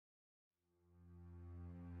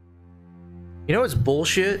You know what's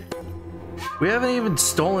bullshit? We haven't even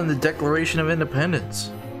stolen the Declaration of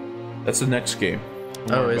Independence. That's the next game.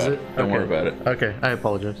 Oh, is it? Don't worry about it. Okay, I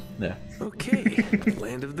apologize. Yeah. Okay,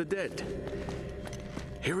 Land of the Dead.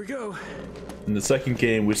 Here we go. In the second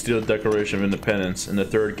game, we steal the Declaration of Independence. In the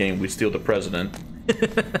third game, we steal the president.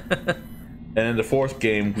 And in the fourth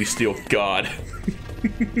game, we steal God.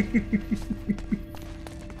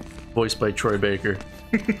 Voiced by Troy Baker.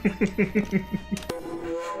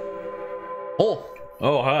 Oh!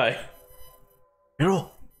 Oh, hi.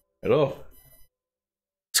 Hello. Hello.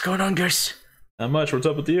 What's going on, guys? Not much. What's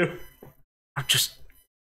up with you? I'm just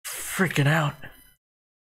freaking out.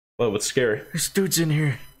 What? What's scary? This dude's in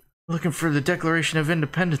here looking for the Declaration of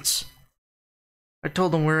Independence. I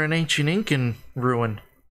told him we're an ancient Incan ruin.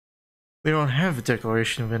 We don't have a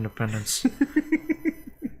Declaration of Independence.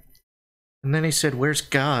 And then he said, "Where's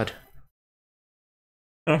God?"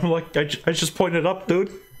 I'm like, I just pointed up,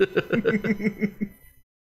 dude.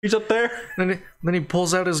 He's up there. Then he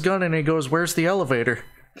pulls out his gun and he goes, "Where's the elevator?"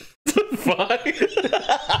 Fuck.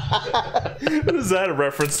 What is that a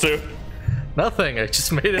reference to? Nothing, I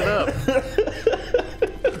just made it up.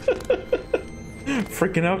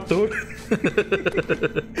 Freaking out, dude.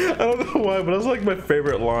 I don't know why, but that's like my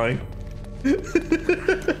favorite line.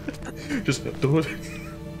 Just, dude.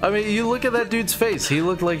 I mean, you look at that dude's face. He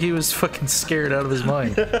looked like he was fucking scared out of his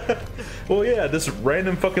mind. Well, yeah, this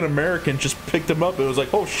random fucking American just picked him up. It was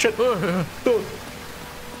like, oh shit, dude.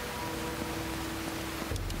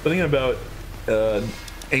 Thinking about an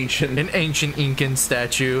ancient Incan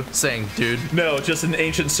statue saying, "Dude." No, just an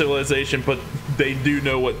ancient civilization, but they do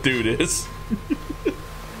know what dude is.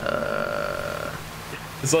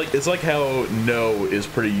 It's like how no is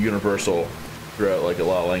pretty universal throughout like a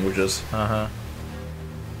lot of languages. Uh-huh.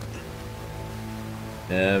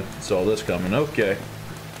 Yeah, saw this coming. Okay.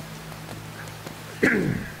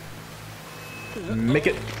 Make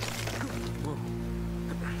it.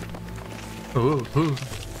 Ooh, ooh.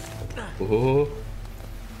 Oh.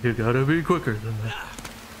 You gotta be quicker than that.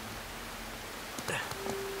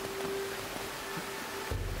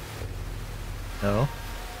 No.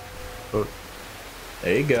 Oh.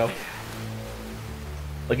 There you go.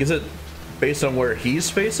 Like, is it based on where he's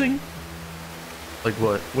facing? Like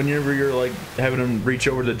what? Whenever you're like having him reach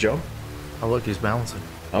over to jump? Oh, look, he's balancing.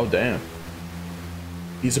 Oh, damn.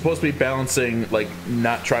 He's supposed to be balancing, like,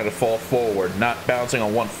 not trying to fall forward, not balancing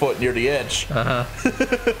on one foot near the edge. Uh-huh.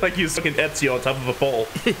 Like he's fucking Etsy on top of a pole.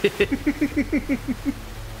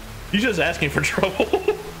 He's just asking for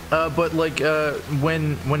trouble. But like,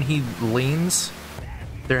 when he leans,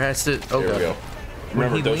 there has to. Oh, there we go.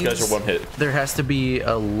 Remember, those guys are one hit. There has to be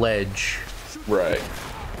a ledge. Right.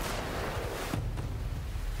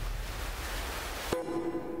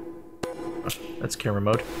 That's camera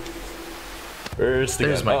mode. There's the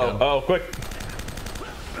There's guy. my gun. Oh, quick.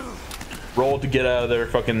 Roll to get out of there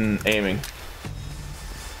fucking aiming.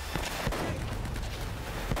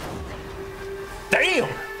 Damn!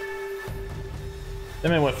 That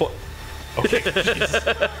man went Okay, Jesus.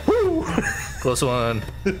 Woo! Close one.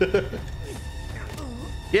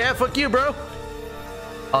 Yeah, fuck you, bro.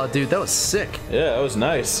 Oh, dude, that was sick. Yeah, that was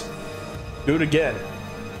nice. Do it again.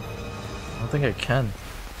 I don't think I can.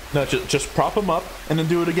 No, just prop him up and then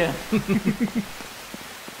do it again.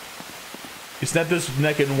 You snap this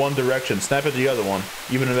neck in one direction, snap it the other one,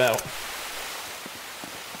 even it out.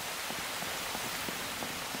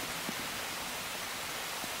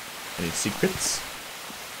 Any secrets?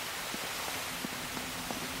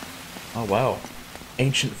 Oh wow,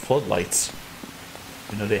 ancient floodlights.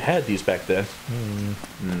 You know they had these back then.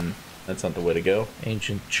 That's not the way to go.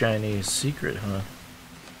 Ancient Chinese secret, huh?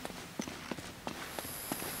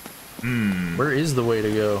 Where is the way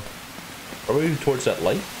to go? Probably towards that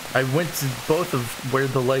light. I went to both of where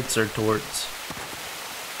the lights are towards.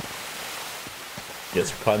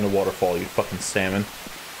 Yes, climb the waterfall, you fucking salmon.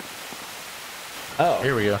 Oh.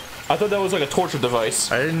 Here we go. I thought that was like a torture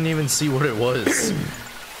device. I didn't even see what it was.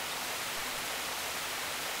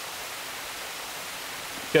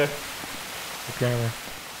 Okay. Okay.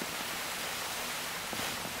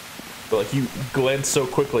 But like you glanced so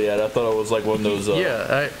quickly at it, I thought it was like one of those.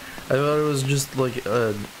 Yeah, I thought it was just like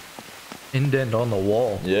a indent on the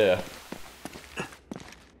wall. Yeah.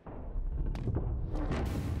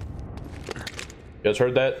 You guys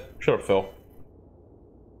heard that? Shut up, Phil.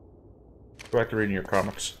 Go back to reading your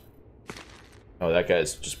comics. Oh, that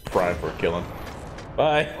guy's just primed for killing.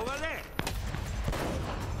 Bye. Over there.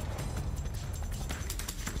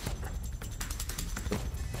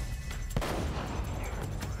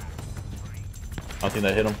 I don't think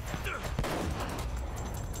that hit him.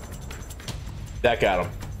 That got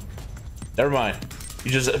him. Never mind.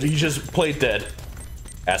 You just played dead,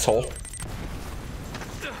 asshole.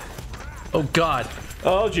 Oh God.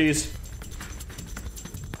 Oh jeez.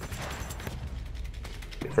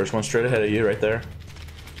 First one straight ahead of you, right there.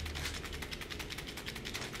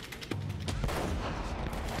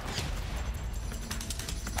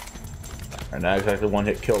 And not exactly one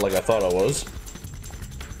hit kill like I thought I was.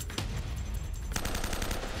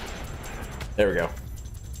 There we go.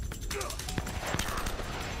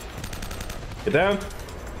 Get down.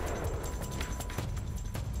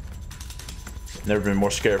 Never been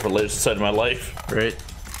more scared for the latest side of my life. Right.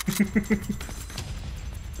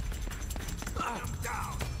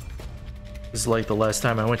 This is like the last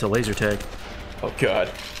time I went to laser tag. Oh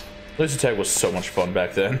god. Laser tag was so much fun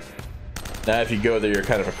back then. Now if you go there, you're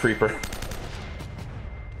kind of a creeper.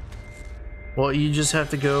 Well, you just have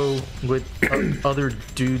to go with other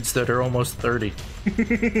dudes that are almost 30.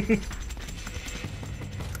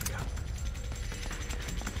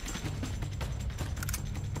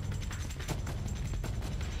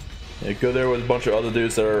 Yeah, go there with a bunch of other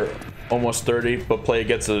dudes that are almost 30, but play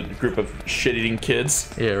against a group of shit-eating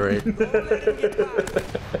kids. Yeah, right.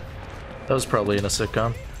 That was probably in a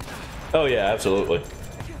sitcom. Oh yeah, absolutely.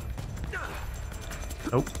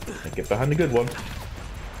 Nope. Get behind the good one.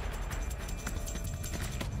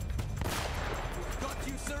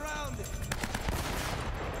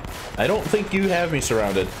 I don't think you have me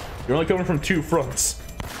surrounded. You're only coming from 2 fronts.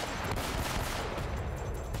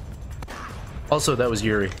 Also, that was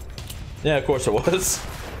Yuri. Yeah, of course it was.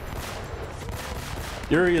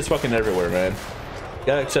 Yuri is fucking everywhere, man.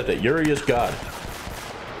 Gotta accept it. Yuri is God.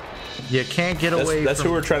 You can't get away That's from...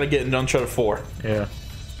 who we're trying to get in Uncharted 4. Yeah.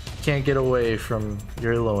 Can't get away from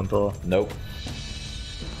Yuri Lowenthal. Nope.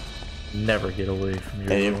 Never get away from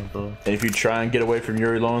Yuri Lowenthal. And if you try and get away from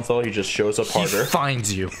Yuri Lowenthal, he just shows up harder. He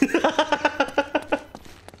finds you.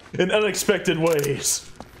 In unexpected ways.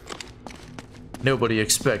 Nobody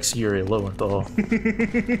expects Yuri Lowenthal.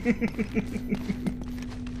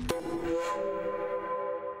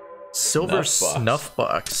 Silver snuff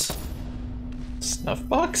box. Snuff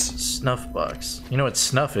box? Snuff box. You know what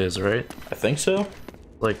snuff is, right? I think so.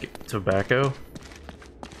 Like tobacco.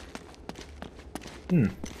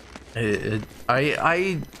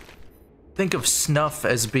 I think of snuff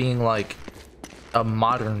as being like a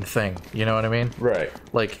modern thing. You know what I mean? Right.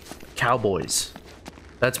 Like cowboys.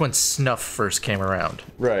 That's when snuff first came around.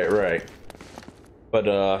 Right. But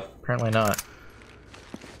apparently not.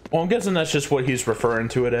 Well, I'm guessing that's just what he's referring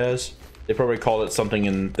to it as. They probably call it something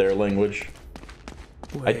in their language.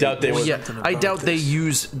 Wait, I doubt they would. Yeah, I doubt they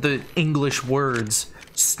use the English words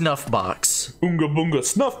snuff box. Oonga boonga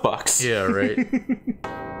snuff box. Yeah, right.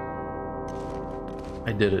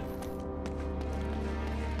 I did it.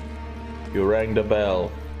 You rang the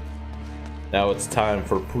bell. Now it's time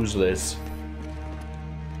for puzzles.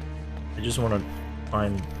 I just want to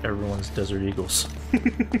find everyone's Desert Eagles.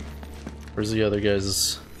 Where's the other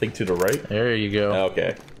guys? Think to the right. There you go.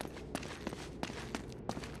 Okay.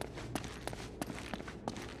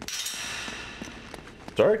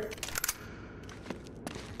 Sorry.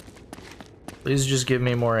 Please just give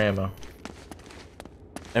me more ammo.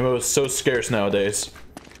 Ammo is so scarce nowadays.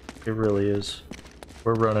 It really is.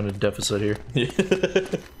 We're running a deficit here.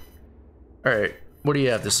 Alright, what do you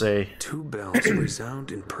have to say? 2 bells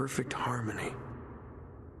resound in perfect harmony.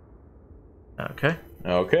 Okay.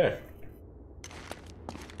 Okay.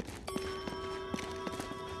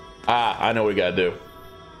 Ah, I know what we gotta do.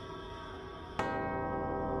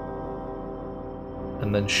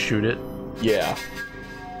 And then shoot it. Yeah.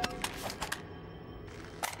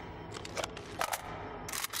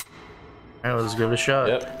 Alright, let's give it a shot.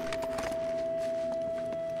 Yep.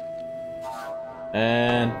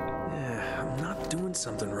 And Yeah, I'm not doing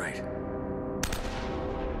something right.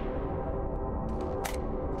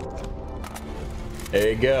 there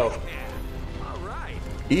you go. All right.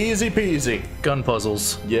 Easy peasy. Gun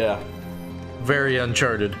puzzles. Yeah. Very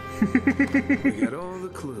Uncharted. We got all the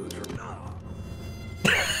clues from now.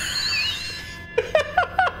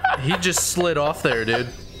 He just slid off there, dude.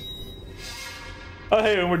 Oh,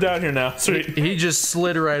 hey, we're down here now. Sweet. He just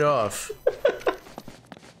slid right off.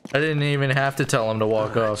 I didn't even have to tell him to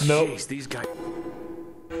walk off. Nope. Jeez, these guys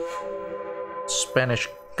Spanish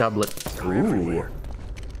goblet. are everywhere.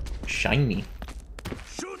 Shiny.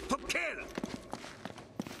 Shoot to kill.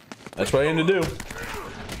 That's what I aim to do.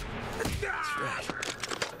 That's right.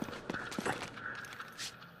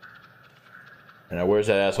 And now, where's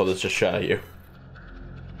that asshole that's just shot at you?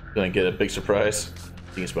 Gonna get a big surprise. I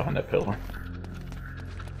think he's behind that pillar.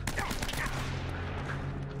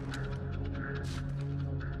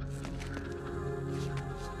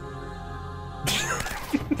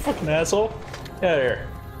 Fucking asshole. Get out of here.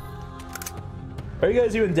 Why are you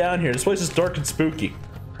guys even down here? This place is dark and spooky.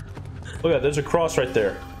 Look at that, there's a cross right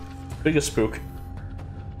there. Biggest spook.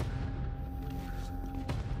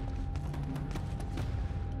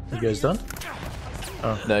 You guys done?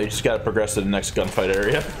 Oh. No, you just gotta progress to the next gunfight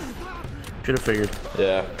area. Should have figured.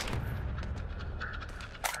 Yeah.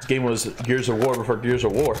 This game was Gears of War before Gears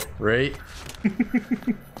of War. Right?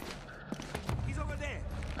 He's over there.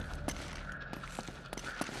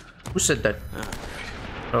 Who said that?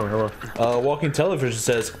 Oh, hello. Walking Television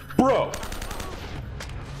says, bro!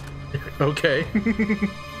 Okay.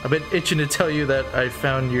 I've been itching to tell you that I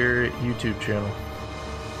found your YouTube channel.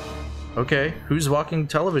 Okay, who's Walking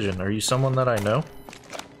Television? Are you someone that I know?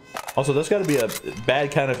 Also, that's gotta be a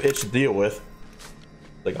bad kind of itch to deal with.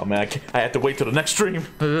 Like, oh man, I have to wait till the next stream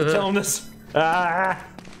to tell him this. Ah!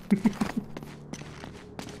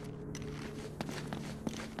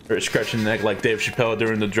 Or scratching the neck like Dave Chappelle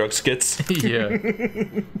during the drug skits. Yeah.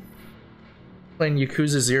 Playing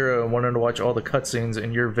Yakuza 0 and wanted to watch all the cutscenes,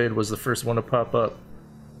 and your vid was the first one to pop up.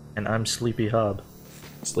 And I'm Sleepy Hob.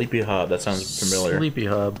 Sleepy Hob, that sounds familiar. Sleepy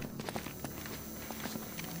Hob.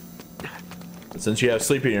 Since you have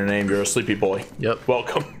Sleepy in your name, you're a sleepy boy. Yep.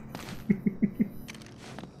 Welcome.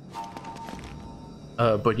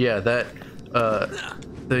 But yeah, that,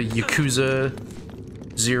 the Yakuza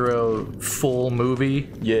 0 full movie.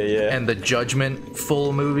 Yeah. And the Judgment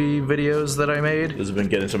full movie videos that I made. This has been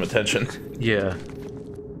getting some attention. Yeah.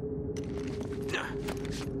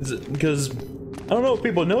 Because, I don't know if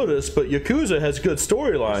people notice, but Yakuza has good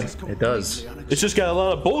storyline. It does. It's just got a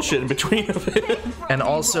lot of bullshit in between of it. And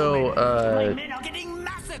also,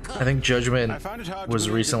 I think Judgment was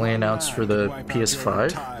recently announced for the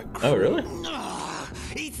PS5. Oh, really?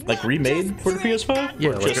 Like remade for the PS5?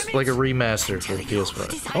 Yeah, like a remaster for the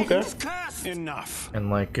PS5. Okay. Enough. And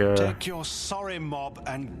like, Take your sorry mob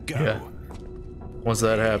and go. yeah. Once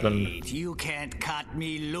that happened, You can't cut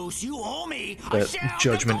me loose. You owe me. that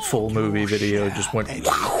Judgment full movie video just went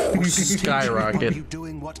Are skyrocket. you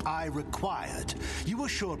doing what I required? You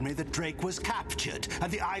assured me that Drake was captured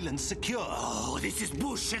and the island secure. Oh, this is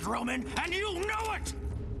bullshit, Roman, and you know it.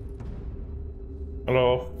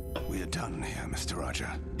 Hello. We are done here, Mr. Roger.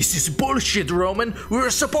 This is bullshit, Roman. We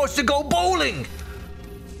were supposed to go bowling.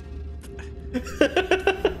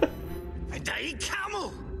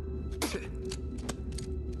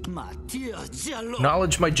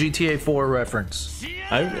 Acknowledge my GTA 4 reference.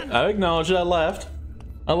 I acknowledge it. I laughed.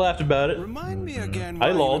 I laughed about it. Remind me again I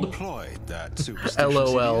why you lolled. employed that superstitious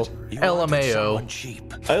LOL. idiot. You wanted LMAO. someone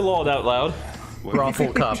cheap. I lolled out loud. Well, you Brothel get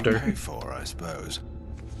what you copter. pay for, I suppose.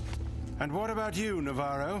 And what about you,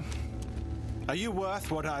 Navarro? Are you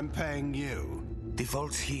worth what I'm paying you? The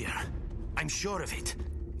vault's here. I'm sure of it.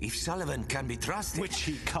 If Sullivan can be trusted. Which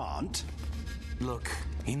he can't. Look,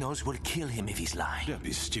 he knows we'll kill him if he's lying. Don't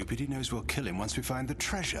be stupid. He knows we'll kill him once we find the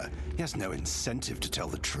treasure. He has no incentive to tell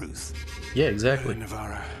the truth. Yeah, exactly.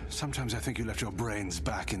 Navarro, sometimes I think you left your brains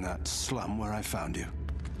back in that slum where I found you.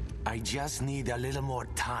 I just need a little more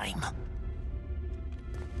time.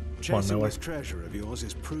 Chasing Miller. this treasure of yours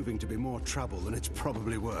is proving to be more trouble than it's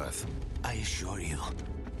probably worth. I assure you,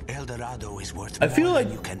 El Dorado is worth I more feel like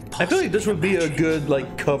than you can I feel like this possibly would be a imagine. good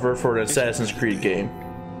like cover for an Assassin's Creed game.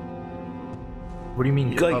 What do you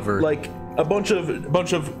mean Like cover? like a bunch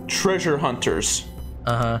of treasure hunters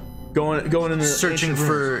going in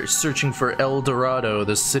the searching for El Dorado,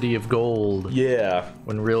 the city of gold. yeah,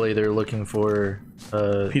 When really they're looking for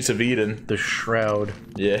piece of Eden. the shroud.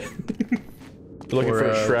 Yeah. They're looking for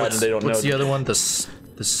a shroud and they don't know. What's the other one? The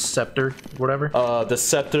scepter, whatever. The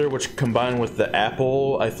scepter, which combined with the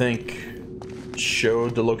apple, I think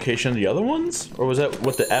showed the location of the other ones, or was that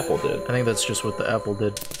what the apple did? I think that's just what the apple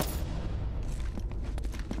did.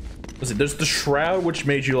 Was it? There's the shroud, which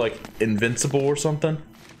made you like invincible or something.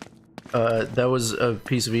 That was a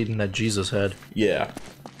piece of Eden that Jesus had. Yeah.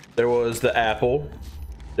 There was the apple.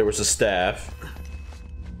 There was the staff.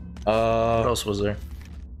 What else was there?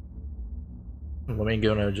 Let me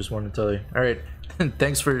go now. Just wanted to tell you. All right.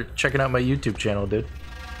 Thanks for checking out my YouTube channel, dude.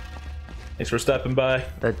 Thanks for stopping by.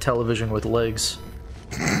 That television with legs.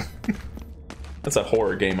 That's a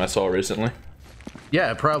horror game I saw recently.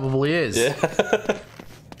 Yeah, it probably is. Yeah.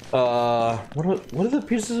 What other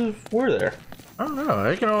pieces were there? I don't know.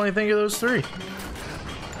 I can only think of those three.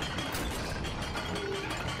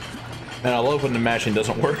 And I love when the mashing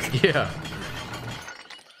doesn't work. Yeah.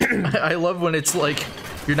 I love when it's like,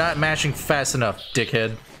 you're not mashing fast enough,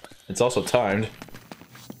 dickhead. It's also timed.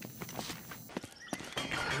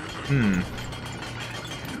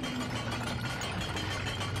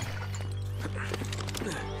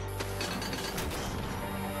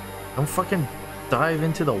 Don't fucking dive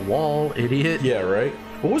into the wall, idiot. Yeah, right.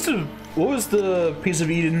 What was the piece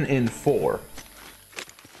of Eden in 4?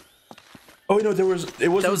 Oh no, that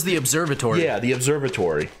was the observatory. Yeah, the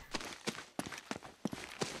observatory.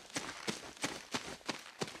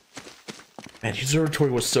 Man, the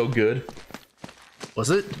observatory was so good. Was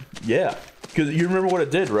it? Yeah, because you remember what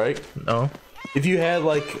it did, right? No. If you had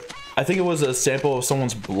like, I think it was a sample of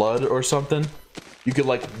someone's blood or something, you could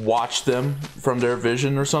like watch them from their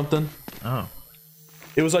vision or something. Oh.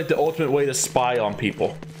 It was like the ultimate way to spy on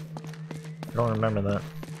people. I don't remember that.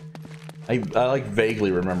 I like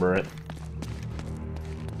vaguely remember it.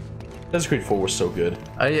 Assassin's Creed 4 was so good.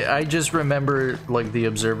 I just remember like the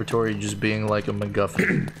observatory just being like a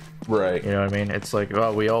MacGuffin. Right. You know what I mean? It's like,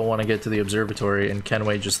 oh, we all want to get to the observatory, and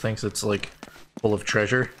Kenway just thinks it's like full of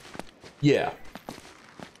treasure. Yeah.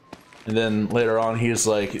 And then later on, he's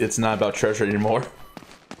like, it's not about treasure anymore.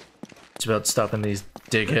 It's about stopping these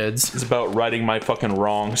dickheads. It's about righting my fucking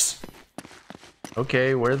wrongs.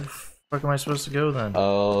 Okay, where the fuck am I supposed to go then?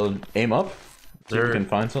 Aim up. See if you There- can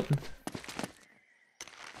find something.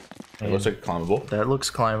 It looks like climbable. That looks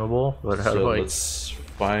climbable, but how So do I... let's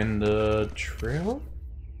find the trail.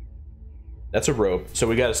 That's a rope. So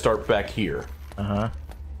we got to start back here. Uh-huh.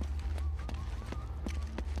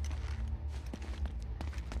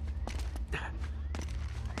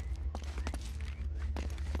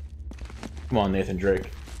 Come on, Nathan Drake.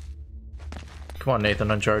 Come on,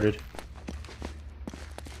 Nathan, Uncharted.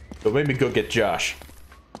 But maybe go get Josh.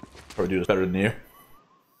 Probably do this better than you.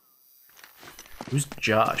 Who's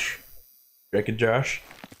Josh? Drake and Josh?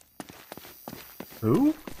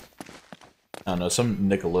 Who? I don't know, some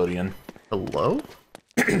Nickelodeon. Hello?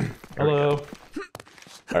 Hello.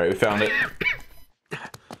 Alright, we found it.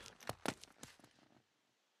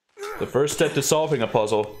 The first step to solving a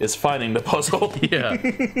puzzle is finding the puzzle. Yeah.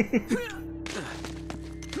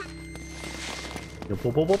 Whoop,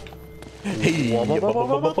 whoop, whoop. Hey, Whoop, whoop,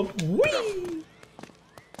 whoop, whoop, whoop. Whee!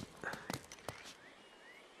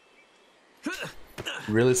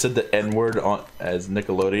 You really said the N-word on as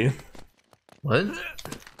Nickelodeon? What? I think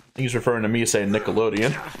he's referring to me saying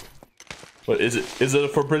Nickelodeon. What is it? Is it a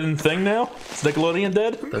forbidden thing now? Is Nickelodeon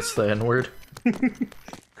dead? That's the N-word. You're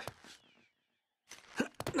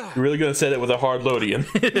really gonna say that with a hard Lodian?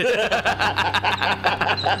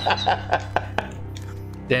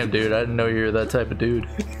 Damn, dude, I didn't know you were that type of dude.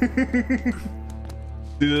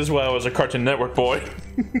 Dude, this is why I was a Cartoon Network boy.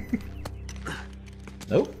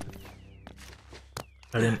 Nope.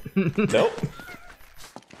 I didn't. Nope.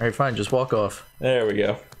 Alright, fine, just walk off. There we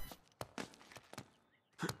go.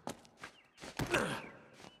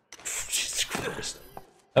 Jesus Christ.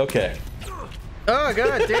 Okay. Oh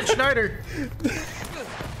god, Dan Schneider!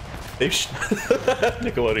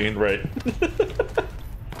 Nickelodeon, right.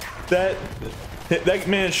 That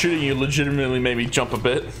man shooting you legitimately made me jump a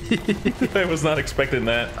bit. I was not expecting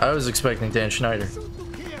that. I was expecting Dan Schneider.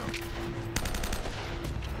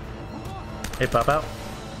 Hey, pop out.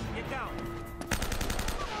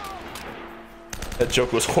 That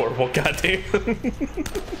joke was horrible, goddamn.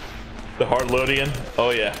 The hard Lodian? Oh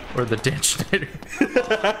yeah. Or the Dan Schneider.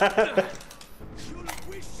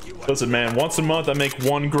 Listen, man, once a month I make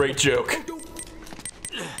one great joke.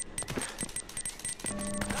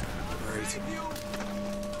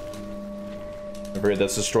 Don't forget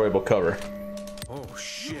that's destroyable cover. Oh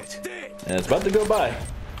shit. And it's about to go by.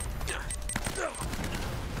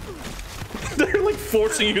 They're like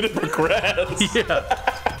forcing you to progress. Yeah.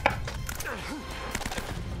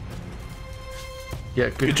 Yeah,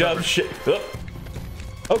 Good job, shit. Oh.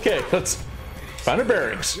 Okay, let's find our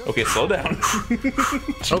bearings. Okay, slow down.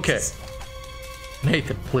 Okay.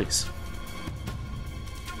 Nathan, please.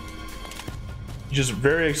 Just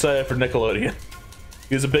very excited for Nickelodeon.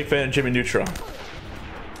 He was a big fan of Jimmy Neutron.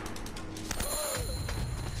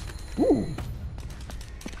 Ooh.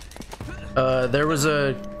 There was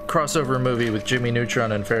a crossover movie with Jimmy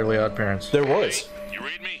Neutron and Fairly Odd Parents. There was. You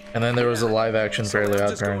read me? And then there was a live action Fairly Odd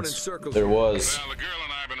Just going in Parents. circles. There was. Well, the girl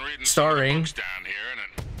and I have been reading Starring- some books down here, and it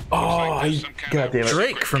Oh, looks like there's some kind God of damn it.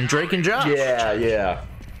 Drake from Drake and Josh. Yeah, yeah.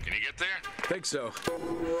 Can you get there? Think so.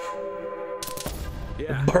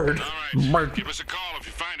 Yeah. Bird. All right. Mark. Give us a call if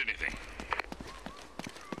you find anything.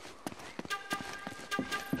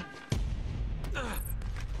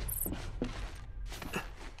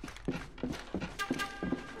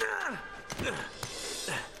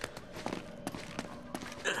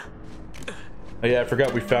 Oh yeah, I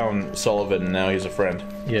forgot we found Sullivan and now he's a friend.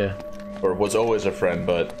 Yeah. Or was always a friend,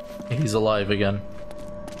 but... He's alive again.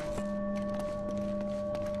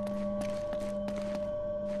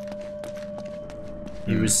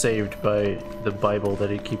 He was saved by the Bible that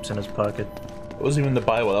he keeps in his pocket. It wasn't even the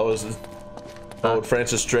Bible, that was Oh,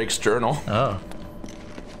 Francis Drake's journal. Oh.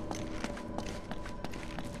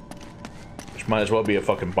 Which might as well be a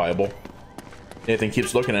fucking Bible. Nathan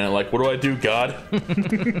keeps looking at it like, what do I do, God?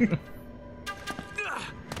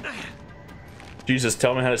 Jesus,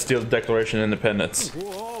 tell me how to steal the Declaration of Independence.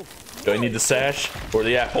 Do I need the sash or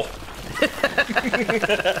the apple?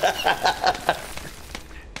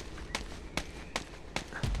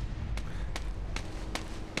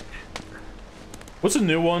 What's a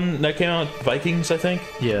new one that came out? Vikings, I think?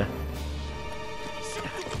 Yeah.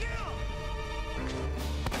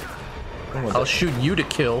 I'll shoot you to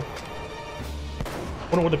kill. I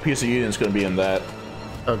wonder what the piece of Eden is going to be in that.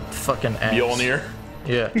 A fucking axe. Mjolnir?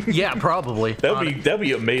 Yeah. Yeah, probably. That'd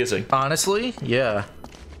be amazing. Honestly, yeah.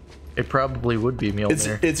 It probably would be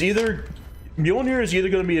Mjolnir. It's either Mjolnir is either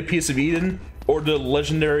going to be a piece of Eden or the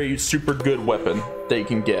legendary super good weapon that you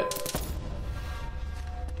can get.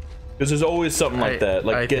 Because there's always something like that.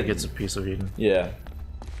 Like I think it's a piece of Eden. Yeah.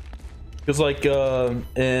 Because like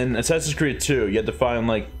in Assassin's Creed 2, you had to find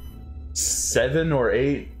like 7 or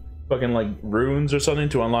 8 fucking like runes or something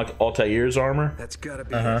to unlock Altair's armor. That's gotta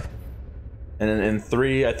be it. And then in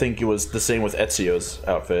 3, I think it was the same with Ezio's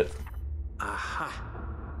outfit. Aha.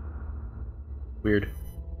 Weird.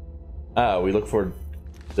 Ah, we look for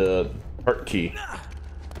the heart key.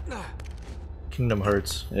 Kingdom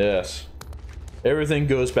Hearts. Yes. Everything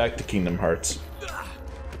goes back to Kingdom Hearts.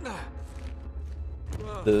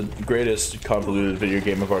 The greatest convoluted video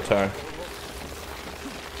game of our time.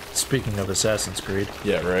 Speaking of Assassin's Creed.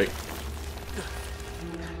 Yeah, right.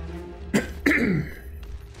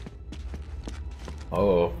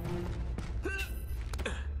 Oh.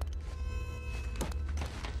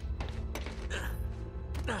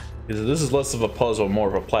 This is less of a puzzle, more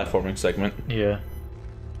of a platforming segment. Yeah.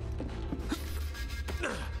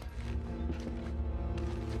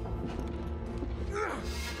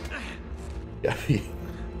 Gotta be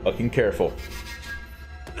fucking careful.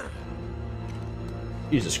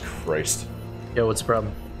 Jesus Christ. Yeah, what's the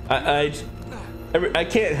problem? I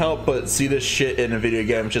can't help but see this shit in a video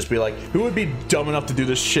game and just be like, who would be dumb enough to do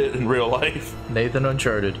this shit in real life? Nathan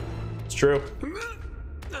Uncharted. It's true.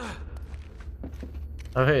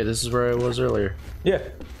 Oh hey, this is where I was earlier. Yeah.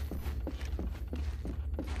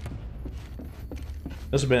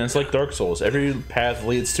 It's like Dark Souls. Every path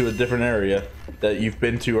leads to a different area that you've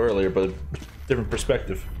been to earlier, but a different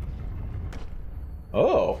perspective.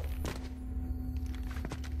 Oh.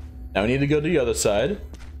 Now we need to go to the other side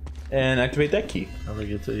and activate that key. How do I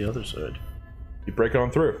get to the other side? You break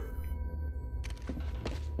on through.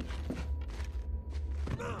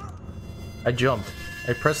 I jumped.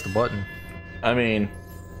 I pressed the button. I mean,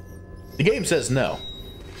 the game says no.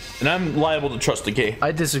 And I'm liable to trust the game.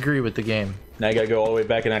 I disagree with the game. Now I gotta go all the way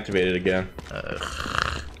back and activate it again.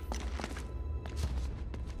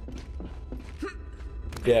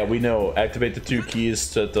 Yeah, we know. Activate the 2 keys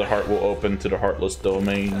so that the heart will open to the heartless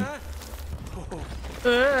domain.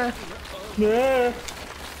 Oh no.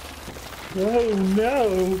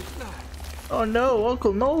 Oh no,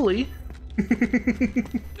 Uncle Noli.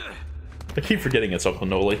 I keep forgetting it's Uncle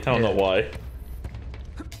Noli. I don't know why.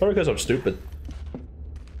 Probably because I'm stupid.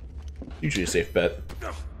 Usually a safe bet.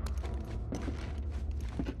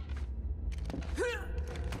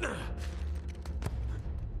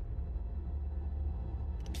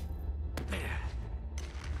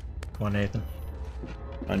 Come on, Nathan.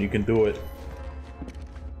 And you can do it.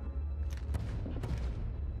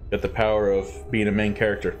 Got the power of being a main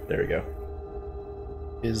character. There we go.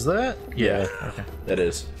 Is that? Yeah. Okay. That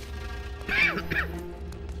is.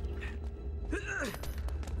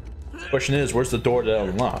 Question is, where's the door that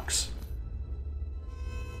unlocks?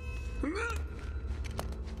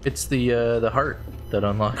 It's the heart that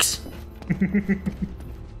unlocks.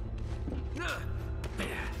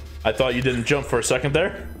 I thought you didn't jump for a second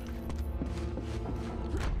there.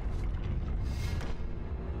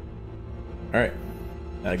 Alright.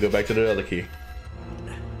 Now go back to the other key.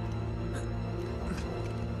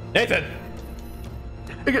 Nathan!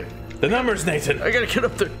 The numbers, Nathan! I gotta get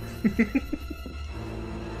up there.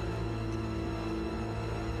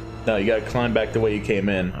 No, you gotta climb back the way you came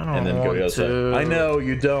in and then go the other side. I know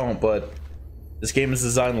you don't, but this game is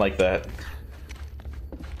designed like that.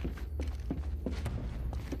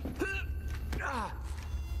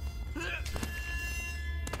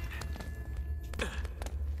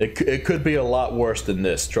 It could be a lot worse than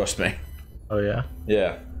this, trust me. Oh yeah?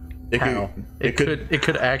 Yeah. How? It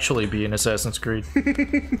could actually be an Assassin's Creed.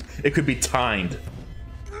 It could be timed.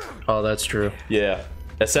 Oh, that's true. Yeah.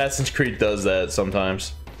 Assassin's Creed does that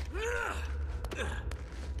sometimes.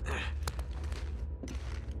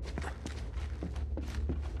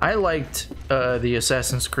 I liked the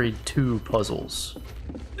Assassin's Creed 2 puzzles.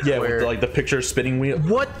 Yeah, Where- with like the picture spinning wheel.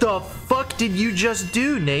 What the fuck did you just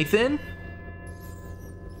do, Nathan?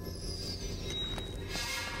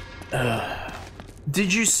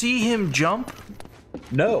 Did you see him jump?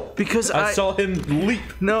 No, Because I saw him leap.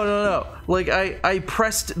 No. Like, I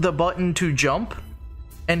pressed the button to jump,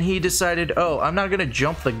 and he decided, oh, I'm not gonna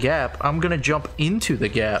jump the gap, I'm gonna jump into the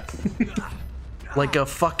gap. Like a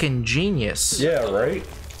fucking genius. Yeah, right.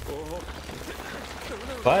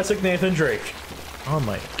 Classic Nathan Drake. Oh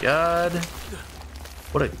my god.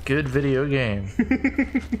 What a good video game.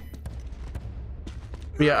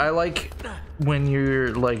 But yeah, I like when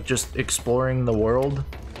you're like just exploring the world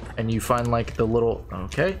and you find like the little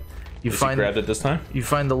you Grabbed it this time. you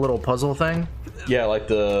find the little puzzle thing. Yeah, like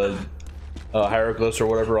the hieroglyphs or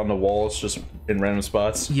whatever on the walls, just in random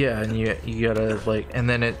spots. Yeah, and you gotta like, and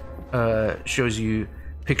then it shows you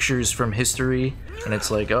pictures from history, and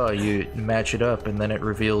it's like, oh, you match it up, and then it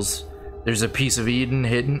reveals there's a piece of Eden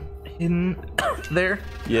hidden there,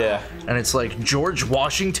 Yeah, and it's like George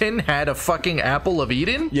Washington had a fucking apple of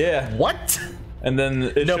Eden. yeah. What? And then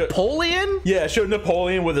it Napoleon? it showed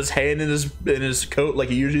Napoleon with his hand in his coat like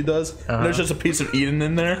he usually does. And there's just a piece of Eden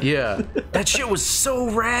in there. Yeah, that shit was so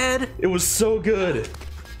rad. It was so good.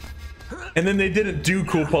 And then they didn't do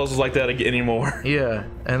cool puzzles like that anymore. Yeah,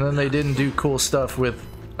 and then they didn't do cool stuff with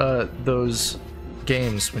those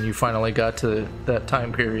games when you finally got to that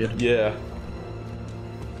time period. Yeah.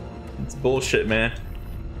 It's bullshit, man.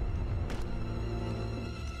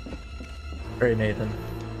 Alright, Nathan.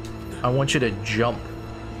 I want you to jump.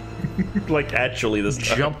 Like, actually, this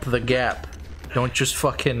time. Jump the gap. Don't just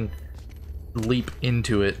fucking leap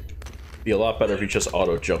into it. Be a lot better if you just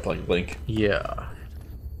auto jump like Link. Yeah.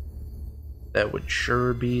 That would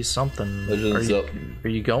sure be something. Legends up. Are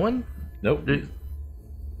you going? Nope. There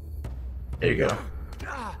you go.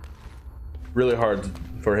 Really hard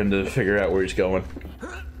for him to figure out where he's going.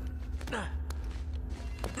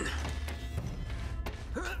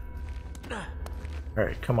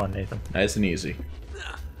 Alright, come on, Nathan. Nice and easy.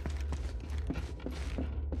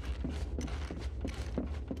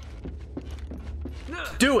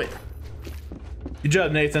 Do it! Good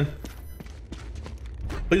job, Nathan.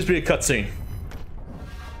 Please be a cutscene.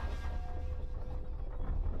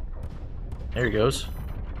 There he goes.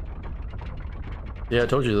 Yeah, I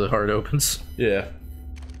told you the heart opens. Yeah.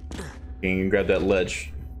 You can grab that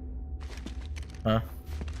ledge. Huh?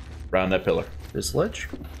 Round that pillar. This ledge?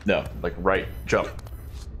 No, like right. Jump.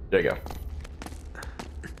 There you go.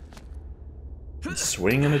 And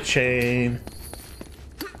swing in a chain.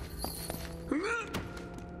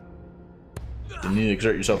 You need to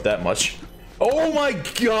exert yourself that much. Oh my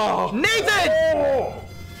god! Nathan!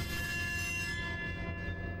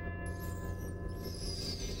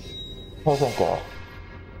 Oh my god.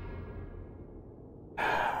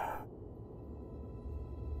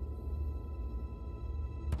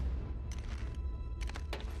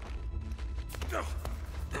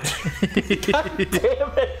 God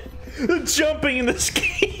damn it! The jumping in this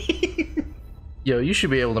game. Yo, you should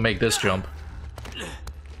be able to make this jump.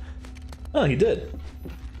 Oh, he did.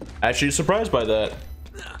 Actually surprised by that.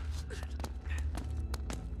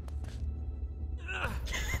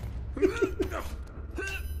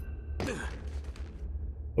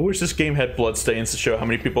 I wish this game had bloodstains to show how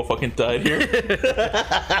many people fucking died here.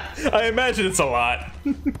 I imagine it's a lot.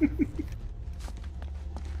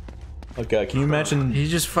 Oh god, can you imagine? He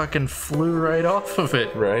just fucking flew right off of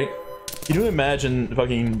it. Right? Can you imagine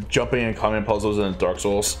fucking jumping and climbing puzzles in Dark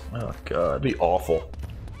Souls? Oh god. That'd be awful.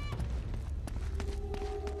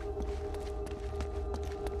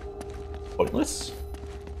 Pointless?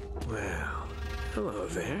 Well, hello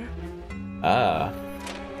there. Ah.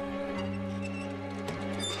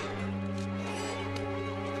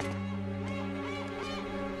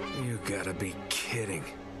 You gotta be kidding.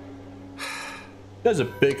 Guy's a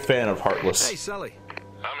big fan of Heartless. Hey, Sully.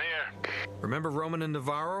 I'm here. Remember Roman and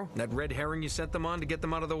Navarro? That red herring you sent them on to get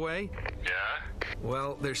them out of the way? Yeah?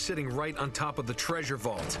 Well, they're sitting right on top of the treasure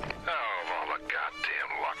vault. Oh, all the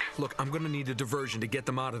goddamn luck. Look, I'm gonna need a diversion to get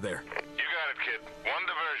them out of there. You got it, kid. One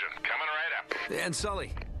diversion. Coming right up. And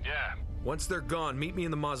Sully, Yeah. once they're gone, meet me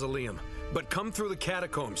in the mausoleum. But come through the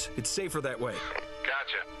catacombs. It's safer that way.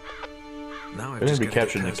 Gotcha. Now I've They're gonna just be gotta get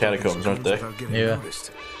captured in the past all these catacombs, aren't they? without getting Yeah.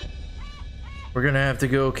 noticed. We're gonna have to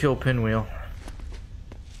go kill Pinwheel.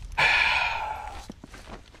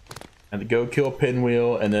 And to go kill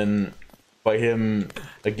Pinwheel and then fight him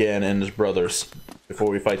again and his brothers before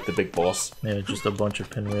we fight the big boss. Yeah, just a bunch of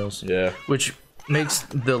pinwheels. Yeah. Which makes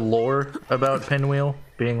the lore about Pinwheel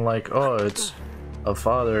being like, oh, it's a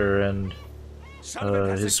father and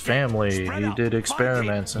his family. He did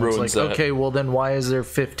experiments. And it's like, Ruins that. okay, well then why is there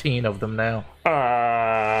 15 of them now?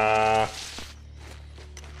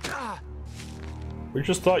 We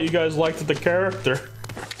just thought you guys liked the character.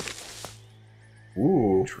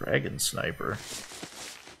 Ooh. Dragon sniper.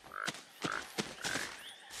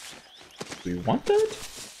 Do we want that?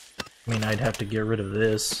 I mean, I'd have to get rid of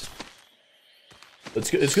this.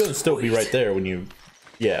 It's gonna still be right there when you...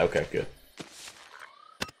 Yeah, okay, good.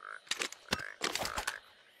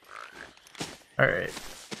 Alright.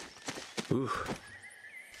 Oof.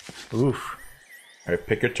 Oof. Alright,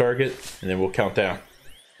 pick your target, and then we'll count down.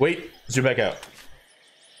 Wait, zoom back out.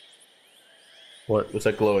 What? What's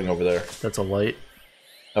that glowing over there? That's a light.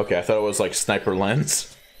 Okay, I thought it was like sniper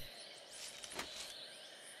lens.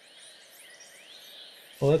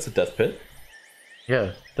 Well, that's a death pit.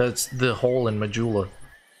 Yeah, that's the hole in Majula.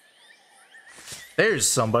 There's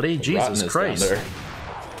somebody. Jesus Rottenness Christ. down there.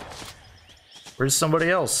 Where's somebody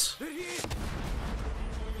else?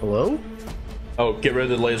 Hello? Oh, get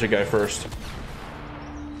rid of the laser guy first.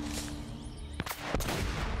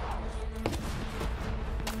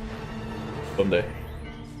 Someday.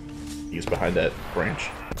 He's behind that branch.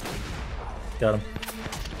 Got him.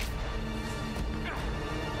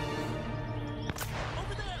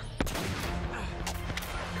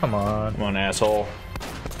 Come on. Come on, asshole.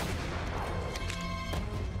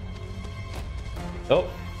 Oh,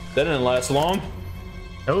 that didn't last long.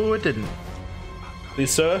 No, it didn't.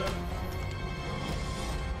 Please, sir.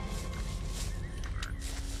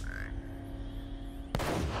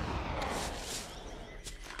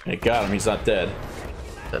 Hey, got him. He's not dead.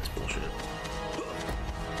 That's bullshit.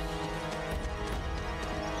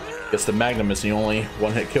 Guess the Magnum is the only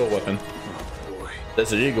one-hit kill weapon.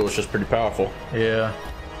 Desert Eagle is just pretty powerful. Yeah.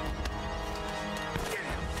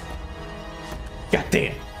 God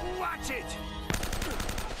damn. Watch it.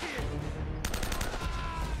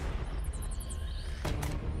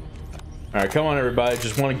 All right, come on, everybody.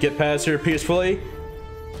 Just want to get past here peacefully.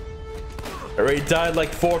 I already died like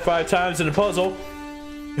 4 or 5 times in the puzzle.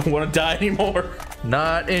 Don't want to die anymore.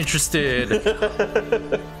 Not interested.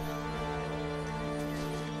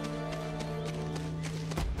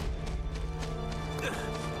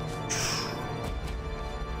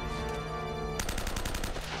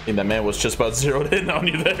 I think that man was just about zeroed in on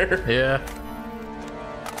you there. Yeah.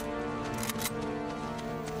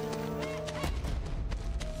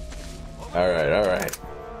 All right.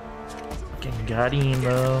 Fucking got him,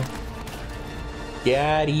 though.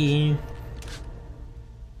 Got him.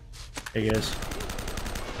 Hey, guys.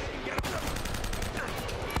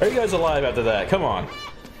 Are you guys alive after that? Come on.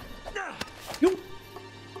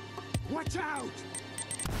 Watch out.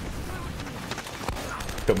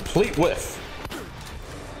 Complete whiff.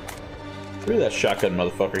 Look at that shotgun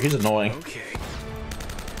motherfucker. He's annoying. Okay.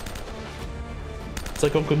 It's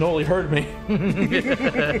like Uncle Noli heard me.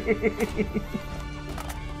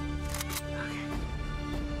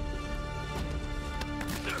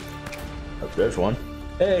 Oh, there's one.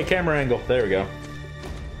 Hey, camera angle. There we go.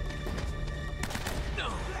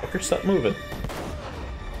 Fucker, stop moving.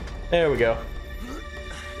 There we go.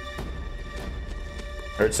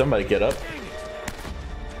 Heard somebody get up.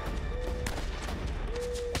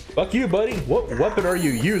 Fuck you, buddy. What weapon are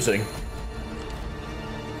you using?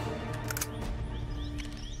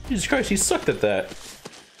 Jesus Christ, he sucked at that.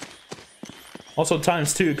 Also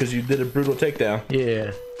 ×2 because you did a brutal takedown.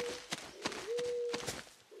 Yeah.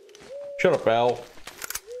 Shut up, Al.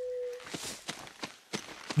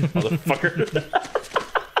 Motherfucker.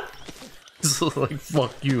 It's like,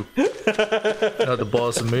 fuck you. Not the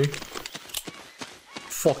boss of me.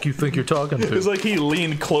 Fuck you think you're talking to? It's like he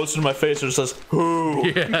leaned closer to my face and says, who?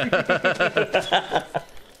 Yeah.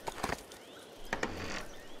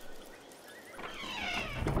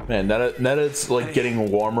 Man, now that it's like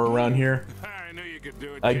getting warmer around here, I knew you could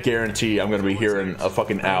do it. I guarantee I'm gonna be hearing a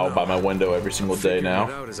fucking owl by my window every single day Figuring it now.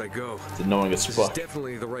 out as I go. It's annoying as This is fuck.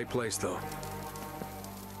 definitely the right place, though.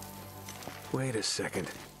 Wait a second.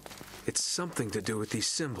 It's something to do with these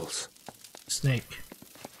symbols. Snake.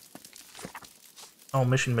 Oh,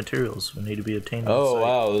 mission materials will need to be obtained. on Oh site.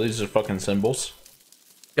 wow, these are fucking symbols.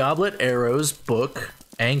 Goblet, arrows, book,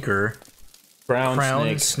 anchor, Crown, crown,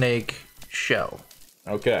 snake. snake, shell.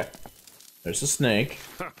 Okay. There's the snake.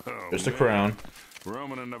 There's the crown.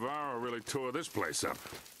 Roman and Navarro really tore this place up.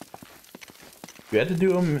 You had to do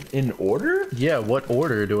them in order? Yeah, what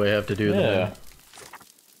order do I have to do them in? Yeah.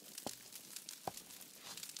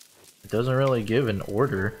 It doesn't really give an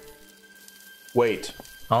order. Wait.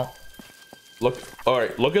 Oh, Look. All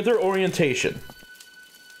right. Look at their orientation.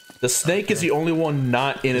 The snake is the only one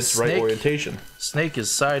not in its right snake- orientation. snake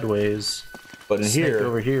is sideways. But in Snake here,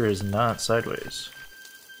 over here is not sideways.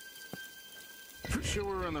 For sure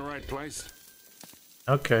we're in the right place.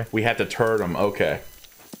 Okay. we have to turn them. Okay.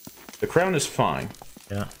 The crown is fine.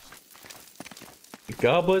 Yeah. The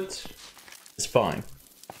goblet is fine.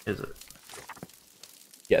 Is it?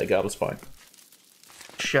 Yeah, the goblet's fine.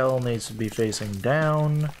 Shell needs to be facing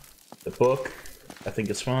down. The book, I think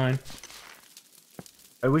it's fine.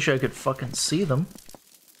 I wish I could fucking see them.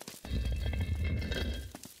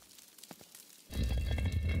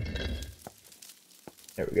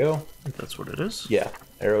 There we go. I think that's what it is. Yeah,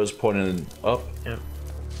 arrows pointing up. Yep.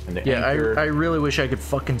 And the Yeah, anchor. I really wish I could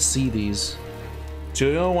fucking see these.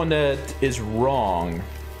 So the only one that is wrong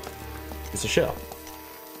is the shell.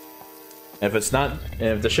 And if it's not, and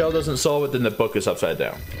if the shell doesn't solve it, then the book is upside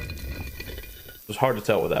down. It was hard to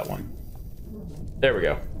tell with that one. There we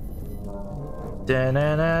go.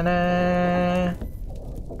 Da-na-na-na.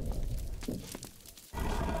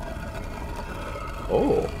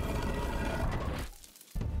 Oh,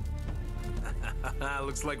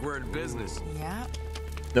 Looks like we're in business. Yeah.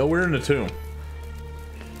 no, we're in the tomb.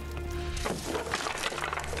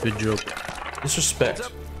 Good joke.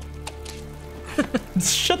 Disrespect.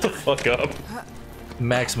 Shut the fuck up.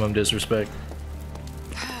 Maximum disrespect.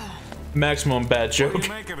 Maximum bad What do joke. you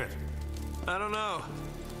make of it? I don't know.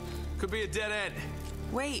 Could be a dead end.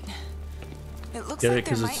 Wait. It looks Get it, like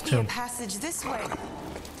there 'cause might it's be a tomb. passage this way.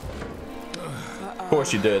 Of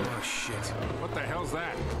course you did. Oh shit. What the hell's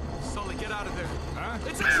that? Sully, get out of there. Huh?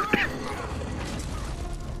 It's a trap!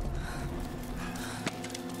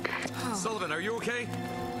 Sullivan, are you okay?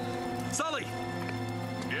 Sully!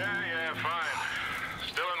 Yeah, fine.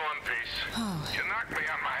 Still in one piece. You knocked me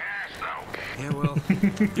on my ass, though. Yeah, well,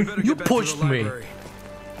 you better You get back pushed to the me. library.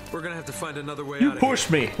 We're gonna have to find another way You out of pushed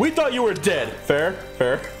me. We thought you were dead. Fair,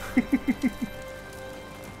 fair.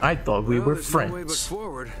 I thought we here. were Well, there's friends. no way but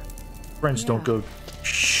forward. Friends don't go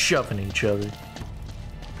shoving each other.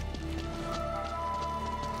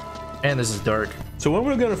 And this is dark. So when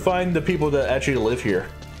are we gonna find the people that actually live here?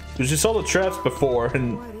 Because you saw the traps before,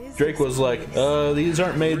 and Drake was like, these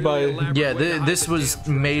aren't made by... Yeah, this was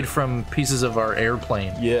made from pieces of our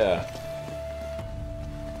airplane. Yeah.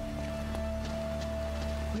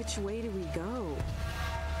 Which way do we go?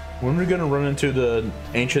 When are we gonna run into the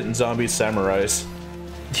ancient and zombie samurais?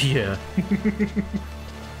 Yeah.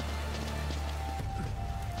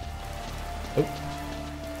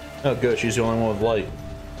 Oh good, she's the only one with light.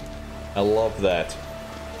 I love that.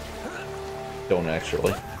 Don't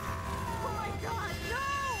actually.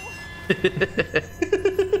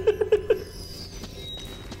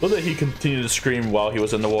 Look that he continued to scream while he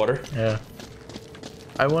was in the water. Yeah.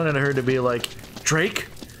 I wanted her to be like, Drake?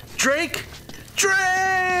 Drake?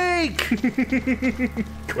 Drake!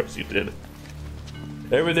 Of course you did.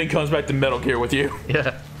 Everything comes back to Metal Gear with you.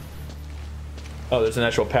 Yeah. Oh, there's an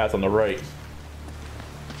actual path on the right.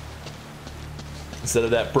 Instead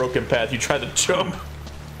of that broken path you tried to jump.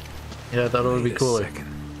 Yeah, I thought it would be Wait a cooler. second.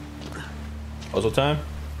 Puzzle time?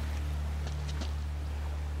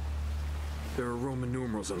 There are Roman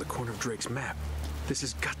numerals on the corner of Drake's map. This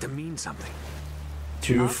has got to mean something.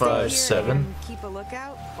 2, 5, 7. And keep a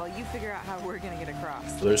lookout while you figure out how we're gonna get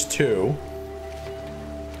across. So there's 2.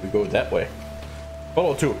 We go that way.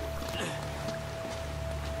 Follow 2.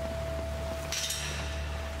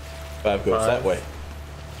 5 goes that 5. way.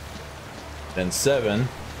 Then 7.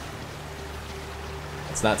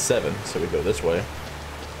 It's not 7, so we go this way.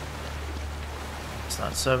 It's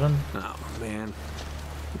not 7. Oh man,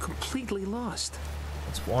 I'm completely lost.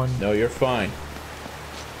 It's 1, No, you're fine.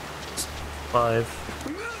 5.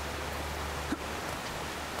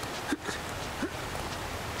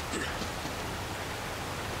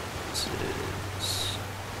 This is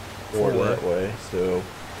 4 that way, so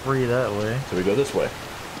 3 that way. we go this way.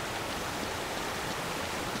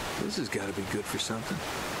 This has got to be good for something.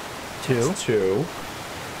 2. 2.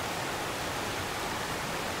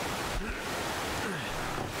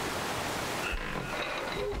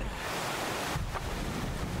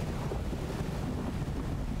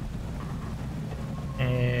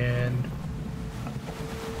 And...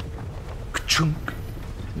 Ka-chunk.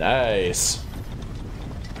 Nice.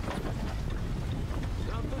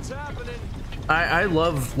 Something's happening. I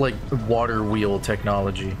love, like, water wheel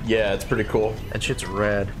technology. Yeah, it's pretty cool. That shit's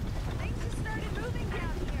rad.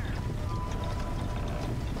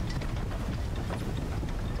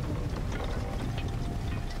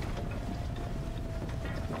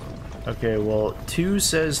 Okay, well, 2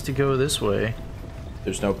 says to go this way.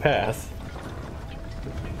 There's no path.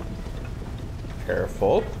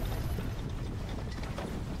 Careful.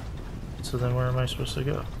 So then where am I supposed to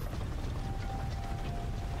go?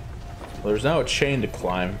 Well, there's now a chain to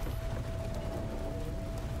climb.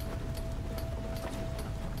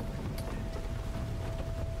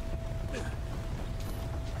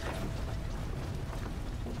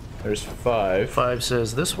 There's 5. 5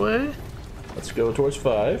 says this way. Let's go towards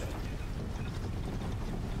 5.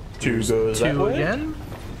 2 goes that 2 way. again.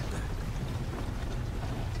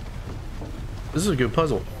 This is a good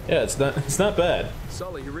puzzle. Yeah, it's not bad.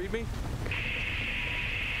 Sully, you read me?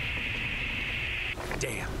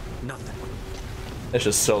 Damn, nothing. That's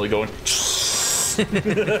just Sully going.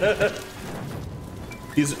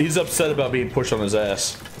 He's upset about being pushed on his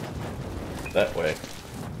ass. That way.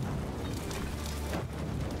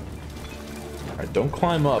 Alright, don't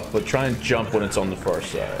climb up, but try and jump when it's on the far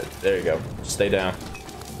side. There you go. Stay down.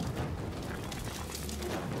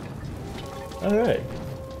 Alright.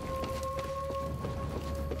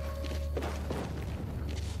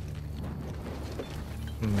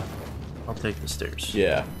 I'll take the stairs.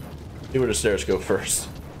 Yeah. See where the stairs go first.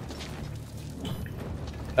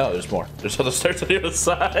 Oh, there's more. There's other stairs on the other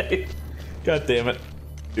side. God damn it.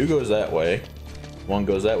 2 goes that way. 1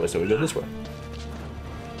 goes that way, so we go this way.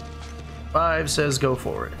 5 says go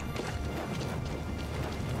for it.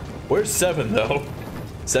 Where's 7 though?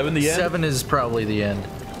 7 the end? 7 is probably the end.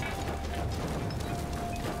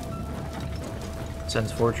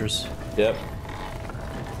 Sen's Fortress. Yep.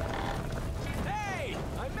 Hey,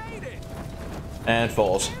 I made it. And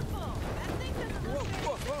falls.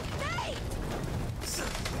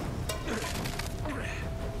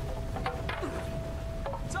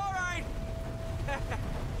 It's all right.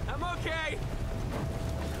 I'm okay.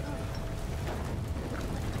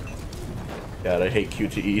 God, I hate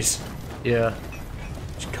QTEs. Yeah.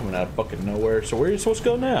 Just coming out of fucking nowhere. So where are you supposed to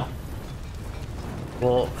go now?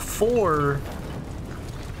 Well, 4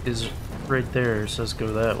 is right there. It says go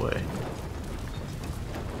that way.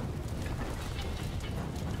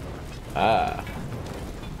 Ah.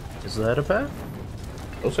 Is that a path?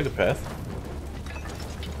 Looks like a path.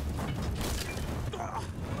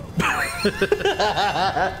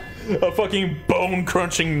 A fucking bone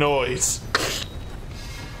crunching noise.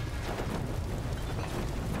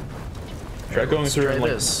 Try going Let's through try and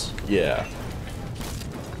like this. yeah.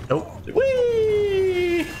 Nope.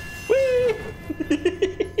 Whee! Whee!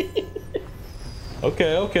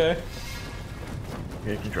 Okay, okay.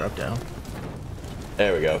 Here, you can drop down.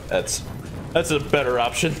 There we go. That's a better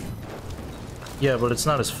option. Yeah, but it's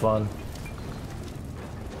not as fun.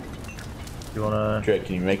 You wanna... Drake,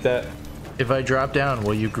 can you make that? If I drop down,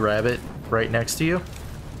 will you grab it right next to you?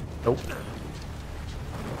 Nope.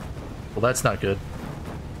 Well, that's not good.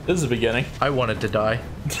 This is the beginning. I wanted to die.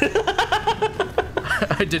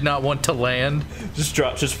 I did not want to land. Just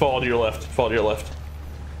drop. Just fall to your left. Fall to your left.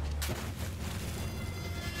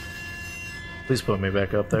 Please put me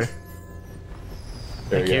back up there.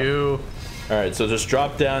 There Thank you go. you. All right. So just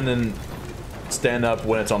drop down and stand up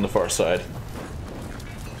when it's on the far side.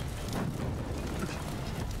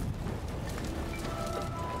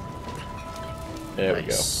 There we go.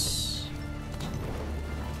 Nice.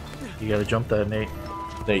 You gotta jump that, Nate.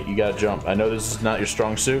 Nate, you gotta jump. I know this is not your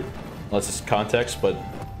strong suit, unless it's context, but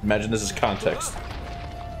imagine this is context.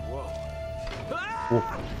 Ooh.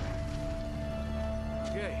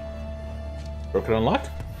 Okay. Broken unlocked?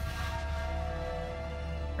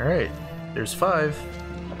 Alright, there's 5.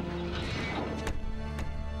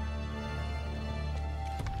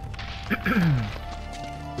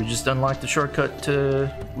 We just unlocked the shortcut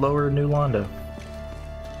to lower New Londo.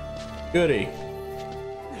 Goody.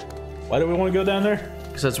 Why do we want to go down there?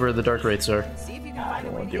 Because that's where the dark rates are. See if you can I find a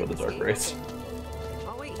don't way want to deal with the dark through rates.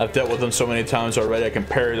 Oh, wait. I've dealt with them so many times already, I can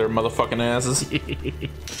parry their motherfucking asses.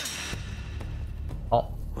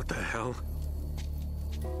 Oh, What the hell?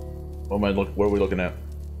 What are we looking at?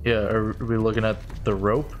 yeah, are we looking at the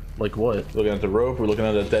rope? Like what? Looking at the rope? We're looking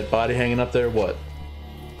at a dead body hanging up there? What?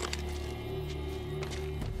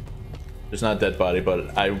 There's not a dead body,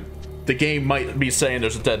 but the game might be saying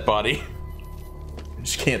there's a dead body. I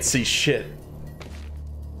just can't see shit.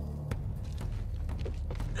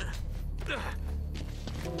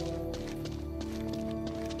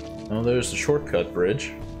 Oh, there's the shortcut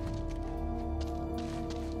bridge.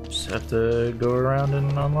 Just have to go around and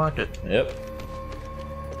unlock it. Yep.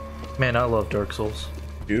 Man, I love Dark Souls.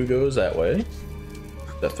 2 goes that way. Is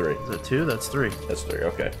that 3? Is that 2? That's 3. That's 3,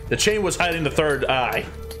 okay. The chain was hiding the third eye.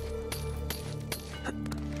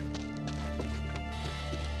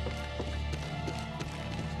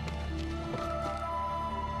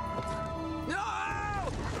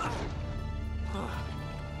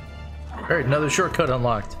 Alright, another shortcut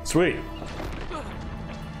unlocked. Sweet.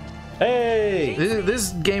 Hey!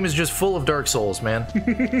 This game is just full of Dark Souls, man.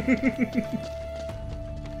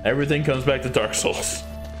 Everything comes back to Dark Souls.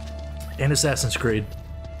 And Assassin's Creed.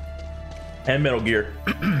 And Metal Gear.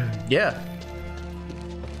 Yeah.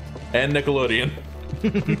 And Nickelodeon.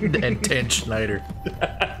 And Dan Schneider.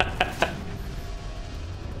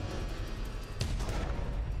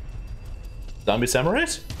 Zombie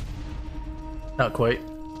samurais? Not quite.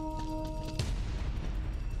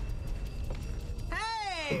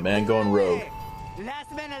 The man going rogue.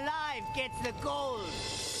 Last man alive gets the gold.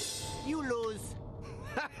 You lose.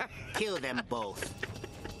 Kill them both.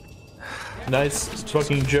 Nice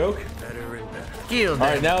fucking joke. All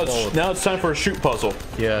Alright, now it's time for a shoot puzzle.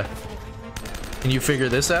 Yeah. Can you figure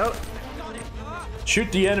this out? Shoot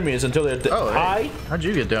the enemies until they're Oh, hi. hey. How'd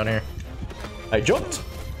you get down here? I jumped.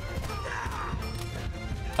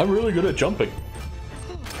 I'm really good at jumping.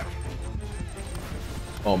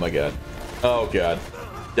 Oh my god. Oh god.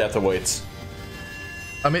 Death awaits.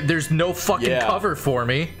 I mean, there's no fucking cover for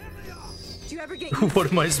me. Do you ever get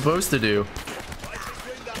What am I supposed to do?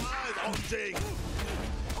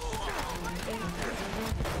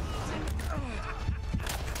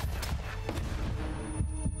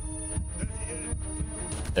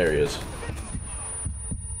 There he is.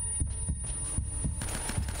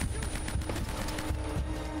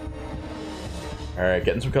 Alright,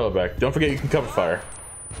 getting some color back. Don't forget you can cover fire.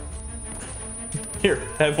 Here,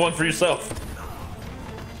 have one for yourself.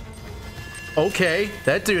 Okay,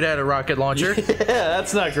 that dude had a rocket launcher. Yeah,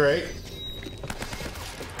 that's not great.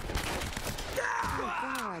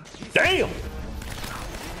 Damn!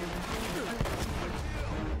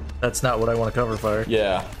 That's not what I want to cover fire.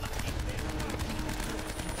 Yeah.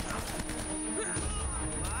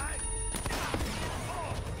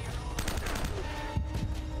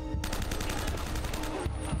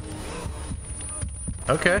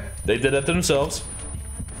 Okay. They did it themselves.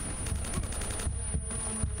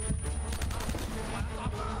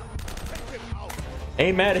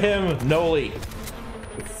 Aim at him, Noli.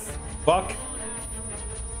 Fuck.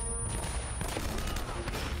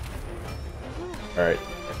 Alright.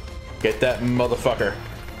 Get that motherfucker.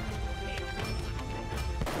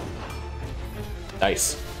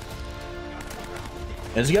 Nice.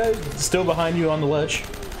 Is the guy still behind you on the ledge?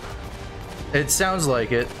 It sounds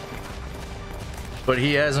like it. But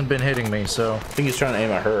he hasn't been hitting me, so... I think he's trying to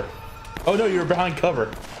aim at her. Oh no, you're behind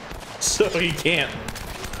cover. So he can't.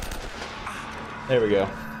 There we go.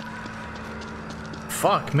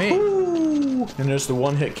 Fuck me. Ooh. And there's the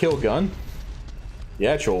one-hit kill gun. The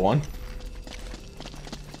actual one.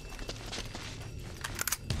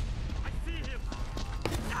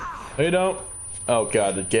 No, you don't. Oh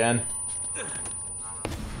god, again.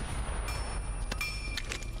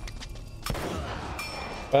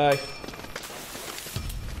 Bye.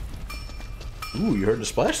 Ooh, you heard the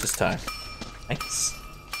splash this time. Nice.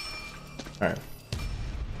 Alright.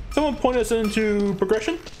 Someone point us into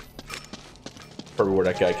progression? Probably where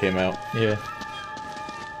that guy came out. Yeah.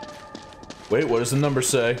 Wait, what does the number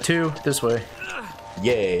say? 2, this way.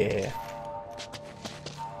 Yeah.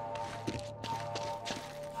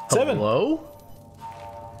 7. Hello?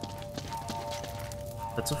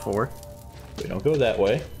 That's a 4. We don't go that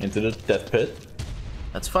way. Into the death pit.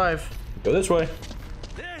 That's 5. Go this way.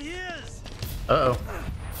 There he is. Uh-oh.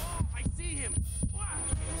 I see him.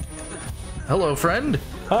 Hello, friend.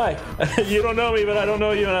 Hi. You don't know me, but I don't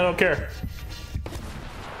know you, and I don't care.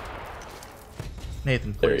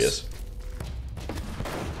 Nathan, please. There he is.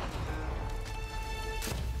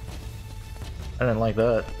 I didn't like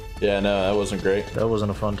that. Yeah, no, that wasn't great. That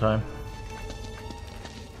wasn't a fun time.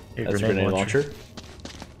 Hey, That's a grenade launcher.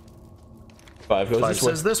 5 goes 5 this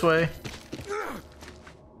way. says this way.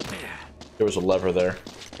 There was a lever there.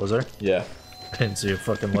 Was there? Yeah. I didn't see a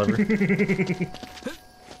fucking lever.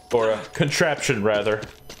 Or a contraption, rather.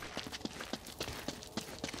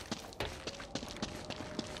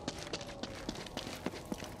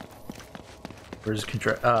 Where's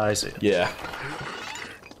Ah, I see it. Yeah.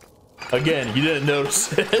 Again, you didn't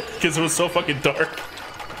notice it because it was so fucking dark.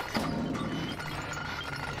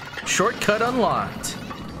 Shortcut unlocked.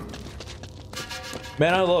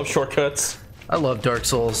 Man, I love shortcuts. I love Dark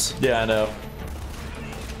Souls. Yeah, I know.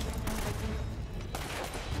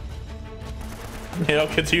 Hey,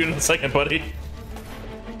 I'll get to you in a second, buddy.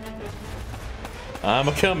 I'm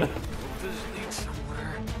a coming. Does it lead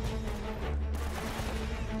somewhere?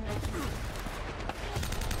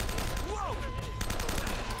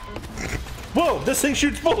 Whoa, this thing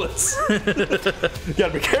shoots bullets. You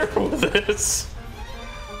gotta be careful with this.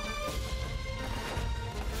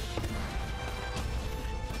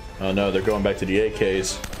 Oh no, they're going back to the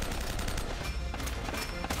AKs.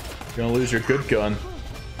 You're gonna lose your good gun.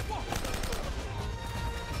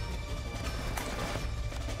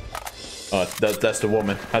 Oh, that's the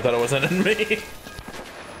woman. I thought it was an enemy.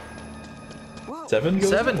 7 goes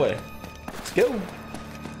 7. away. Let's go.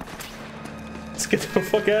 Let's get the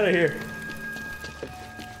fuck out of here.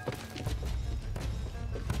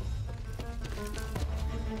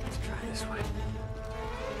 Let's try this way.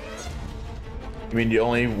 You mean the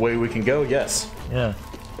only way we can go? Yes. Yeah.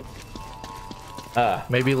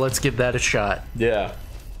 Maybe let's give that a shot. Yeah.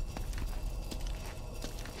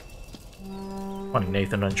 Funny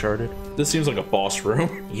Nathan Uncharted. This seems like a boss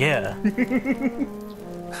room. Yeah.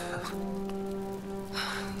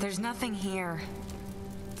 There's nothing here.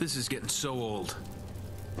 This is getting so old.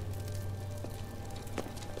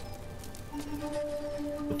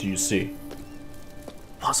 What do you see?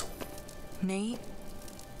 Puzzle. Nate?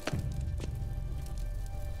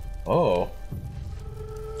 Oh.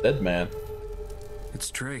 Dead man.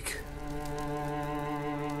 It's Drake.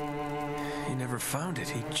 He never found it.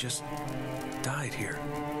 He just died here.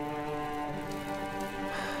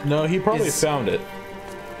 No, he probably found it.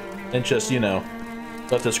 And just, you know,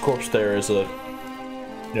 left his corpse there as a,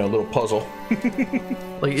 you know, little puzzle.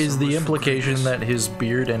 Like, is the implication that his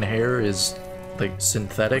beard and hair is, like,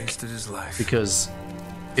 synthetic? Wasted his life. Because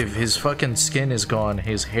if his fucking skin is gone,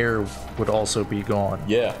 his hair would also be gone.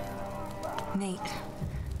 Yeah. Nate,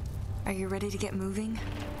 are you ready to get moving?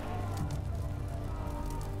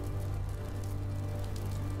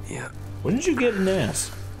 Yeah, When did you get an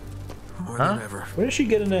ass? more Huh? than ever. When did she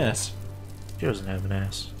get an ass? She doesn't have an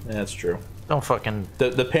ass. Yeah, that's true. Don't fucking...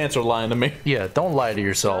 The pants are lying to me. Yeah, don't lie to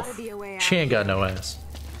yourself. Gotta be a way She out. ain't got no ass.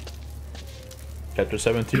 Chapter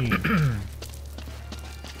 17.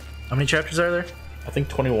 How many chapters are there? I think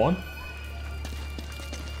 21.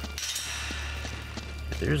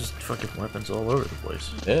 There's fucking weapons all over the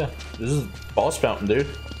place. Yeah. This is boss fountain, dude.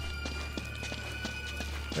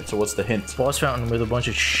 Alright, so what's the hint? Boss fountain with a bunch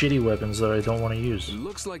of shitty weapons that I don't want to use. It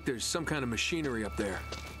looks like there's some kind of machinery up there.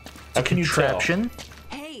 How can you tell? Contraption?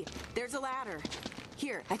 Hey, there's a ladder.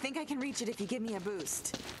 Here, I think I can reach it if you give me a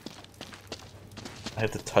boost. I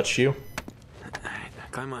have to touch you? Alright,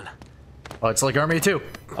 climb on. Oh, it's like Army 2.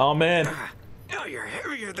 Oh, man. Oh, you're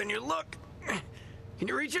heavier than you look. Can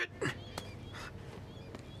you reach it?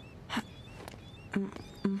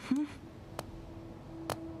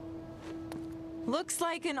 Looks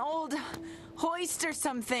like an old hoist or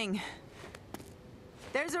something.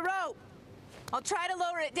 There's a rope. I'll try to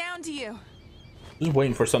lower it down to you. Just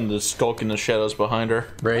waiting for something to skulk in the shadows behind her.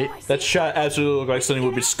 Right? That shot absolutely looked like something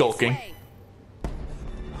would be skulking.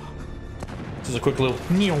 This is a quick little...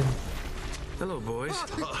 Hello, boys.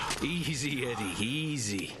 Easy, Eddie,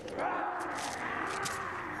 easy.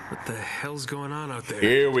 What the hell's going on out there?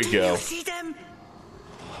 Here we go. See them?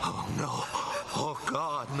 Oh no. Oh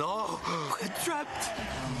God, no. We're trapped.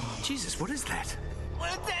 Jesus, what is that? We're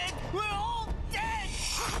dead! We're all dead!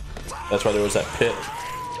 That's why there was that pit.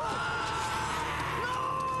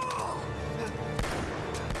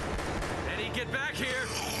 Eddie, get back here!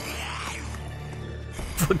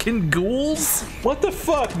 Fucking ghouls? What the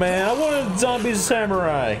fuck, man? I wanted zombie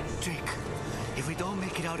samurai. Drake, if we don't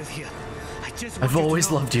make it out of here, I just want I've you to always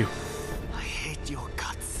know loved you. I hate your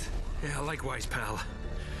guts. Yeah, likewise, pal.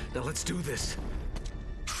 Now let's do this.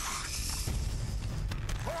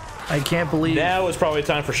 I can't believe... Now is probably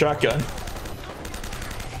time for shotgun.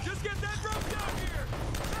 Just get that rope down here!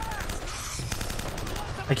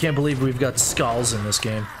 I can't believe we've got skulls in this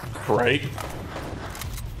game. Right?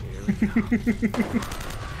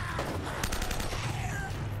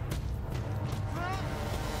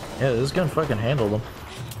 Yeah, this gun fucking handled them.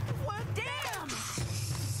 What? Damn!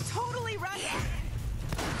 Totally right.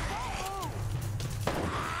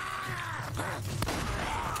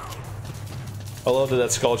 I love that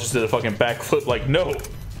that skull just did a fucking backflip like, no!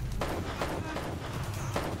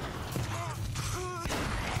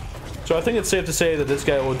 So I think it's safe to say that this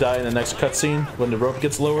guy will die in the next cutscene when the rope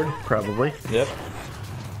gets lowered. Probably. Yep.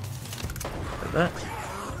 Like that.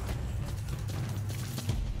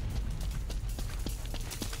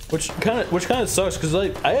 Which kind of sucks because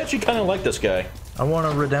like I actually kind of like this guy. I want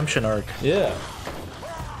a redemption arc. Yeah.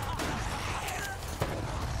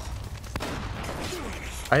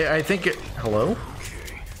 I think it... Hello?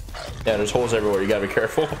 Yeah, there's holes everywhere. You gotta be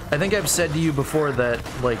careful. I think I've said to you before that,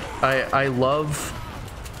 like, I love,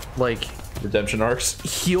 like, Redemption arcs.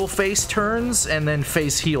 heel face turns and then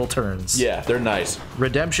face heel turns. Yeah, they're nice.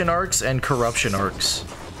 Redemption arcs and corruption arcs.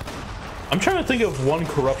 I'm trying to think of one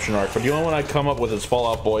corruption arc, but the only one I come up with is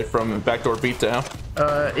Fallout Boy from Backdoor Beatdown.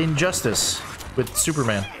 Injustice with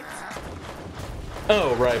Superman.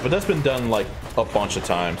 Oh, right, but that's been done like a bunch of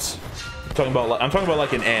times. I'm talking about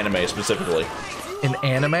like an anime specifically. In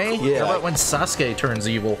anime? Yeah. How about when Sasuke turns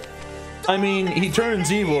evil? I mean, he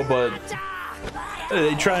turns evil, but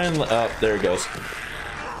they try and there it goes.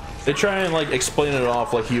 They try and like explain it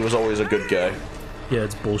off like he was always a good guy. Yeah,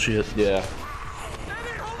 it's bullshit. Yeah.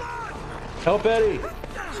 Help Eddie!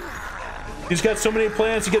 He's got so many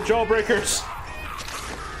plans to get jawbreakers.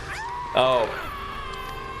 Oh.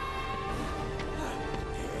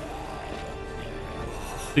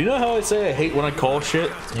 Do you know how I say I hate when I call shit?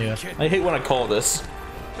 Yeah. I hate when I call this.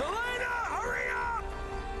 Elena, hurry up!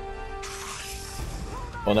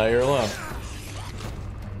 Well, now you're alone.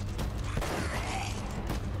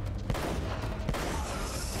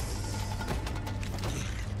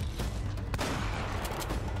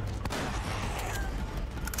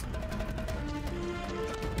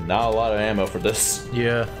 Not a lot of ammo for this.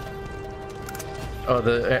 Yeah. Oh,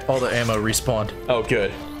 all the ammo respawned. Oh,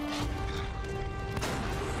 good.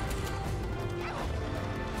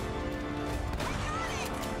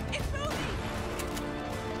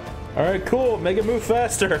 All right, cool. Make it move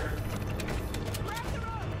faster.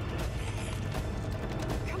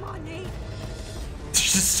 Come on, Nate.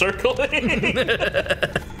 Just circling.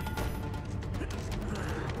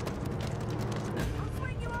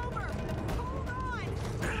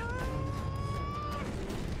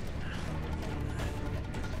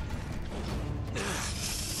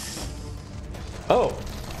 Oh.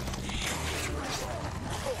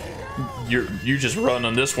 You just run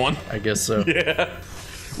on this one. I guess so. Yeah.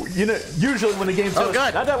 You know, usually when the game tells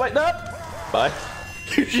God. Not that way, no. Bye.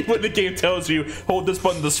 Usually when the game tells you hold this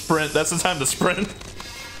button to sprint, that's the time to sprint.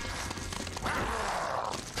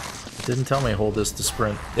 Didn't tell me hold this to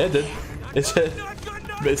sprint. Yeah, it did.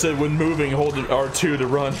 It said when moving, hold R2 to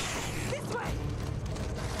run.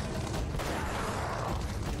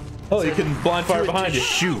 Oh, you can blind fire behind you.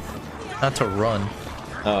 Shoot, not to run.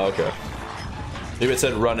 Oh, okay. Maybe it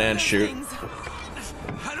said run and shoot.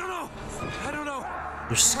 I don't know.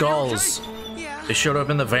 They're skulls. Yeah. They showed up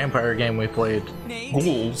in the vampire game we played. Nate.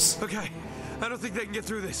 Ghouls. Okay, I don't think they can get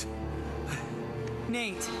through this.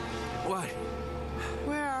 Nate. What?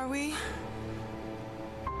 Where are we?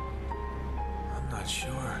 I'm not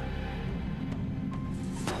sure.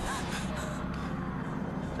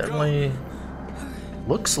 Definitely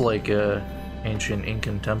looks like a ancient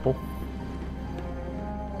Incan temple.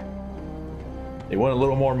 They went a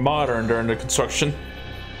little more modern during the construction.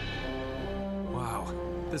 Wow,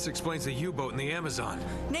 this explains the U-boat in the Amazon.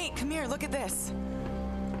 Nate, come here. Look at this.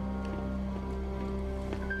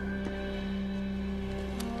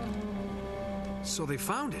 So they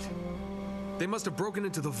found it. They must have broken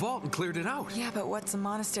into the vault and cleared it out. Yeah, but what's a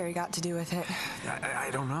monastery got to do with it? I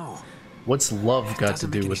don't know. What's love got to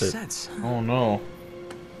Doesn't do make with any it? sense. Oh no.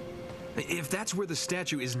 If that's where the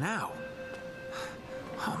statue is now.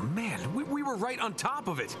 Oh man, we were right on top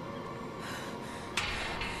of it.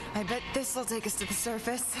 I bet this will take us to the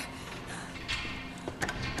surface.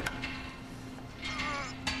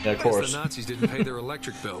 Yeah, of Guess course. the Nazis didn't pay their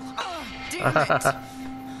electric bill. Damn it.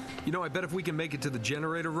 You know, I bet if we can make it to the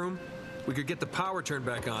generator room, we could get the power turned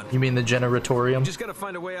back on. You mean the generatorium? Just gotta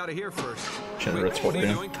find a way out of here first. Generatorium. Wait, what are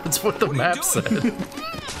you doing? That's what the What are you map doing? said.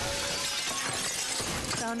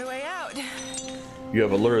 Found a way out. You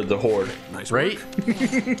have alerted the horde. Nice Right?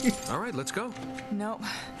 work. All right, let's go. Nope.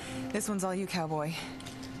 This one's all you, cowboy.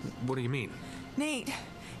 What do you mean? Nate,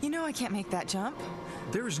 you know I can't make that jump.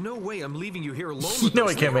 There is no way I'm leaving you here alone. You with know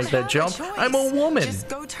those I can't make things. that jump. Have I'm a choice. woman. Just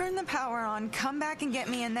go turn the power on, come back and get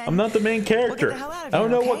me, and then I'm not the main character. We'll get the hell out of I don't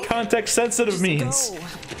here, know what okay? context sensitive Just means.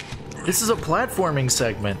 go. This is a platforming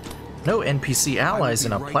segment. No NPC allies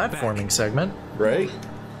in a be right platforming back. segment. Right?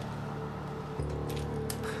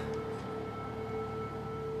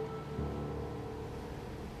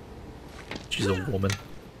 She's a woman.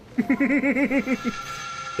 The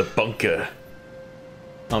bunker.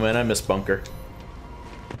 Oh man, I miss bunker.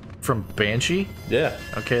 From Banshee? Yeah.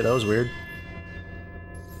 Okay, that was weird.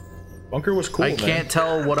 Bunker was cool, I man. can't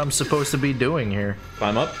tell what I'm supposed to be doing here.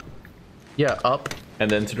 Climb up, Yeah, up.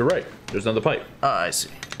 and then to the right. There's another pipe. I see.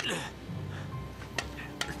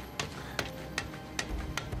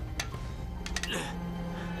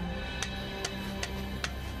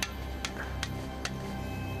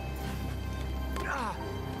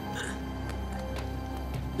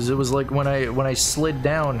 Because it was like when I slid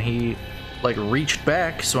down, he like reached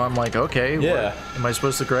back, so I'm like, okay, Yeah. am I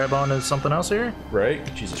supposed to grab onto something else here? Right?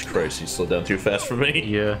 Jesus Christ, he slowed down too fast for me.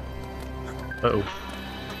 Yeah. Uh-oh.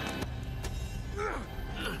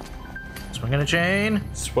 Swinging a chain.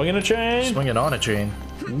 Swinging a chain. Swinging on a chain.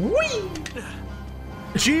 Whee!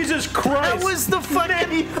 Jesus Christ! That was the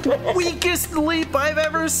fucking weakest leap I've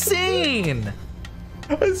ever seen!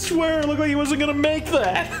 I swear, it looked like he wasn't gonna make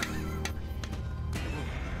that.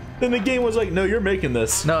 Then the game was like, no, you're making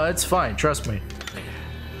this. No, it's fine. Trust me.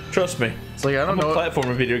 Trust me. It's like, I don't I'm know. a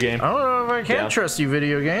platformer video game. I don't know if I can Yeah. trust you,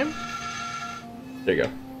 video game. There you go.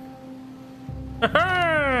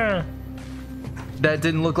 That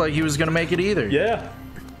didn't look like he was gonna make it either. Yeah.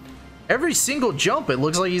 Every single jump, it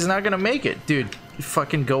looks like he's not gonna make it. Dude, you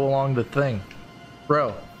fucking go along the thing.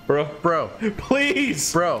 Bro. Bro. Bro.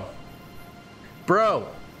 Please. Bro. Bro.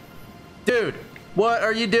 Dude, what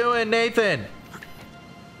are you doing, Nathan?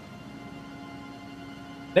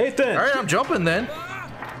 Nathan! Alright, I'm jumping then.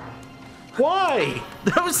 Why?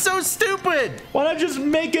 That was so stupid! Why not just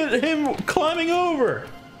make it him climbing over?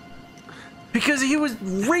 Because he was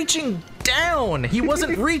reaching down. He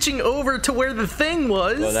wasn't reaching over to where the thing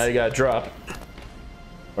was. Well, now you gotta drop.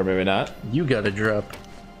 Or maybe not. You gotta drop.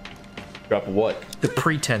 Drop what? The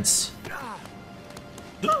pretense.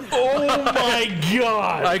 Oh my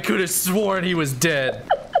god! I could have sworn he was dead.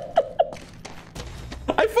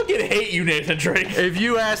 I fucking hate you, Nathan Drake. If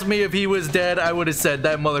you asked me if he was dead, I would have said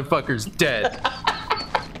that motherfucker's dead.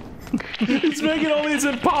 He's making all these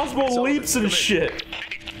impossible leaps and shit.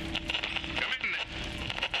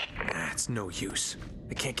 It's no use.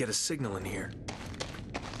 I can't get a signal in here.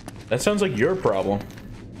 That sounds like your problem.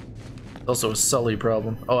 Also a Sully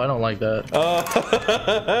problem. Oh, I don't like that. Oh,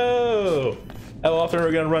 how often are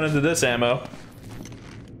we gonna run into this ammo?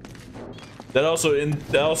 That also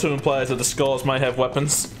implies that the skulls might have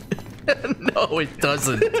weapons. No, it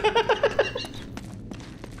doesn't.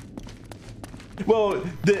 Well,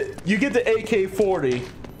 you get the AK-40,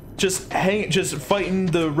 just fighting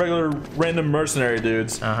the regular random mercenary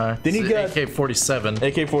dudes. Then you got AK-47.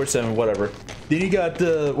 AK-47, whatever. Then you got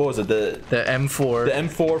the what was it? The M4. The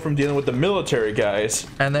M4 from dealing with the military guys.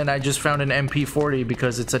 And then I just found an MP40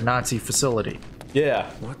 because it's a Nazi facility. Yeah.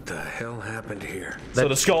 What the hell happened here? So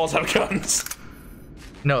the skulls have guns.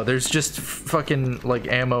 No, there's just fucking like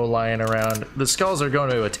ammo lying around. The skulls are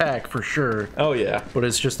going to attack for sure. Oh yeah. But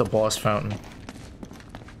it's just a boss fountain.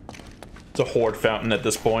 It's a horde fountain at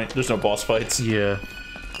this point. There's no boss fights. Yeah.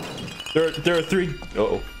 There are three.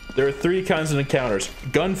 Uh-oh. There are three kinds of encounters: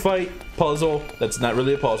 gunfight, puzzle. That's not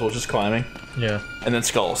really a puzzle, it's just climbing. Yeah. And then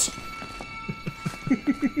skulls.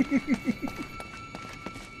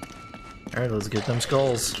 All right, let's get them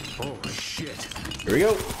skulls. Oh shit! Here we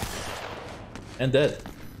go. And dead.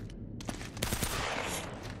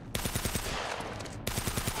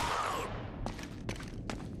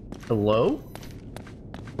 Hello?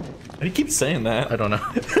 Why do you keep saying that? I don't know.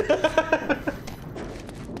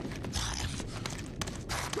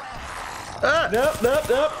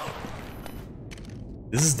 Nope.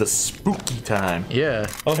 This is the spooky time. Yeah.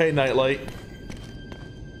 Oh, hey, Nightlight.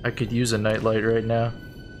 I could use a nightlight right now.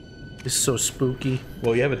 It's so spooky.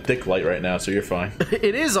 Well, you have a dick light right now, so you're fine.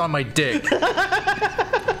 It is on my dick.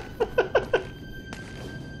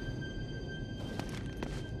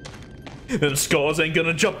 Them skulls ain't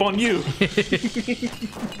gonna jump on you.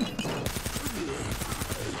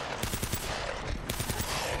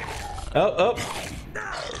 Oh,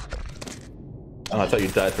 I thought you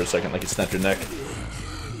died for a second, like you snapped your neck.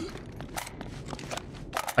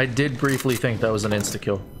 I did briefly think that was an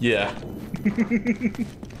insta-kill. Yeah.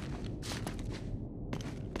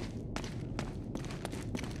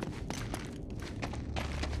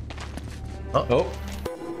 Oh.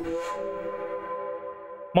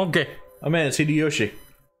 Monkey. Oh man, it's Hideyoshi.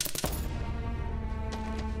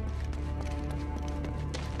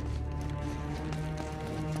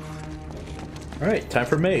 Alright, time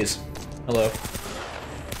for maze. Hello.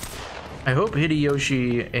 I hope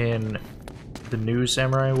Hideyoshi in the new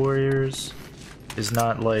Samurai Warriors is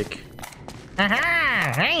not like...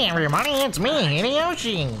 Aha! Hey everybody, it's me,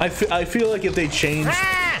 Hideyoshi! I feel like if they changed...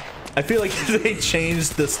 I feel like if they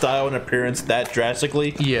changed the style and appearance that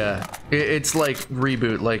drastically... Yeah, it's like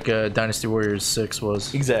reboot, like Dynasty Warriors 6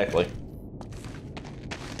 was. Exactly.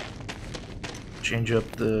 Change up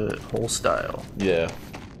the whole style. Yeah.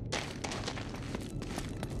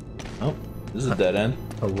 Oh, this is a dead end.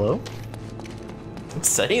 Hello? I'm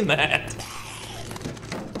saying that.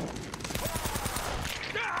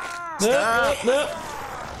 Nope.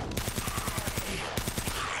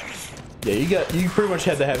 Yeah, you pretty much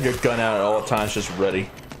had to have your gun out at all times, just ready.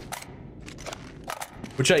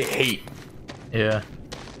 Which I hate. Yeah.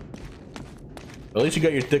 At least you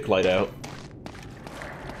got your dick light out.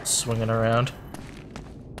 Swinging around.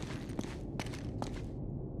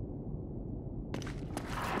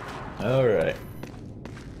 Alright.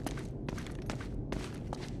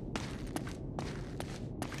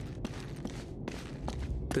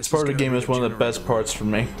 This part of the game is one of the best parts for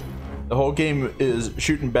me. The whole game is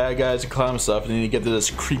shooting bad guys and climbing stuff, and then you get to this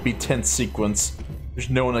creepy, tense sequence, which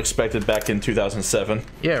no one expected back in 2007.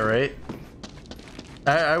 Yeah, right?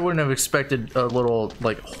 I wouldn't have expected a little,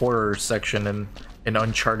 like, horror section in an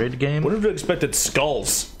Uncharted game. Wouldn't have expected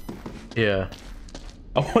skulls. Yeah.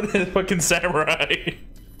 I wanted a fucking samurai.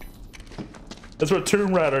 That's what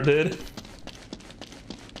Tomb Raider did.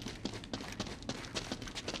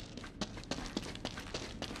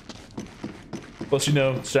 Plus, you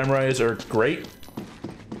know, samurais are great.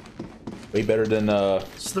 Way better than, Is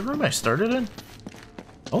this the room I started in?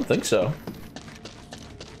 I don't think so.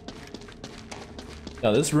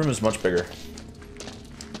 No, this room is much bigger.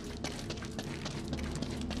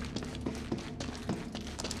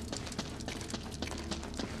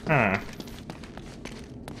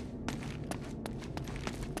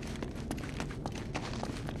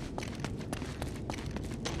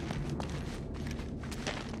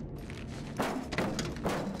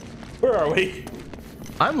 Where are we?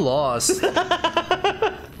 I'm lost.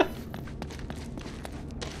 The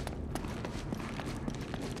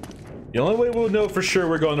only way we'll know for sure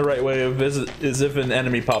we're going the right way is if an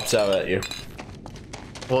enemy pops out at you.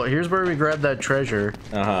 Well, here's where we grabbed that treasure.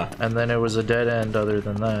 Uh-huh. And then it was a dead end other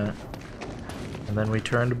than that. And then we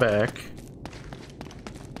turned back.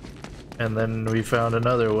 And then we found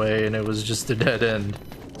another way and it was just a dead end.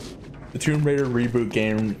 The Tomb Raider reboot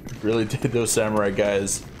game really did those samurai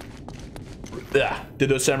guys. Did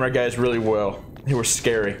those samurai guys really well. They were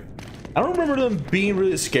scary. I don't remember them being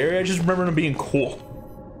really scary, I just remember them being cool.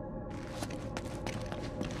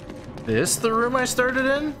 This the room I started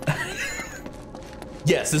in?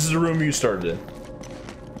 Yes, this is the room you started in.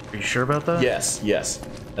 Are you sure about that? Yes, yes.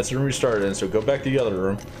 That's the room you started in, so go back to the other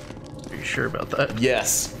room. Are you sure about that?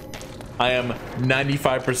 Yes. I am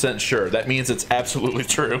 95% sure. That means it's absolutely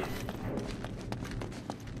true.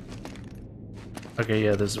 Okay,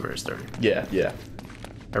 yeah, this is where I started. Yeah, yeah.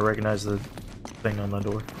 I recognize the thing on the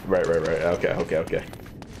door. Right. Okay.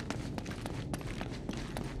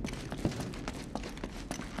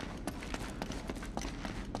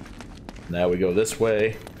 Now we go this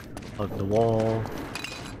way. Hug the wall.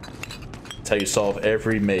 That's how you solve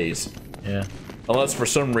every maze. Yeah. Unless for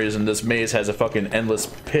some reason this maze has a fucking endless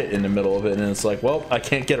pit in the middle of it and it's like, well, I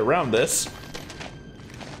can't get around this.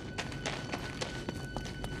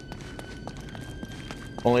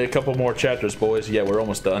 Only a couple more chapters, boys. Yeah, we're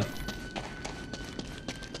almost done.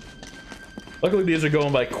 Luckily these are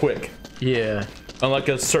going by quick. Yeah. Unlike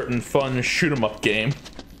a certain fun shoot-'em-up game.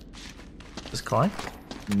 Is climb?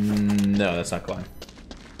 No, that's not climb.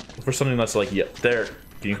 Look for something that's like, yeah, there.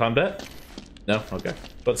 Can you climb that? No? Okay.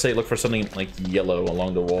 Let's say look for something like yellow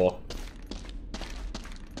along the wall.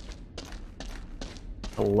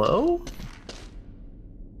 Hello?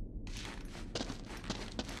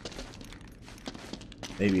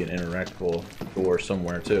 Maybe an interactable door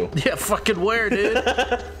somewhere too. Yeah, fucking where, dude?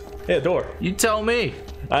 Yeah, door. You tell me.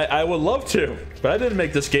 I would love to, but I didn't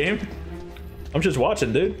make this game. I'm just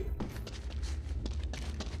watching, dude.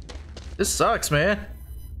 This sucks, man.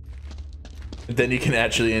 Then you can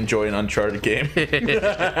actually enjoy an Uncharted game.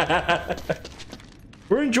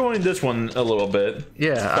 We're enjoying this one a little bit.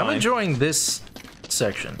 Yeah, I'm enjoying this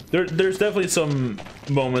section. There's definitely some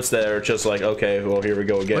moments that are just like, okay, well, here we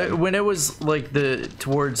go again. When it was like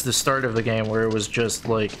towards the start of the game where it was just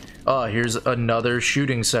like, oh, here's another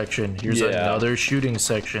shooting section. Here's another shooting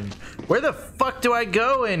section. Where the fuck do I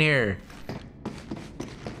go in here?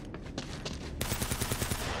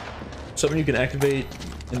 Something you can activate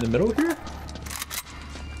in the middle here?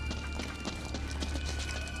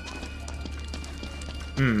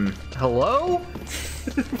 Hello?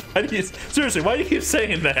 Seriously, why do you keep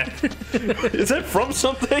saying that? Is that from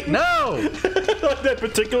something? No! Like that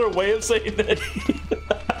particular way of saying that?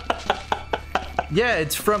 Yeah,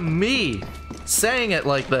 it's from me saying it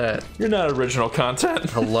like that. You're not original content.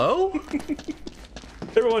 Hello?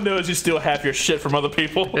 Everyone knows you steal half your shit from other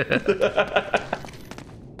people.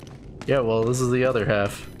 Yeah, well, this is the other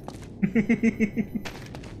half.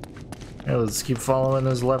 Yeah, let's keep following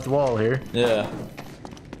this left wall here. Yeah.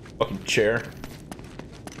 Fucking chair.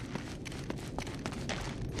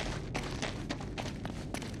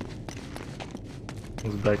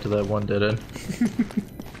 Let's back to that one dead end.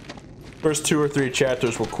 First 2 or 3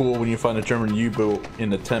 chapters were cool when you find a German U-boat in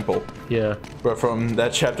the temple. Yeah. But from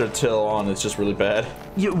that chapter till on, it's just really bad.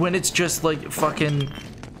 Yeah, when it's just like fucking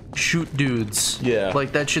shoot dudes. Yeah.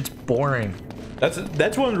 Like that shit's boring.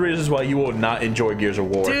 That's one of the reasons why you will not enjoy Gears of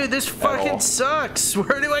War. Dude, this fucking sucks.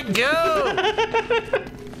 Where do I go?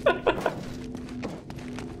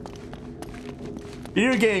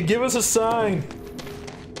 Video game, give us a sign.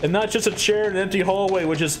 And not just a chair in an empty hallway,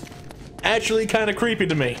 which is actually kind of creepy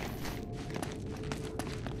to me.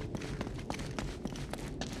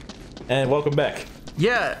 And welcome back.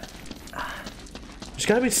 Yeah. There's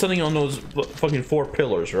gotta be something on those fucking 4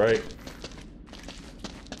 pillars, right?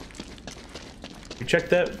 You checked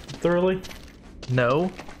that thoroughly?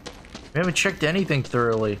 No. We haven't checked anything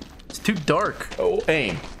thoroughly. It's too dark. Oh,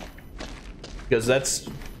 aim. Because that's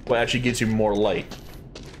what actually gives you more light.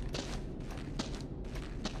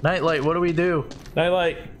 Nightlight, what do we do?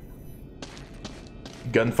 Nightlight.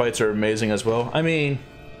 Gunfights are amazing as well. I mean,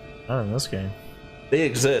 Not in this game. They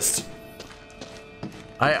exist.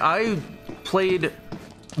 I played.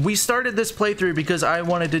 We started this playthrough because I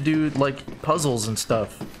wanted to do like puzzles and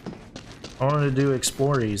stuff. I wanted to do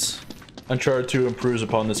explories. Uncharted 2 improves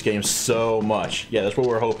upon this game so much. Yeah, that's what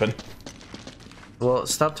we're hoping. Well,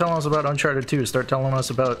 stop telling us about Uncharted 2. Start telling us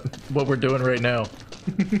about what we're doing right now.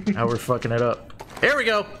 How we're fucking it up. Here we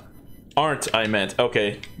go! Aren't, I meant.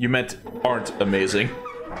 Okay, you meant aren't amazing.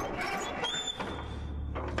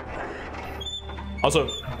 Also,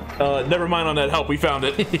 never mind on that help, we found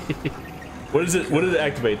it. What is it? What did it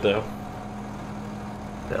activate, though?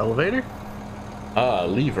 The elevator?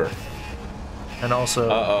 Lever. And also...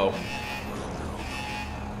 Uh-oh.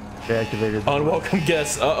 They activated... Unwelcome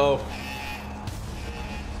guests, uh-oh.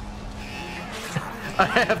 I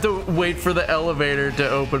have to wait for the elevator to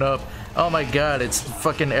open up. Oh my god, it's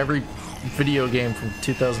fucking every video game from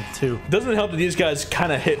 2002. Doesn't it help that these guys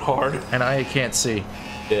kind of hit hard? And I can't see.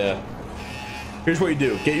 Yeah. Here's what you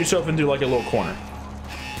do. Get yourself into like a little corner.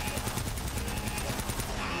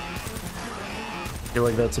 I feel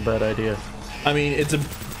like that's a bad idea. I mean, it's a...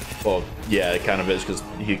 Well, yeah, it kind of is because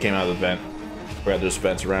he came out of the vent. Grab those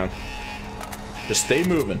vents around. Just stay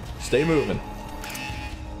moving. Stay moving.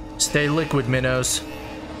 Stay liquid, minnows.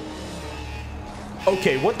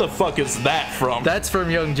 Okay, what the fuck is that from? That's from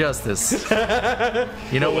Young Justice.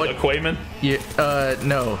 You know what? Aquaman? Yeah,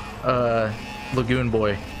 no. Lagoon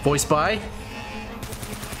Boy. Voiced by?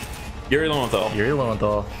 Yuri Lowenthal. Yuri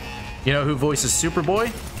Lowenthal. You know who voices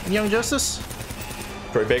Superboy in Young Justice?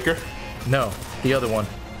 Troy Baker? No, the other one.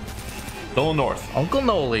 Nolan North. Uncle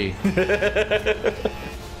Noli. They're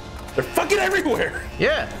fucking everywhere!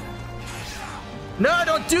 Yeah. No,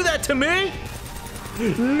 don't do that to me!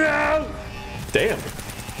 No! Damn.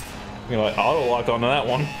 You know, like auto lock onto that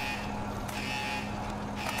one.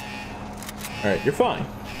 Alright, you're fine.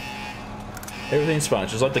 Everything's fine.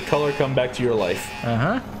 Just let the color come back to your life.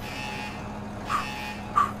 Uh-huh.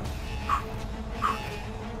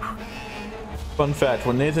 Fun fact,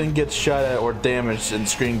 when Nathan gets shot at or damaged and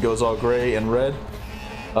screen goes all gray and red,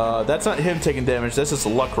 that's not him taking damage, that's just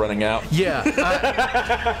luck running out. Yeah,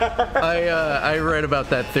 I read about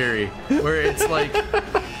that theory, where it's like,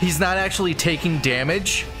 he's not actually taking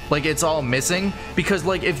damage, like it's all missing, because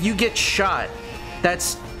like if you get shot,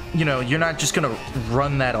 that's, you know, you're not just gonna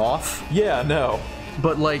run that off. Yeah, no.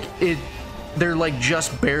 But like, they're like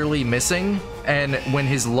just barely missing, and when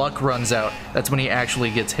his luck runs out, that's when he actually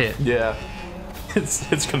gets hit. Yeah.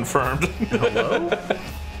 It's confirmed. Hello?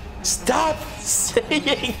 Stop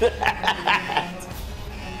saying that!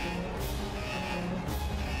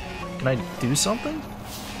 Can I do something?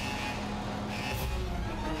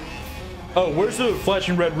 Oh, where's the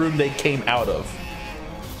flashing red room they came out of?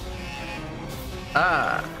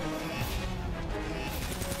 Ah.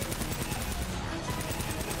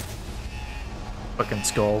 Fucking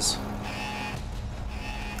skulls.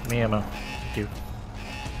 Give me ammo. Thank you.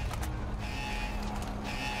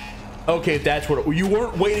 Okay, that's what you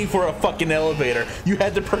weren't waiting for a fucking elevator. You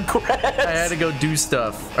had to progress. I had to go do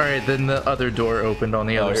stuff. All right, then the other door opened on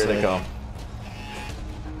the other side. Oh, here they come.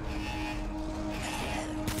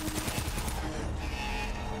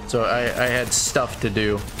 So I had stuff to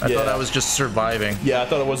do. I thought I was just surviving. Yeah, I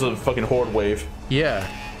thought it was a fucking horde wave. Yeah.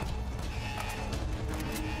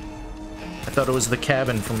 I thought it was the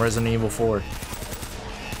cabin from Resident Evil 4.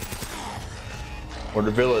 Or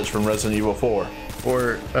the village from Resident Evil 4.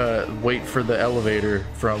 Or wait for the elevator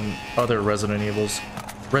from other Resident Evils.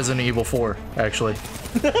 Resident Evil 4, actually.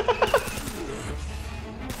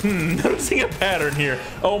 Noticing a pattern here.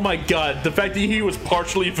 Oh my god, the fact that he was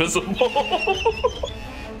partially visible.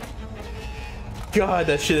 God,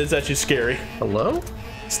 that shit is actually scary. Hello?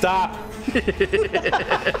 Stop. Yeah,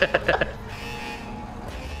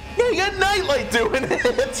 you got Nightlight doing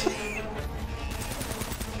it.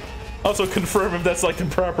 Also confirm if that's like the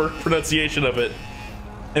proper pronunciation of it.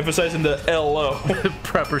 Emphasizing the L-O.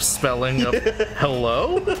 Proper spelling of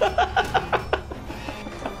hello?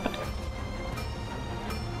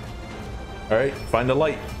 Alright, find the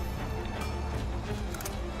light.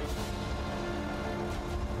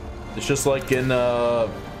 It's just like in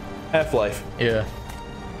Half-Life. Yeah.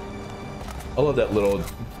 I love that little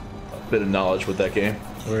bit of knowledge with that game.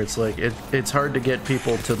 Where it's like, it's hard to get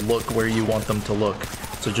people to look where you want them to look.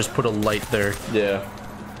 So just put a light there. Yeah.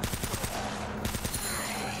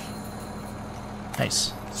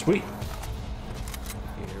 Nice. Sweet.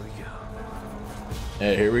 Here we go.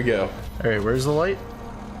 Hey, here we go. Alright, where's the light?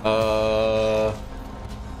 Is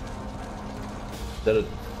that a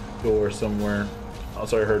door somewhere?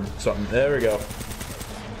 Also, I heard something. There we go.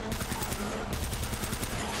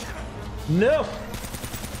 No!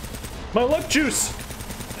 My luck juice!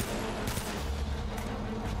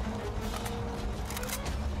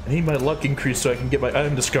 I need my luck increase so I can get my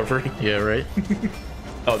item discovery. Yeah, right?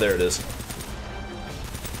 Oh, there it is.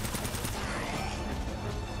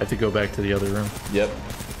 I have to go back to the other room. Yep.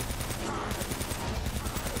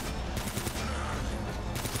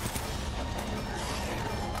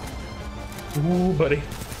 Ooh, buddy.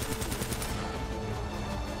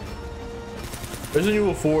 Resident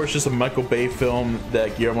Evil 4 is just a Michael Bay film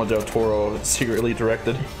that Guillermo del Toro secretly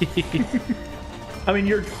directed. I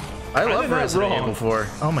mean, I love Resident Evil 4.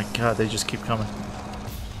 Oh my god, they just keep coming.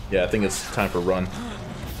 Yeah, I think it's time for run.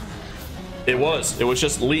 It was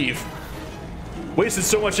just leave. Wasted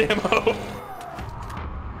so much ammo.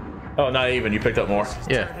 Oh, not even. You picked up more.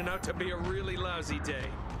 Yeah. Turning out to be a really lousy day.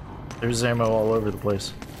 There's ammo all over the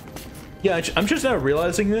place. Yeah, I'm just now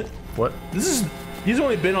realizing it. What? He's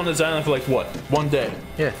only been on this island for like what? 1 day.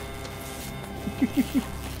 Yeah.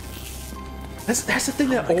 That's the thing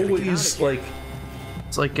that always like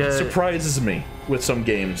It's like surprises me with some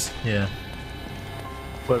games. Yeah.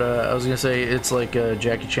 But I was gonna say it's like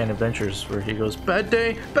Jackie Chan Adventures where he goes bad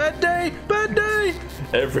day, bad day, bad day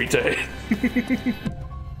Every day.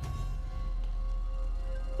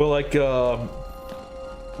 Well, like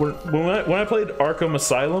when I played Arkham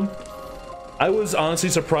Asylum, I was honestly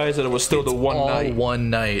surprised that it was still the one all night. one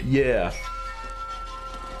night. Yeah.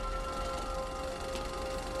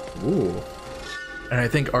 Ooh. And I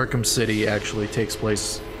think Arkham City actually takes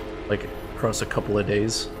place like across a couple of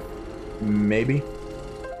days. Maybe.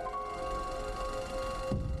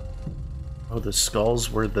 Oh, the skulls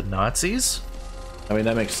were the Nazis? I mean,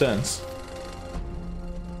 that makes sense.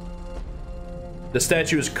 The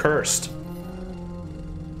statue is cursed.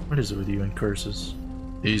 What is it with you and curses?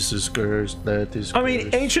 This is cursed, that is cursed. I mean,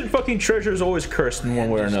 ancient fucking treasure is always cursed in one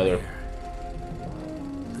way or another.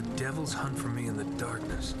 The devils hunt for me in the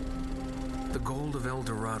darkness. The gold of El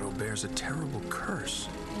Dorado bears a terrible curse.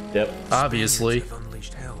 Yep. Obviously. Spaniards have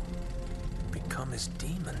unleashed hell, become as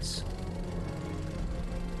demons.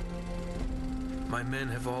 My men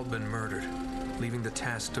have all been murdered, leaving the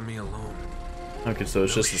task to me alone. Okay, so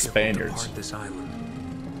it's No just the ship will Spaniards. depart this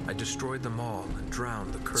island. I destroyed them all and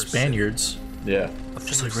drowned the cursed Spaniards? Yeah. city. A Just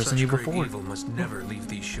thing like of Resident such Evil great 4. evil must never leave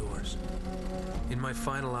these shores. In my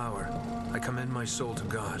final hour, I commend my soul to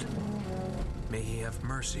God. May he have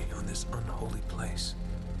mercy on this unholy place.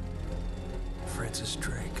 Francis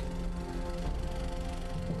Drake.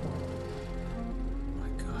 My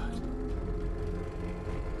God.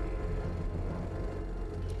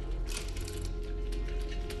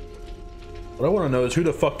 What I want to know is who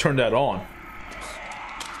the fuck turned that on?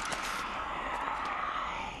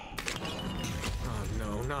 Oh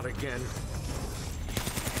no, not again.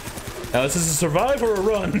 Now, is this a survive or a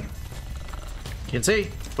run? Can't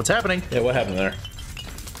see. What's happening? Yeah, what happened there?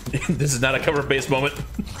 This is not a cover-based moment.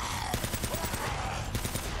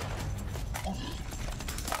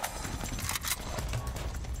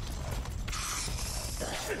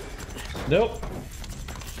 Nope.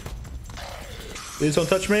 Please don't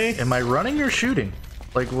touch me. Am I running or shooting?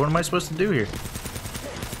 Like, what am I supposed to do here?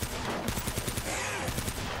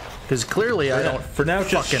 Because clearly I don't For now,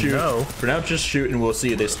 just fucking shoot. know. For now, just shoot, and we'll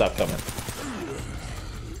see if they stop coming.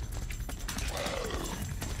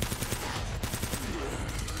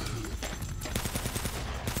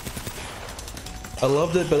 I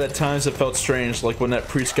loved it, but at times it felt strange, like when that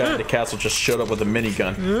priest guy in the castle just showed up with a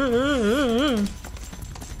minigun.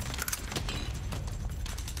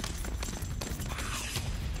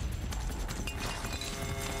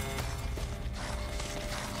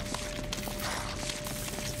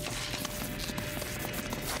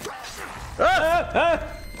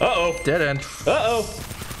 Uh-oh. Dead end. Uh-oh.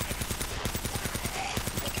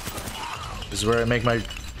 This is where I make my...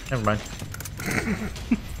 Never mind.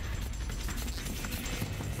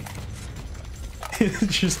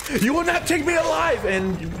 Just, you will not take me alive,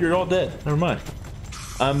 and you're all dead. Never mind.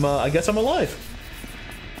 I guess I'm alive.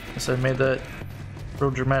 Guess I made that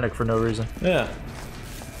real dramatic for no reason. Yeah.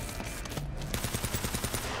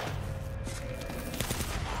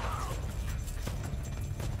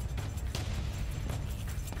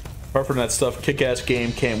 Apart from that stuff, kick-ass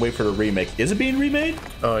game, can't wait for the remake. Is it being remade?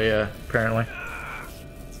 Oh yeah, apparently.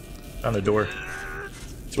 On the door.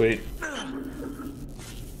 Sweet.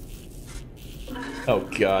 Oh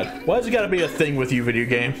god. Why's it gotta be a thing with you, video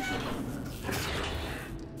game?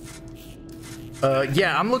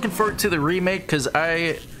 Yeah, I'm looking forward to the remake because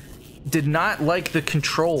I did not like the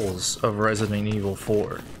controls of Resident Evil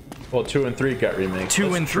 4. Well, 2 and 3 got remakes.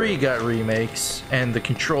 2 and 3 got remakes, and the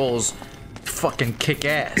controls fucking kick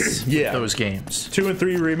ass. Yeah. Those games. 2 and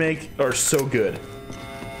 3 remake are so good.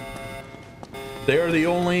 They are the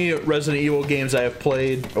only Resident Evil games I have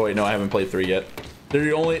played. Oh wait, no, I haven't played 3 yet. They're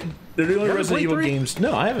the only. They're the only haven't Resident played Evil 3? games.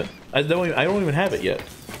 No, I haven't. I don't even have it yet.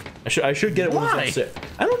 I should get it when Why? it's on sale.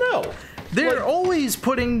 I don't know. They're always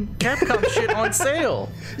putting Capcom shit on sale.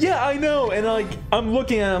 Yeah, I know. And like, I'm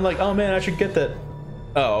looking at it, I'm like, oh man, I should get that.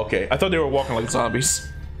 Oh, okay. I thought they were walking like zombies.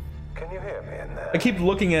 Can you hear me in there? I keep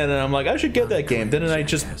looking at it and I'm like, I should get that game. Then I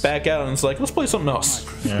just back out and it's like, let's play something else.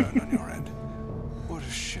 Yeah. On your end. What a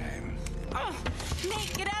shame.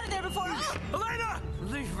 Nate, get out of there before. Elena!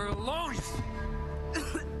 Leave her alone!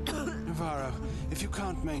 Navarro, if you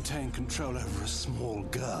can't maintain control over a small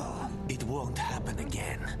girl, It won't happen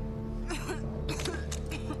again.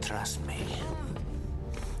 Trust me.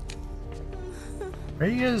 Why are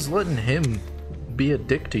you guys letting him be a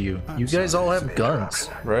dick to you? You guys all have guns.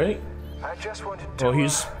 Right? I just wanted to. Well,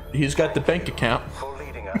 he's got the bank account. For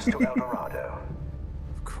leading us to El Dorado.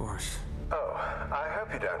 Of course. Oh, I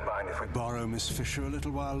hope you don't mind if we borrow Miss Fisher a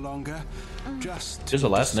little while longer. Just There's a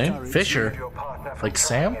last name? discourage Fisher? your partner from Like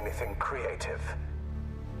trying Sam? anything creative.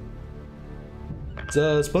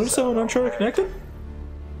 Is Splinter Cell and Uncharted connected?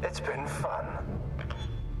 It's been fun.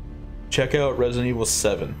 Check out Resident Evil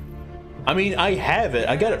 7. I mean, I have it.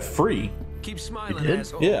 I got it free. Keep smiling, did?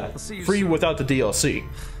 asshole. Yeah, I'll see you free soon. without the DLC.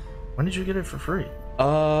 When did you get it for free?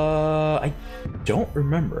 I don't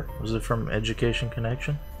remember. Was it from Education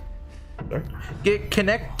Connection? Sorry? Get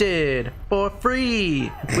connected for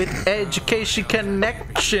free with Education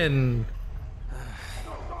Connection.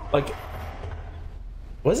 Like,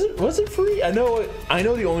 was it free? I know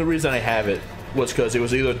the only reason I have it was because it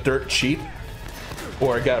was either dirt cheap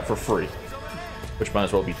or I got it for free, which might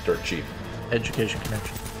as well be dirt cheap. Education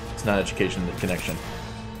Connection. It's not Education Connection.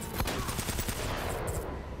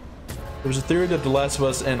 There was a theory that The Last of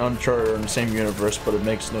Us and Uncharted are in the same universe, but it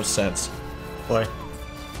makes no sense. Why?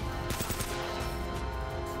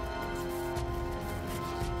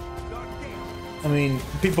 I mean,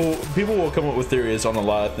 people will come up with theories on a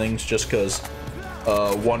lot of things just because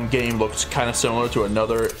one game looks kind of similar to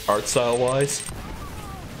another art style wise.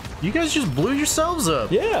 You guys just blew yourselves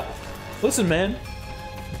up. Yeah, listen, man.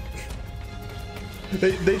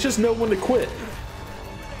 They just know when to quit.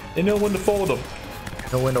 They know when to fold them.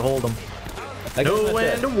 Know when to hold them. Know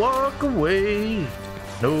when to walk away.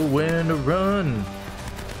 Know when to run.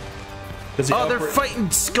 Oh, they're fighting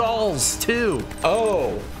skulls too.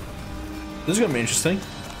 Oh, this is gonna be interesting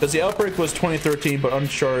because the Outbreak was 2013, but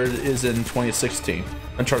Uncharted is in 2016.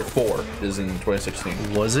 Uncharted 4 is in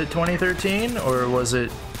 2016. Was it 2013 or was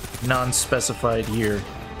it non-specified year?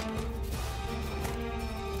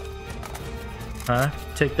 Huh?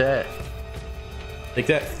 Take that. Take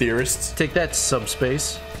that, theorists. Take that,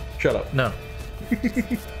 subspace. Shut up. No.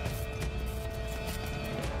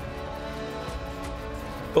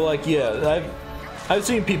 But like, yeah, I've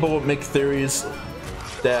seen people make theories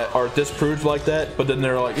that are disproved like that, but then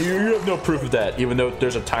they're like, you have no proof of that, even though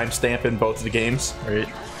there's a timestamp in both of the games. Right.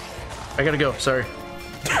 I gotta go. Sorry.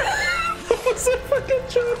 What's that fucking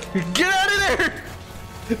joke? Get out of there!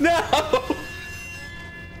 No!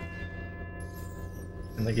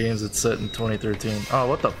 In the games, it's set in 2013. Oh,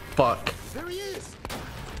 what the fuck?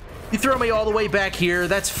 You throw me all the way back here?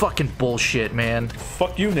 That's fucking bullshit, man.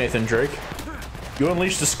 Fuck you, Nathan Drake. You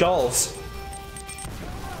unleashed the skulls.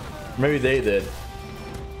 Maybe they did.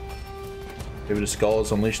 Maybe the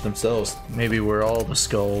skulls unleashed themselves. Maybe we're all the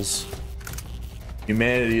skulls.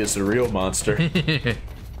 Humanity is the real monster.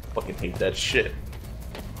 Fucking hate that shit.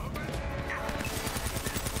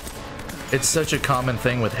 It's such a common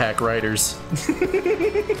thing with hack writers.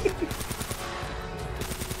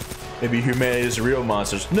 Maybe humanity is the real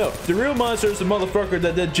monsters. No, the real monster is the motherfucker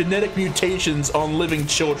that did genetic mutations on living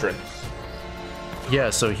children. Yeah,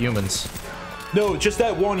 so humans. No, just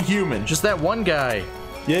that one human. Just that one guy.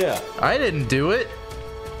 Yeah. I didn't do it.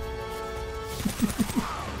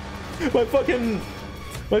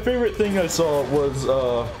 My favorite thing I saw was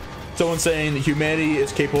someone saying humanity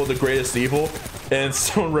is capable of the greatest evil, and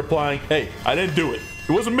someone replying, "Hey, I didn't do it.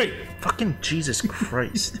 It wasn't me." Fucking Jesus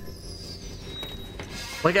Christ.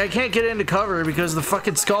 Like, I can't get into cover because the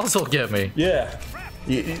fucking skulls will get me. Yeah.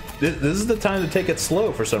 This is the time to take it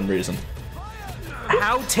slow for some reason.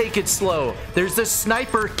 How take it slow? There's this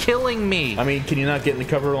sniper killing me. I mean, can you not get into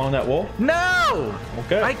cover along that wall? No!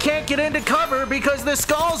 Okay. I can't get into cover because the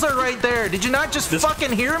skulls are right there. Did you not just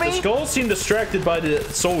fucking hear me? The skulls seem distracted by the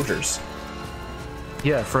soldiers.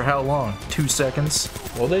 Yeah, for how long? 2 seconds?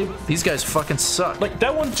 Well, these guys fucking suck. Like,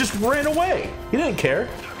 that one just ran away. He didn't care.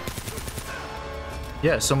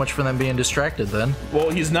 Yeah, so much for them being distracted then. Well,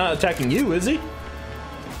 he's not attacking you, is he?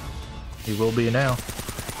 He will be now.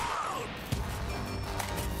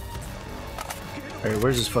 Alright,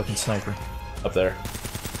 where's his fucking sniper? Up there.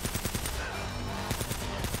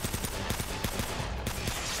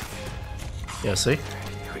 Yeah, see?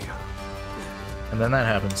 Here we go. And then that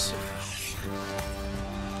happens.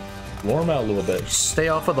 Warm out a little bit. Stay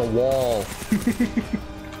off of the wall.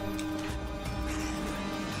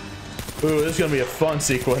 Ooh, this is gonna be a fun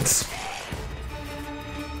sequence.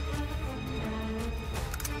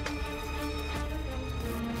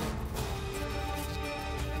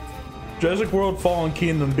 Jurassic World Fallen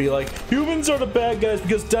Kingdom be like, humans are the bad guys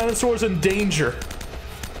because dinosaurs in danger.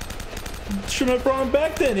 Shouldn't have brought them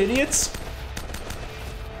back then, idiots.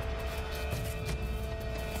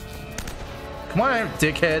 Come on,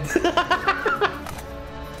 dickhead.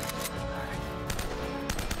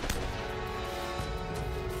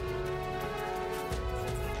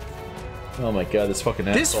 Oh my god, this fucking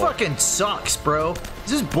asshole. This fucking sucks, bro.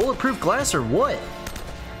 Is this bulletproof glass or what?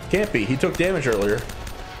 Can't be. He took damage earlier.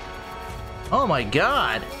 Oh my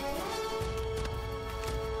god.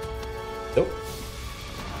 Nope.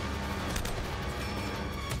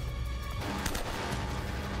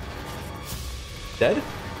 Dead? Is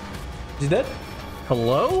he dead?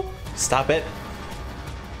 Hello? Stop it.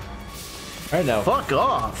 Alright now. Fuck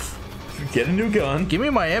off. Get a new gun. Give me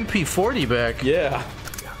my MP40 back. Yeah.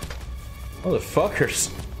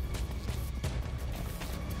 Motherfuckers.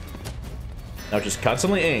 Now just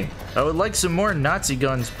constantly aim. I would like some more Nazi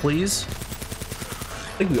guns, please.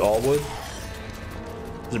 I think we all would.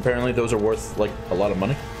 Because apparently those are worth, like, a lot of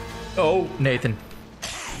money. Oh. Nathan.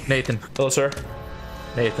 Nathan. Hello, sir.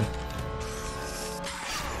 Nathan.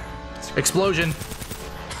 Explosion.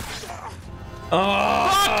 Oh.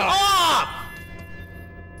 Fuck off!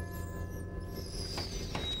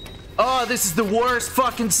 Oh, this is the worst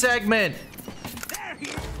fucking segment.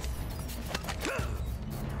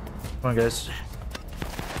 Come on, guys.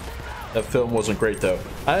 That film wasn't great, though.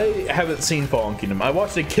 I haven't seen Fallen Kingdom. I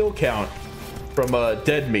watched a kill count from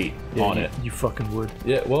Dead Meat on it. You fucking would.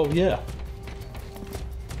 Yeah, well, yeah.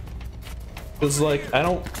 It was like,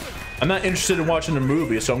 I'm not interested in watching a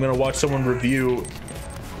movie, so I'm gonna watch someone review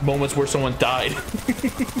moments where someone died.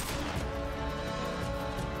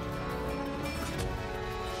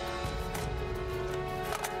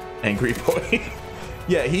 Angry boy.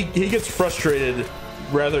 Yeah, he gets frustrated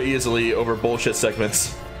rather easily over bullshit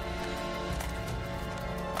segments.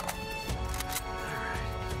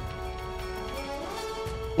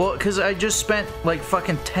 Well, because I just spent like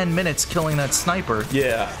fucking 10 minutes killing that sniper.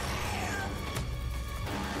 Yeah.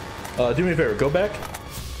 Do me a favor, go back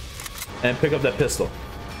and pick up that pistol.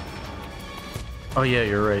 Oh yeah,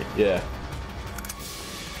 you're right. Yeah.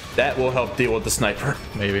 That will help deal with the sniper.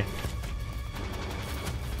 Maybe.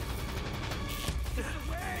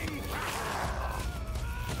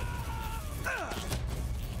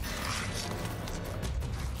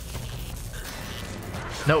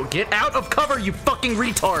 No, get out of cover, you fucking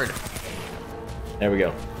retard! There we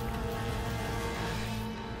go.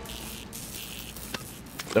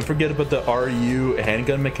 Don't forget about the RU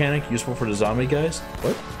handgun mechanic useful for the zombie guys.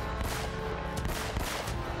 What?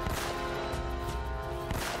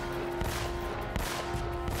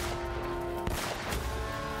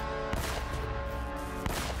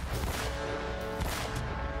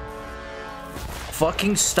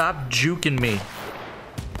 Fucking stop juking me.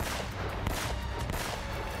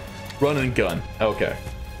 Run and gun. Okay.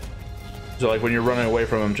 So like when you're running away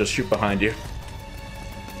from him, just shoot behind you.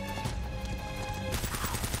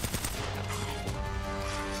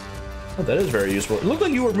 Oh, that is very useful. It looked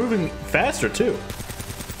like you were moving faster too.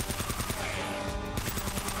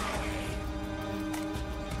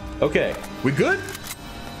 Okay, we good?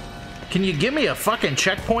 Can you give me a fucking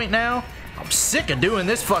checkpoint now? I'm sick of doing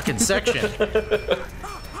this fucking section.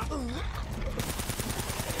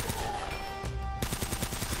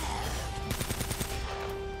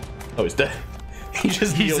 Oh, he's dead. He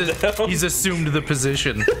just kneeled down. He's assumed the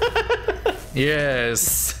position.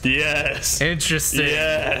 Yes. Yes. Interesting.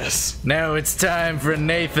 Yes. Now it's time for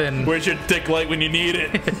Nathan. Where's your dick light when you need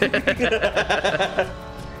it?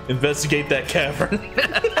 Investigate that cavern.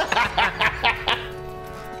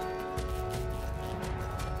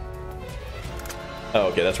 Oh,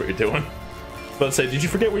 okay, that's what you're doing. But say, did you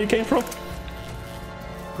forget where you came from?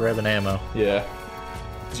 Grabbing ammo. Yeah.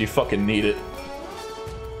 Because you fucking need it.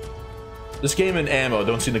 This game and ammo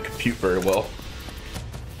don't seem to compute very well.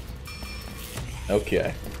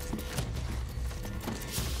 Okay.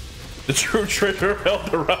 The true treasure of El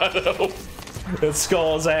Dorado. That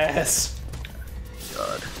Skull's ass.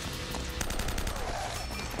 God.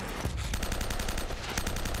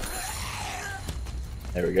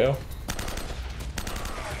 There we go.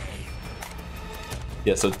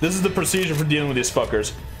 Yeah, so this is the procedure for dealing with these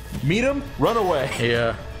fuckers. Meet them, run away.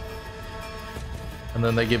 Yeah. And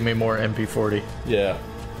then they give me more MP40. Yeah.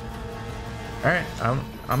 All right,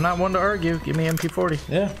 I'm not one to argue. Give me MP40.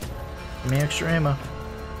 Yeah. Give me extra ammo.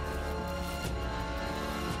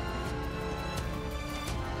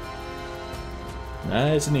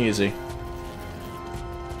 Nice and easy.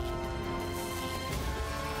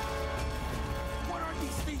 What are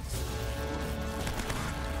these things?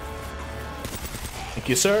 Thank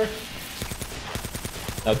you, sir.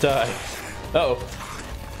 Now die. Uh-oh.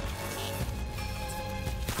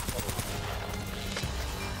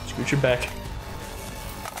 Scoot your back.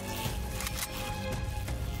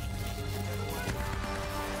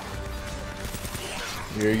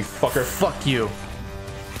 Here, you fucker. Fuck you.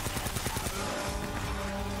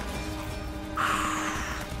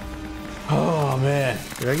 Oh, man.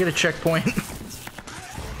 Did I get a checkpoint? I'm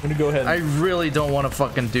gonna go ahead and... I really don't want to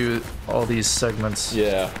fucking do all these segments.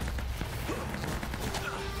 Yeah.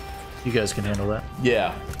 You guys can handle that.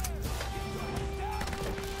 Yeah.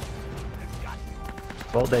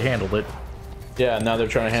 Well, they handled it. Yeah, now they're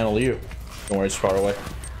trying to handle you. Don't worry, it's far away.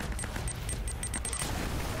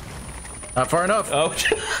 Not far enough. Oh,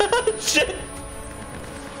 shit.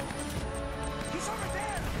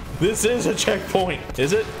 This is a checkpoint,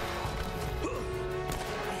 is it?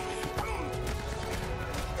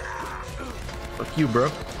 Fuck you, bro.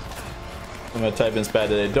 I'm gonna type in's bad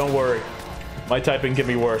today. Don't worry. My typing can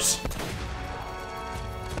be worse.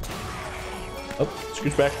 Oh,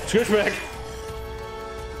 scooch back. Scooch back.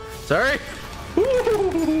 Sorry.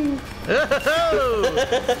 Oh!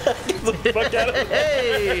 Fuck out of here.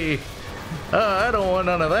 Hey! I don't want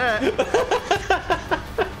none of that.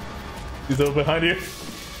 He's over behind you.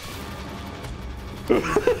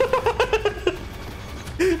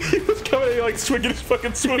 He was coming at you like swinging his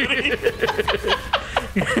fucking smoothie.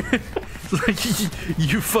 Like,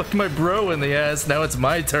 you fucked my bro in the ass, now it's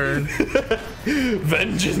my turn.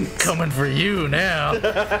 Vengeance. Coming for you now.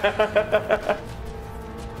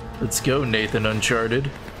 Let's go, Nathan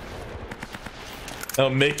Uncharted. I'll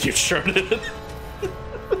make you charted.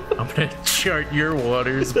 I'm gonna chart your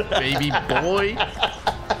waters, baby boy.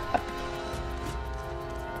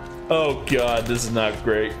 Oh god, this is not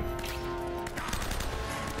great.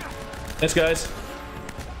 Thanks, guys.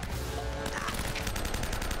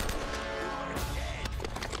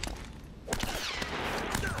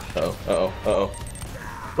 Uh-oh, uh-oh, uh-oh.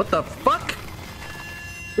 What the fuck?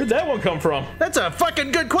 Where'd that one come from? That's a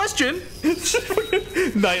fucking good question.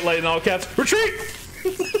 Nightlight in all caps. Retreat!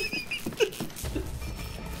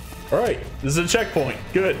 Alright, this is a checkpoint.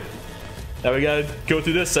 Good. Now we gotta go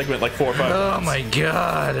through this segment like 4 or 5 times. Oh my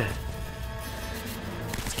god.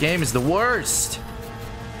 This game is the worst.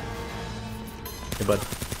 Hey, bud.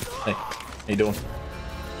 Hey, how you doing?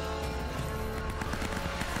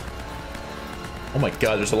 Oh my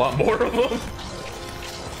god, there's a lot more of them.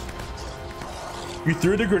 You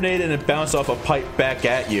threw the grenade and it bounced off a pipe back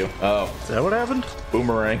at you. Oh. Is that what happened?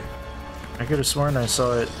 Boomerang. I could have sworn I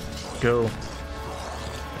saw it go.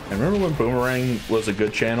 I remember when Boomerang was a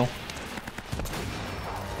good channel?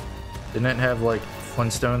 Didn't it have like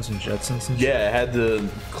Flintstones and Jetsons and shit? Yeah, it had the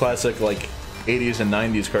classic like 80s and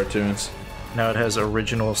 90s cartoons. Now it has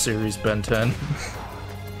original series Ben 10.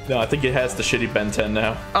 No, I think it has the shitty Ben 10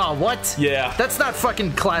 now. Oh, what? Yeah. That's not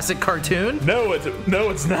fucking classic cartoon. No,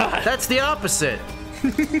 it's not. That's the opposite.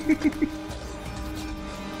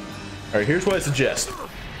 Alright, here's what I suggest.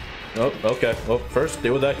 Oh, okay. Well, first,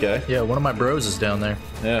 deal with that guy. Yeah, one of my bros is down there.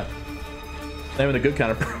 Yeah. Not even a good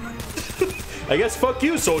kind of I guess fuck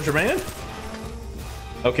you, soldier man.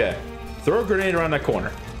 Okay. Throw a grenade around that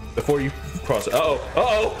corner before you cross it. Uh-oh.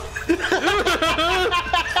 Uh-oh.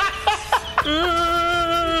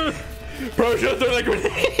 Bro, should throw that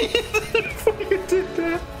grenade. Fucking did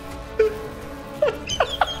that.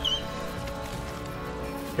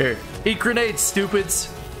 Here, eat grenades,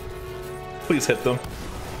 stupids. Please hit them.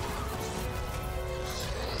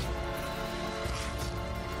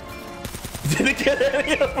 Didn't get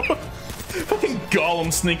any of them. Fucking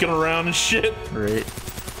Gollum sneaking around and shit. Right.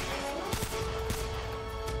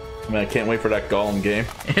 Man, I can't wait for that Gollum game.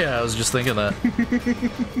 Yeah, I was just thinking that.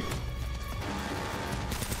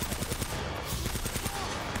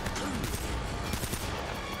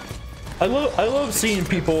 I love seeing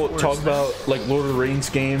people talk about like Lord of the Rings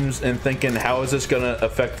games and thinking, how is this gonna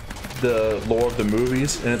affect the lore of the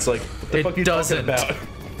movies? And it's like, what the fuck are you talking about?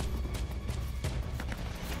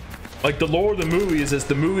 Like, the lore of the movies is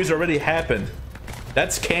the movies already happened.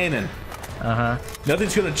 That's canon. Uh-huh.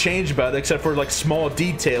 Nothing's gonna change about it except for like small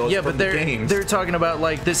details. Yeah, from but the games. they're talking about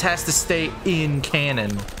like this has to stay in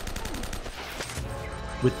canon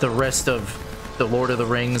with the rest of the Lord of the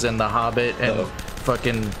Rings and the Hobbit and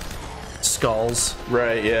fucking skulls.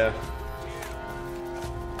 Right, yeah.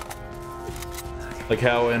 Like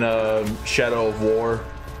how in Shadow of War,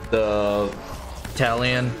 the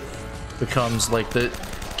Italian becomes like the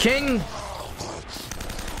King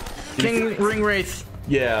Ringwraith.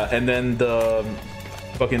 Yeah, and then the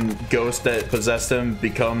fucking ghost that possessed him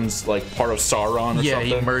becomes like part of Sauron or yeah,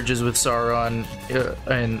 something. he merges with Sauron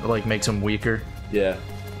and like makes him weaker. Yeah.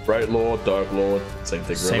 Bright Lord, Dark Lord, same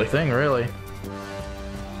thing, really. Same thing, really.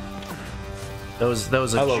 That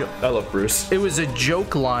was a I love Bruce. It was a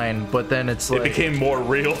joke line, but then it's like It became more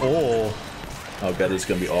real. Oh god, this is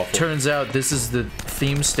gonna be awful. Turns out this is the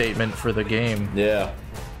theme statement for the game. Yeah.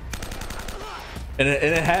 And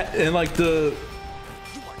it had like the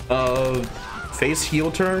face heel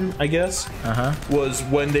turn, I guess. Was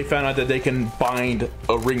when they found out that they can bind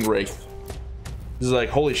a ring wraith. This is like,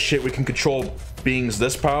 holy shit, we can control beings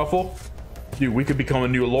this powerful? Dude, we could become a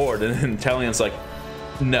new lord. And then Italian's like,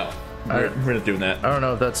 no, we're not doing that. I don't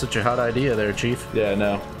know if that's such a hot idea there, Chief. Yeah,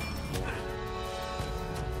 no.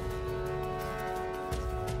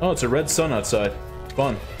 Oh, it's a red sun outside.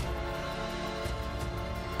 Fun.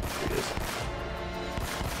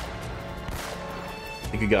 I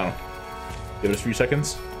think you got him. Give it a few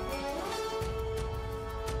seconds.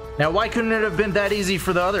 Now, why couldn't it have been that easy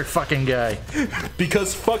for the other fucking guy?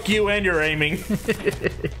 Because fuck you and you're aiming.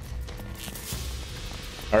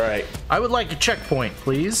 Alright. I would like a checkpoint,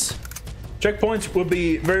 please. Checkpoints would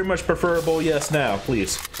be very much preferable, yes, now,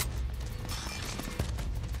 please.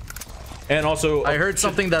 And also... I heard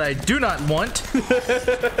something that I do not want.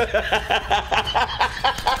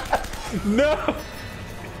 No!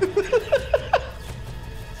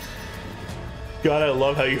 God, I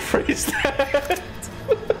love how you phrased that.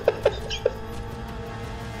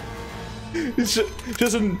 It's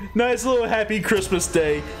just a nice little happy Christmas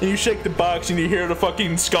day, and you shake the box and you hear the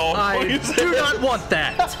fucking skull. I do not want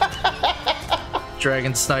that.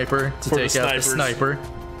 Dragon sniper to take out the sniper.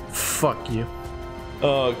 Fuck you.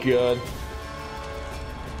 Oh god.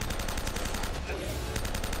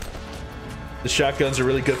 The shotguns are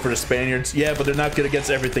really good for the Spaniards. Yeah, but they're not good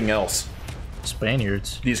against everything else.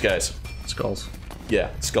 Spaniards? These guys. Skulls.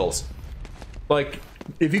 Yeah, skulls. Like,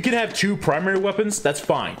 if you can have two primary weapons, that's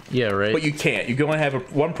fine. Yeah, right. But you can't. You can only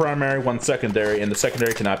have one primary, one secondary, and the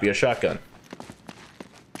secondary cannot be a shotgun.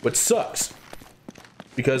 Which sucks.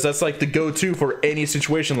 Because that's like the go-to for any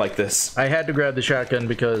situation like this. I had to grab the shotgun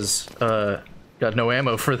because, got no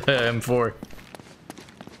ammo for the M4.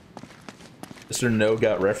 Mr. No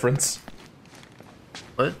got reference.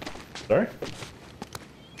 What? Sorry?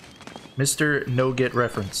 Mr. No get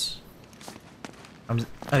reference.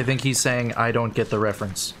 I think he's saying I don't get the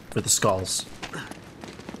reference for the skulls.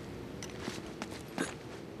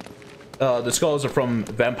 The skulls are from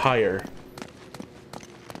Vampire.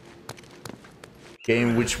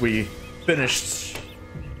 Game which we finished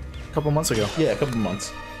a couple months ago. Yeah, a couple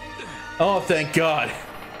months. Oh, thank God.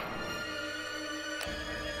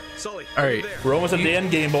 Sully, all right, we're almost at the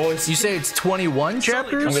end game, boys. You say it's 21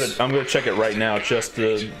 chapters? I'm gonna check it right now just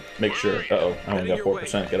to make sure. Uh-oh, I only got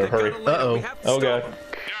 4%. Gotta hurry. Uh-oh. Oh God.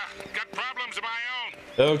 Got problems of my own.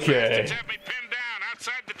 Okay. Have me pinned down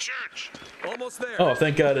outside the church. Almost there. Oh,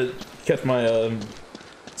 thank God it kept my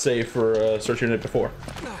save for searching it before.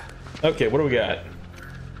 Okay, what do we got?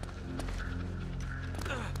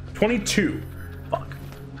 22. Fuck.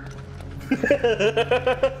 I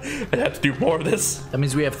have to do more of this. That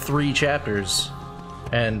means we have 3 chapters.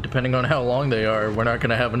 And depending on how long they are, we're not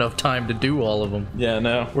going to have enough time to do all of them. Yeah,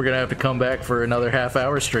 no. We're going to have to come back for another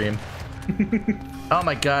half-hour stream. Oh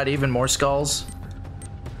my god, even more skulls?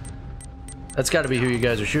 That's got to be who you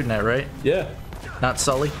guys are shooting at, right? Yeah. Not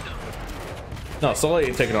Sully? No, Sully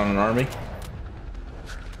ain't taking on an army.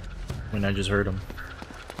 I mean, I just heard him.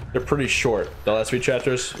 They're pretty short. The last 3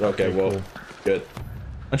 chapters? Okay, well, cool. Good.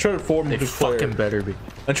 Uncharted 4 they multiplayer. Fucking better be.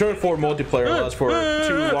 Uncharted 4 multiplayer allows for 2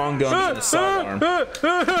 long guns and a sidearm.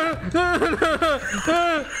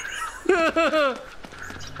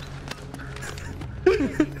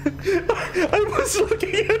 I was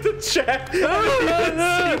looking at the chat. I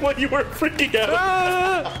didn't see when you were freaking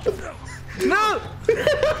out. No!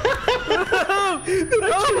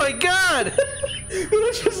 Oh my god!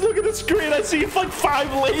 I just look at the screen, I see like 5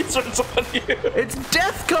 lasers on you. It's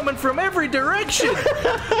death coming from every direction!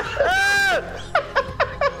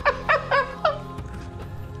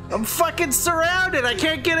 I'm fucking surrounded! I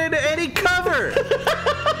can't get into any cover!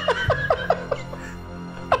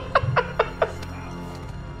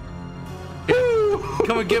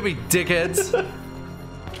 Come and get me, dickheads!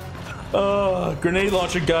 Grenade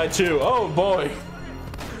launcher guy too. Oh boy.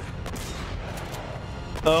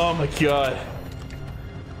 Oh my god.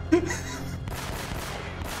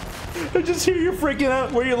 I just hear you freaking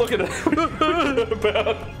out. What are you looking at? What are you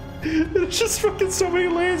about? There's just fucking so many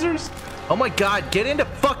lasers. Oh my god, get into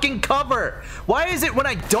fucking cover! Why is it when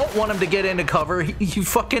I don't want him to get into cover, he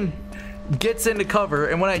fucking gets into cover,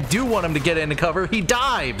 and when I do want him to get into cover, he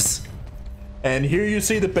dives? And here you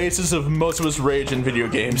see the basis of most of us rage in video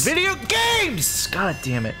games. Video games! God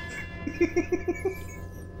damn it.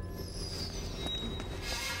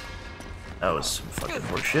 That was some fucking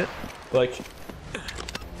horseshit. Like,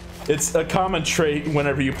 it's a common trait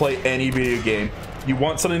whenever you play any video game. You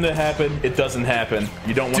want something to happen, it doesn't happen.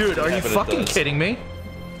 You don't want Dude, something to are you happen, fucking it does. kidding me?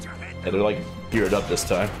 Yeah, they're like geared up this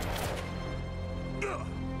time.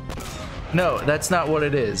 No, that's not what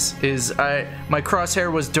it is. My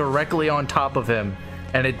crosshair was directly on top of him,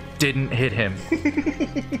 and it didn't hit him.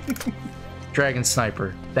 Dragon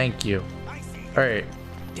Sniper, thank you. Alright.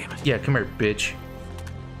 Damn it. Yeah, come here, bitch.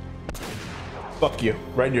 Fuck you.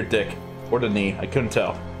 Right in your dick. Or the knee. I couldn't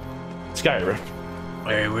tell. Skyrim.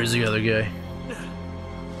 Alright, where's the other guy?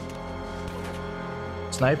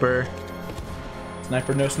 Sniper.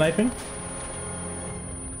 Sniper, no sniping?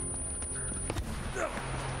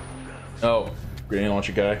 Oh, grenade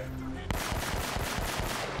launcher guy.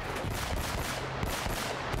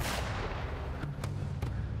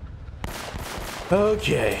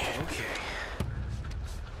 Okay.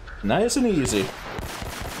 Nice and easy.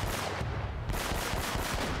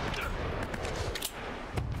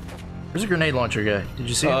 Where's the grenade launcher guy? Did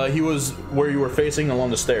you see him? He was where you were facing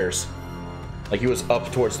along the stairs. Like he was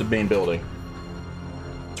up towards the main building.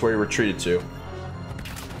 That's where you retreated to.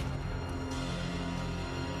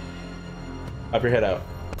 Up your head out.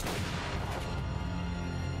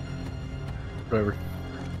 Whatever.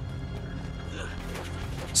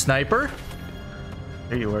 Sniper?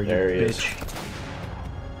 There you are, There you he bitch. is.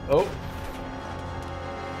 Oh.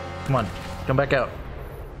 Come on, come back out.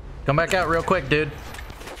 Come back out real quick, dude.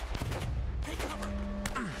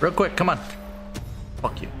 Real quick, come on.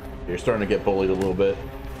 Fuck you. You're starting to get bullied a little bit.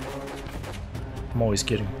 I'm always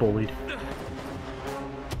getting bullied.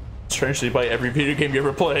 Strangely, by every video game you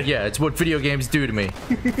ever play. Yeah, it's what video games do to me.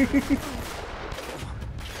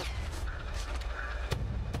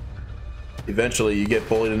 Eventually, you get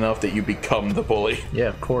bullied enough that you become the bully. Yeah,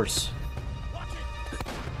 of course.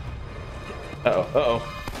 Uh-oh,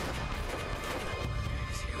 uh-oh.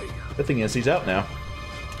 The thing is, he's out now.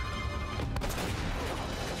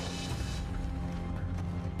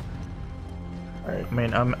 Alright, I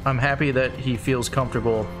mean, I'm happy that he feels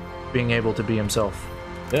comfortable being able to be himself.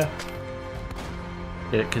 Yeah.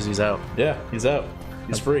 Get it? Because he's out. Yeah, he's out.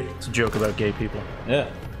 He's free. It's a joke about gay people. Yeah.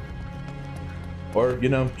 Or, you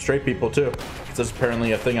know, straight people too. That's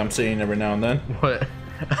apparently a thing I'm seeing every now and then. What?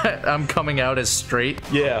 I'm coming out as straight?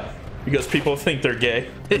 Yeah, because people think they're gay.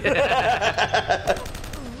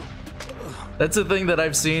 That's the thing that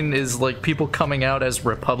I've seen is like people coming out as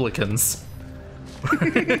Republicans.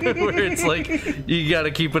 Where it's like, you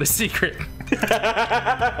gotta keep it a secret. It's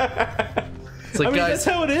like, I mean, guys, that's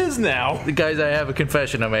how it is now. guys, I have a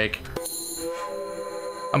confession to make.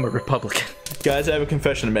 I'm a Republican. Guys, I have a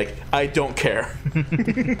confession to make. I don't care.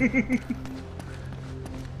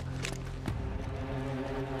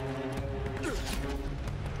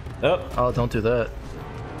 Oh, don't do that.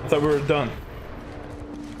 I thought we were done.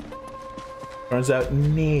 Turns out,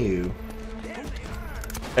 no.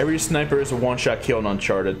 Every sniper is a one-shot kill in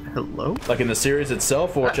Uncharted. Hello? Like in the series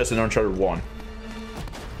itself, or just in Uncharted 1?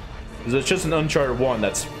 Because it's just an Uncharted 1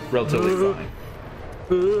 that's relatively fine.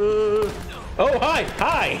 Oh, hi!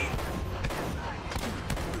 Hi!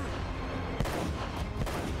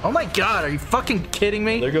 Oh my god, are you fucking kidding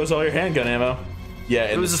me? There goes all your handgun ammo. Yeah,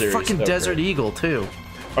 in It was the a series. fucking Desert Eagle, too.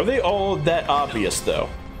 Are they all that obvious, though?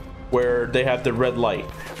 Where they have the red light?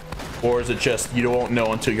 Or is it just, you won't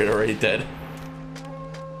know until you're already dead?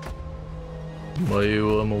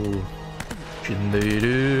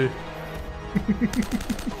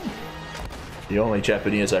 The only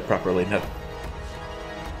Japanese I properly know.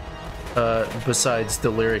 Besides the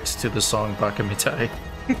lyrics to the song Bakamitai.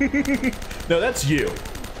 No, that's you.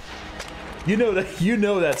 You know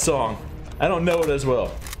that song. I don't know it as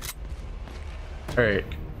well. Alright.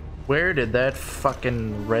 Where did that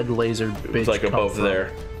fucking red laser bitch It's like come above from?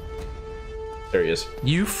 there. There he is.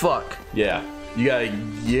 You fuck. Yeah. You gotta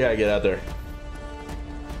get out there.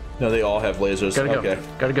 No, they all have lasers. Gotta go. Okay.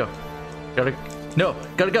 Gotta go. Gotta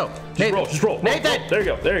go. Just roll, just roll. Nathan! Roll. There you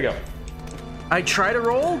go, there you go. I try to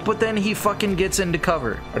roll, but then he fucking gets into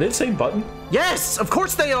cover. Are they the same button? Yes, of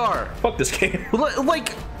course they are. Fuck this game. Like,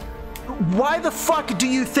 why the fuck do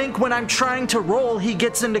you think when I'm trying to roll, he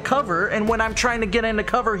gets into cover, and when I'm trying to get into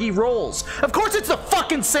cover, he rolls? Of course it's the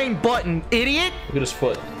fucking same button, idiot! Look at his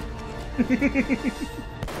foot.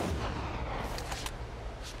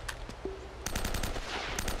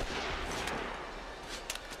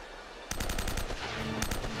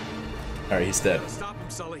 Alright, he's dead. Stop them,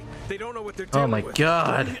 Sully. They don't know what they're Oh dealing my with.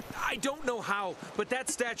 god. I don't know how, but that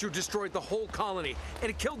statue destroyed the whole colony, and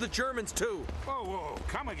it killed the Germans too. Whoa, whoa,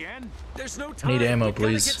 come again? There's no time. Need ammo, We gotta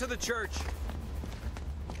please. get to the church.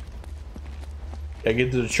 Gotta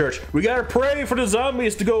get to the church. We gotta pray for the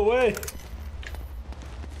zombies to go away.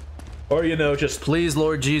 Or, you know, just... Please,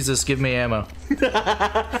 Lord Jesus, give me ammo.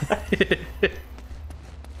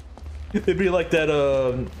 It'd be like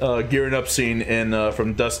that gearing up scene in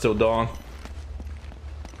From Dusk Till Dawn,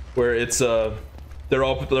 where it's they're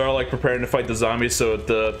all like preparing to fight the zombies. So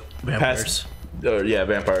the Vampires. yeah,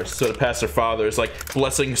 vampires. So the pastor father is like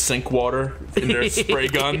blessing sink water in their spray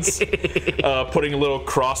guns, putting little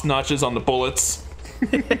cross notches on the bullets.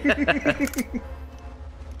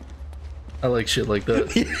 I like shit like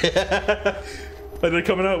that. Yeah. And they're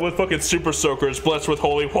coming out with fucking super soakers blessed with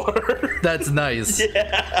holy water. That's nice.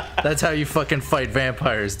 Yeah. That's how you fucking fight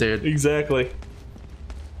vampires, dude. Exactly.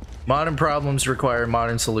 Modern problems require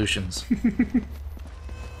modern solutions.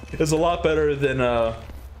 It's a lot better than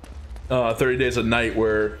 30 Days a Night,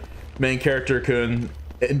 where main character can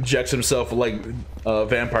injects himself with like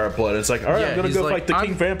vampire blood. It's like, all right, Yeah, I'm gonna he's go like, fight the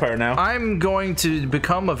king vampire now. I'm going to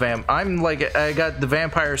become a vamp. I'm like, I got the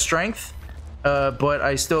vampire strength, but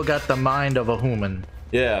I still got the mind of a human.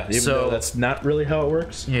 Yeah, even though that's not really how it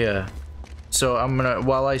works. Yeah. So I'm gonna,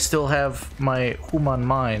 while I still have my human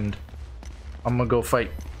mind, I'm gonna go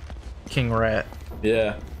fight King Rat.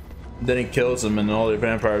 Yeah. Then he kills him, and all the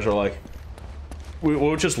vampires are like,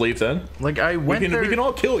 we'll just leave then. Like, I went there. We can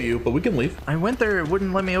all kill you, but we can leave. I went there, it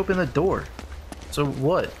wouldn't let me open the door. So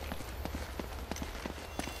what?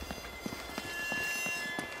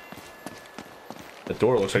 The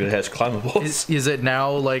door looks like it has climbables. Is it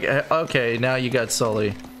now like, okay, now you got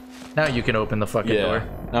Sully. Now you can open the fucking door.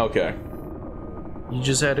 Okay. You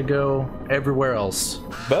just had to go everywhere else.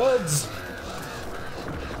 Buds!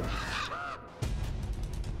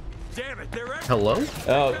 Damn it, they're Hello?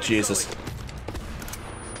 Oh, Jesus.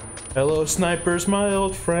 Hello, snipers, my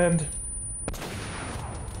old friend.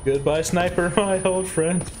 Goodbye, sniper, my old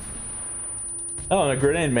friend. Oh, and a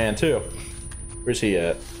grenade man, too. Where's he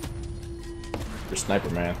at? Where's Sniper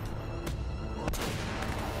Man?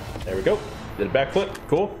 There we go. Did a backflip.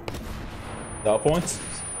 Cool. Dollar points.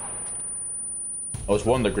 Oh, it's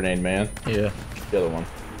one the grenade man. Yeah. The other one.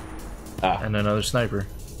 Ah. And another sniper.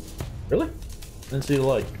 Really? Didn't see the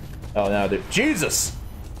light. Oh, now I do. Jesus!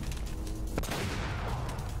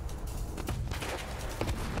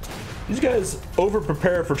 These guys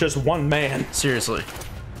over-prepare for just one man. Seriously.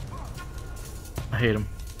 I hate him.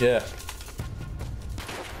 Yeah.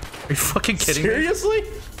 Are you fucking kidding Seriously?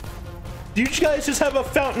 Do you guys just have a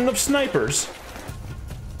fountain of snipers?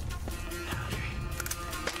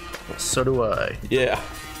 me? So do I. Yeah.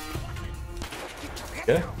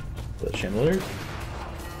 Okay. The chandelier.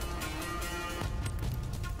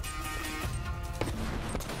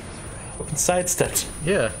 Fucking sidestepped.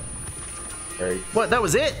 Yeah. Right. What? That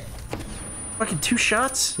was it? Fucking 2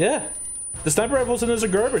 shots? Yeah. The sniper rifles in those are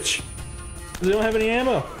garbage. They don't have any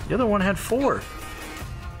ammo. The other one had 4.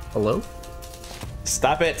 Hello?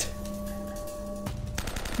 Stop it.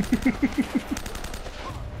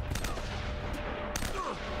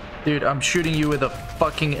 Dude, I'm shooting you with a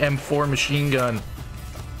fucking M4 machine gun.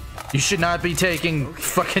 You should not be taking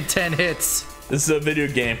fucking 10 hits. This is a video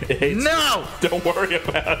game. It hates No! you. Don't worry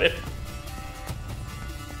about it.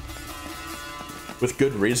 With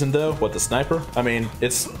good reason, though. What, the sniper? I mean,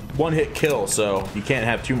 it's one-hit kill, so you can't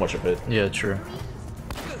have too much of it. Yeah, true.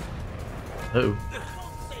 Oh.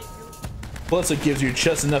 Plus, it gives you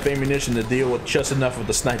just enough ammunition to deal with just enough of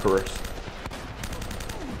the snipers.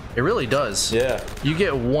 It really does. Yeah. You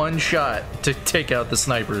get 1 shot to take out the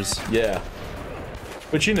snipers. Yeah.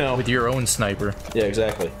 But you know. With your own sniper. Yeah,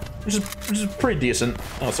 exactly. Which is pretty decent,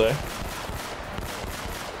 I'll say.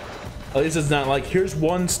 At least it's not like, here's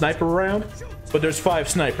 1 sniper round, but there's 5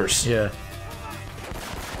 snipers. Yeah.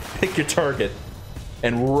 Pick your target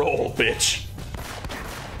and roll, bitch.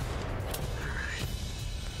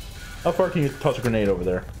 How far can you toss a grenade over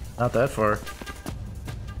there? Not that far.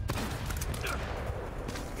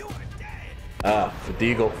 Ah, the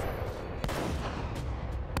deagle.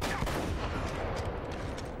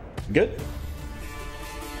 Good?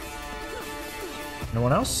 No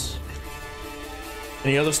one else?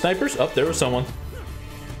 Any other snipers? Oh, there was someone.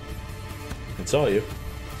 I saw you.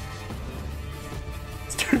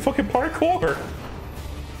 It's doing fucking parkour.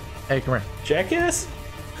 Hey, come here. Jackass?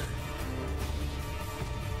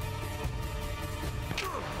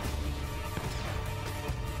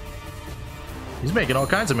 He's making all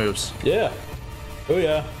kinds of moves. Yeah. Oh,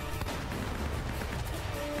 yeah.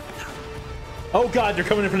 Oh, God, they're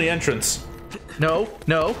coming in from the entrance. No,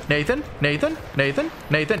 no, Nathan, Nathan, Nathan,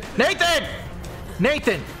 Nathan, Nathan!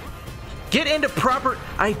 Nathan! Get into proper...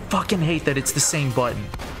 I fucking hate that it's the same button.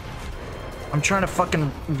 I'm trying to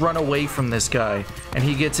fucking run away from this guy, and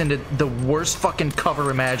he gets into the worst fucking cover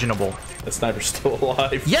imaginable. The sniper's still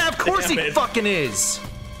alive. Yeah, of course Damn he it. fucking is!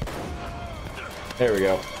 There we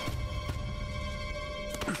go.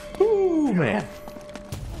 Ooh, man.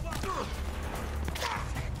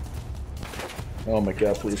 Oh my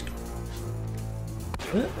god, please.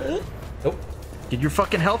 Nope. Get your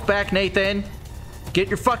fucking health back, Nathan! Get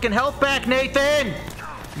your fucking health back, Nathan!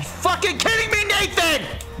 You fucking kidding me, Nathan?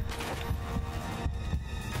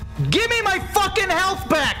 Give me my fucking health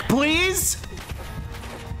back, please!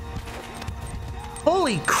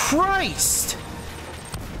 Holy Christ!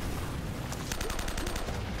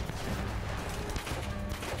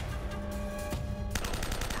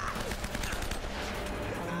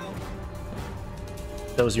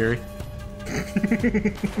 That was Yuri.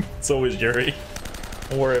 It's always Yuri.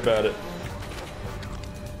 Don't worry about it.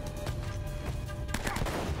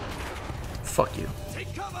 Fuck you.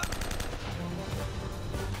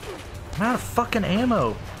 I'm out of fucking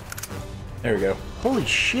ammo. There we go. Holy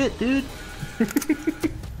shit, dude.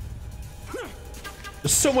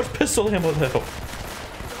 There's so much pistol ammo though.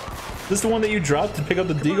 This is the one that you dropped to pick up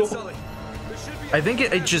the deagle? I think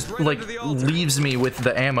it just like leaves me with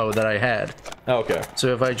the ammo that I had. Oh, okay.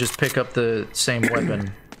 So if I just pick up the same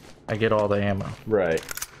weapon, I get all the ammo. Right.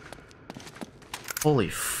 Holy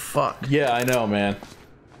fuck. Yeah, I know, man.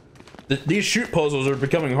 These shoot puzzles are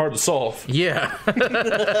becoming hard to solve. Yeah.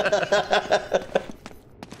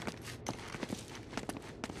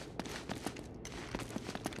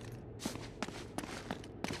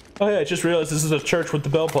 Oh yeah, I just realized this is a church with the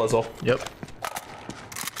bell puzzle. Yep.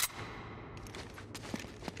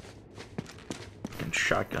 Fucking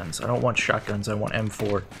shotguns. I don't want shotguns, I want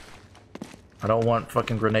M4. I don't want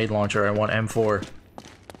fucking grenade launcher, I want M4.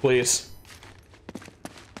 Please.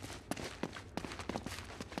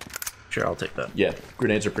 Sure, I'll take that. Yeah,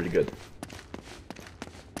 grenades are pretty good.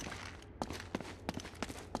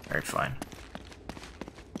 Alright, fine.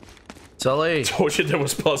 Sully! Told you there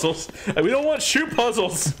was puzzles. We don't want shoot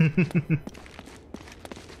puzzles!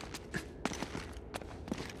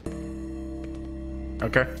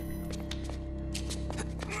 Okay.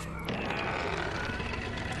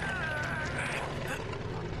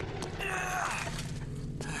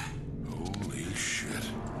 Holy shit.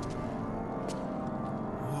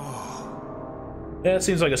 Yeah, it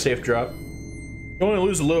seems like a safe drop. You only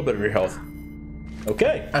lose a little bit of your health.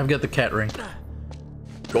 Okay. I've got the cat ring.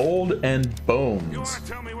 Gold and You bones. want to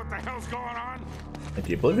tell me what the hell's going on? Like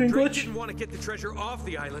the Oblivion Drake glitch? didn't want to get the treasure off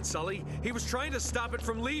the island, Sully. He was trying to stop it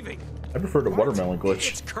from leaving. I prefer the watermelon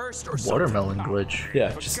glitch. It's cursed or something. Watermelon glitch.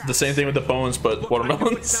 Yeah, just the same thing with the bones, but Look, I know it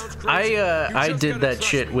watermelons. sounds crazy. You I just did gotta that trust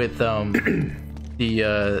shit me. with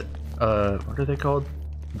the what are they called?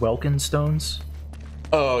 Welkin stones?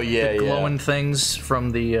 Oh yeah, Glowing things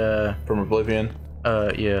from the from Oblivion.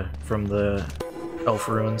 yeah, from the elf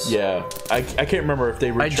ruins. Yeah, I can't remember if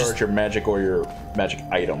they recharge just- your magic or your magic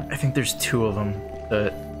item. I think there's two of them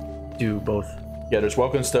that do both. Yeah, there's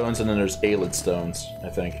Welcome Stones and then there's Aelid Stones, I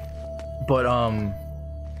think. But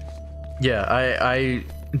yeah, I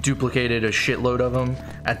duplicated a shitload of them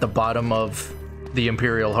at the bottom of the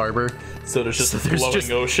Imperial Harbor. So there's just a There's glowing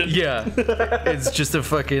just- ocean. Yeah, it's just a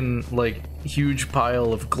fucking like huge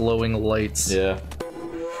pile of glowing lights. Yeah.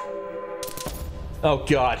 Oh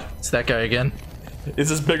god. It's that guy again. Is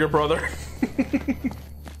this bigger brother?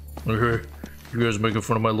 Okay, you guys making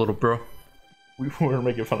fun of my little bro? We were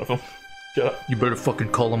making fun of him. Shut up. You better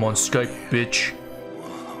fucking call him on Skype, bitch.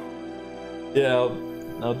 Yeah,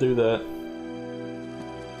 I'll do that.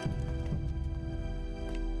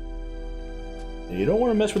 You don't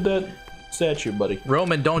want to mess with that statue, buddy.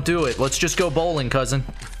 Roman, don't do it. Let's just go bowling, cousin.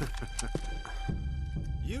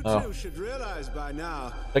 You Oh. two should realize by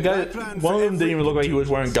now. That guy, my plan one for of them didn't even look like he was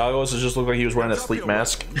every wearing goggles. It just looked like he was wearing a sleep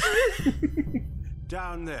mask.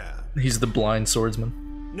 down there. He's the blind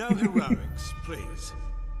swordsman. No heroics, please.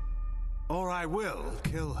 Or I will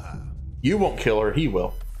kill her. You won't kill her, he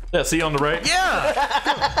will. Yeah, see on the right?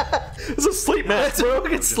 Yeah! It's a sleep mask, It's a bro.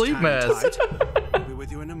 fucking sleep Hang mask. tight. I'll be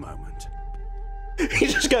with you in a moment. He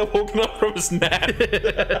just got woken up from his nap.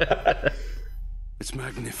 It's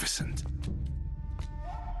magnificent.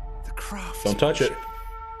 The craft. Don't touch it.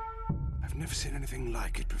 I've never seen anything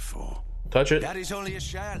like it before. Touch it. That is only a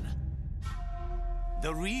shell.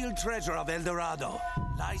 The real treasure of El Dorado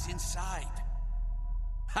lies inside.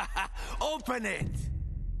 Open it!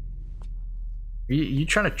 You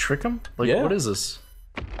trying to trick him? Like, Yeah. what is this?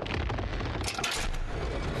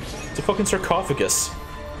 It's a fucking sarcophagus.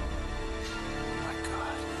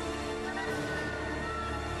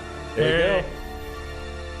 There you go.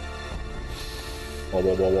 Whoa,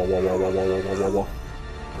 whoa, whoa, whoa, whoa, whoa, whoa, whoa, whoa, whoa,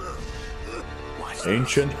 whoa.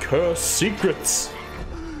 Ancient curse secrets.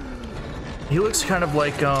 He looks kind of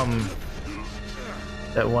like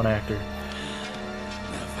that one actor.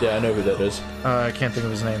 Yeah, I know who that is. I can't think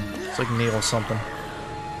of his name. It's like Neil something.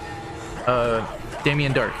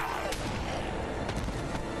 Damien Dark.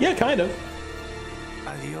 Yeah, kind of.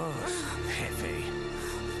 Adios,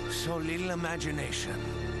 jefe. So little imagination.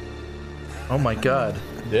 Oh my god.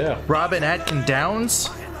 Yeah. Robin Atkin Downs?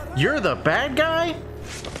 You're the bad guy?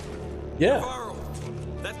 Yeah. Navarro,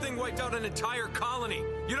 that thing wiped out an entire colony.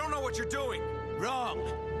 You don't know what you're doing. Wrong.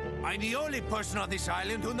 I'm the only person on this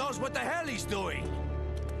island who knows what the hell he's doing.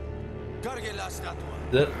 Cargue la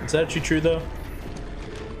estatua. Is that actually true, though?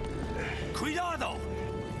 Cuidado!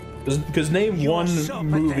 Because name one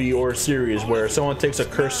movie or series where someone takes a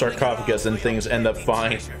cursed sarcophagus and things end up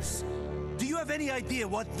fine. Do you have any idea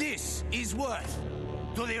what this is worth?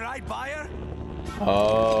 To the right buyer?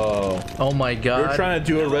 Oh. Oh my god. You're trying to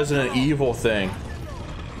do a Resident Evil thing.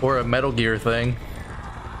 Or a Metal Gear thing.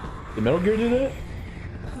 Did Metal Gear do that?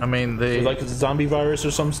 I mean, they... Like a zombie virus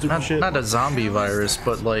or some stupid shit? Not a zombie virus,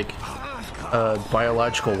 but like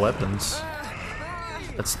biological weapons.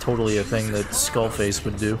 That's totally a thing that Skullface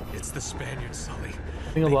would do. It's the Spaniards, Sully.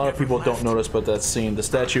 I think a lot of people don't notice, but that scene, the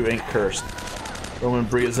statue ain't cursed. Roman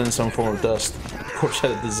breathes in some form of dust. Of course,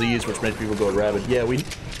 had a disease which made people go rabid. Yeah,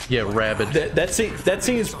 rabid. That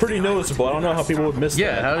scene is pretty noticeable. I don't know how people would miss that.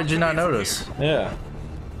 Yeah, how did you not notice? Yeah.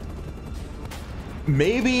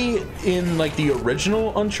 Maybe in like the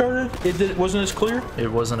original Uncharted, it wasn't as clear.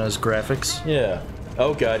 It wasn't as graphics. Yeah.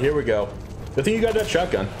 Oh god, here we go. Good thing you got that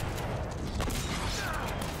shotgun.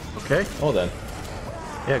 Okay. Well then.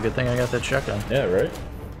 Yeah, good thing I got that shotgun. Yeah, right?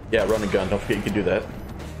 Yeah, run and gun. Don't forget you can do that.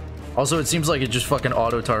 Also, it seems like it just fucking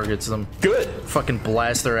auto-targets them. Good. Fucking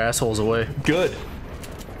blast their assholes away. Good.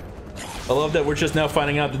 I love that we're just now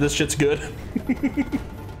finding out that this shit's good.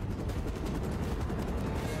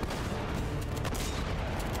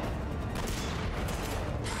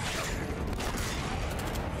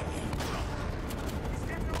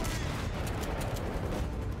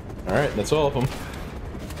 Alright, that's all of them.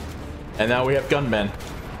 And now we have gunmen.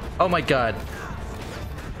 Oh my god.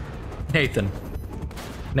 Nathan.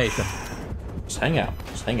 Just hang out.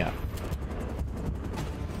 Just hang out.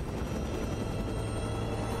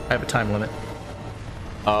 I have a time limit.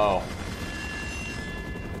 Oh.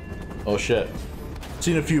 Oh shit. I've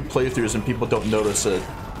seen a few playthroughs and people don't notice it.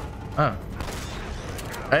 Oh.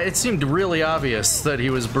 It seemed really obvious that he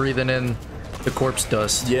was breathing in the corpse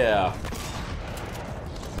dust. Yeah.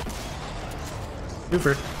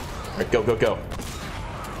 Twofer. Alright, go, go, go.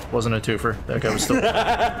 Wasn't a twofer. That guy was still...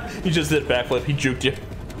 He just did a backflip. He juked you.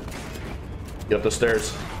 Get up the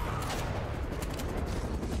stairs.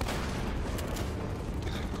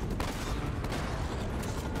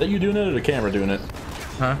 Is that you doing it or the camera doing it?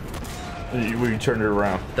 Huh? You turned it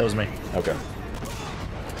around. That was me. Okay.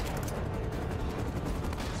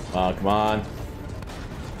 Come on.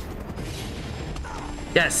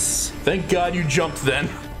 Yes! Thank God you jumped then.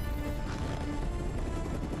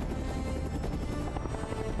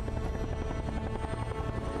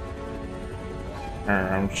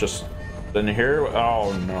 I'm just in here.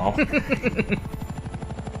 Oh no.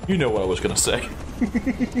 You know what I was gonna say.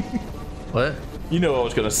 What? You know what I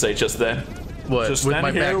was gonna say just then. What? Just with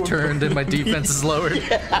my standing back here turned and my defense is lowered?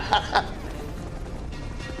 Yeah.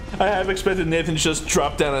 I have expected Nathan to just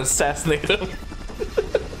drop down and assassinate him.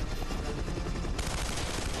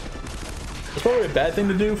 That's probably a bad thing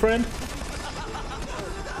to do, friend.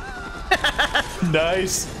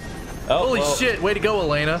 Nice. Oh, Holy well. shit, way to go,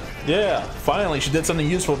 Elena. Yeah, finally she did something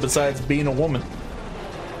useful besides being a woman.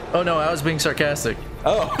 Oh no, I was being sarcastic.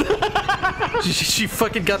 Oh. she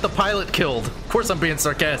fucking got the pilot killed. Of course I'm being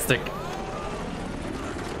sarcastic.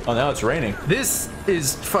 Oh, now it's raining. This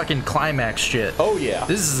is fucking climax shit. Oh yeah.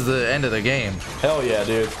 This is the end of the game. Hell yeah,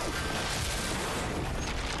 dude.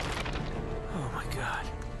 Oh my god.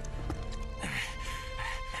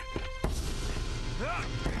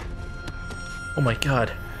 Oh my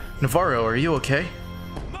god. Navarro, are you okay?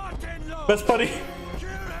 Best buddy.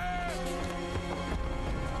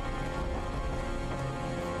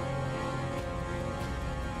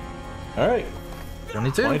 All right.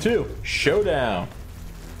 22. 22. Showdown.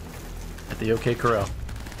 At the OK Corral.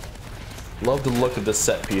 Love the look of this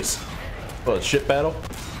set piece. Oh, it's ship battle.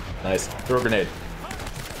 Nice. Throw a grenade.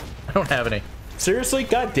 I don't have any. Seriously?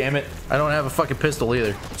 God damn it. I don't have a fucking pistol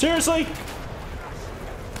either. Seriously?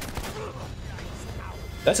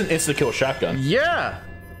 That's an insta-kill shotgun. Yeah!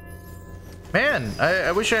 Man,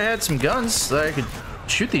 I wish I had some guns that I could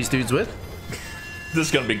shoot these dudes with. This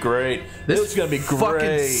is gonna be great. This is gonna be great.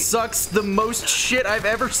 Fucking sucks the most shit I've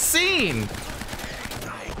ever seen.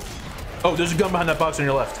 Oh, there's a gun behind that box on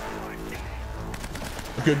your left.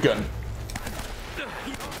 A good gun.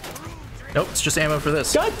 Nope, it's just ammo for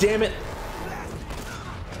this. God damn it.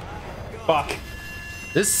 Fuck.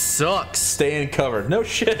 This sucks. Stay in cover. No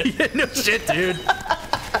shit. Yeah, no shit, dude.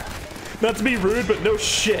 Not to be rude, but no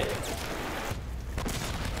shit.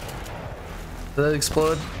 Did that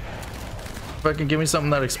explode? Fucking give me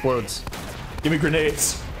something that explodes. Give me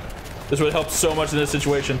grenades. This would help so much in this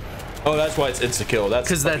situation. Oh, that's why it's insta kill. That's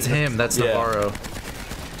because that's him. That's yeah. Navarro.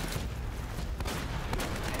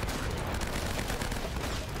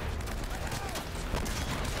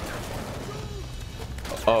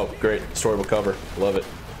 Oh, great. Storyable cover. Love it.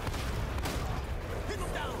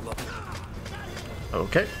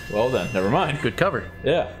 Okay. Well then, never mind. Good cover.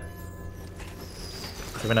 Yeah.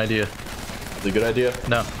 I have an idea. Is it a good idea?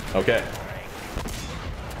 No. Okay.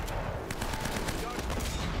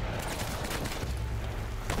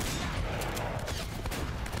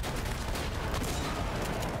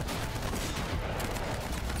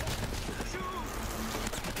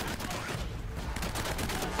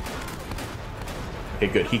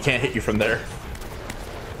 Okay, good. He can't hit you from there.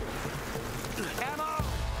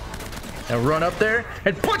 Now run up there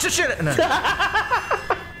and punch the shit at no.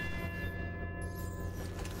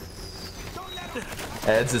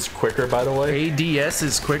 Ads is quicker, by the way. ADS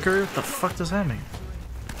is quicker? What the fuck does that mean?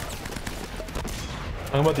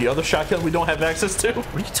 Talking about the other shotgun we don't have access to?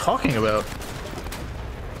 What are you talking about?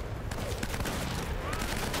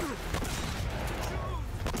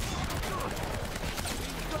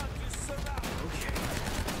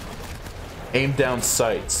 Aim down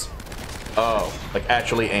sights. Oh, like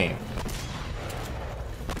actually aim.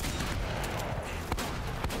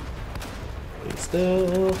 Stay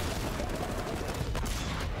still.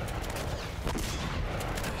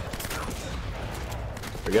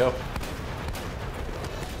 There we go.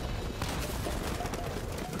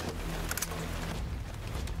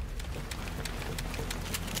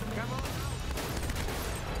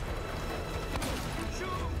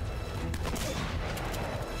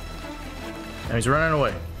 Now he's running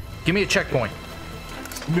away. Give me a checkpoint.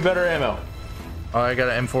 Give me better ammo. Oh, I got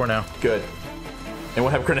an M4 now. Good.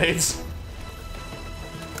 Anyone have grenades?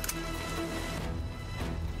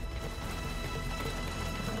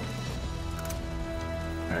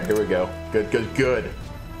 Alright, here we go. Good, good, good.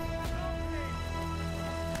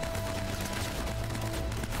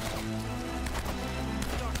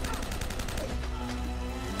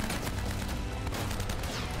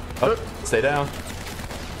 Oh, stay down.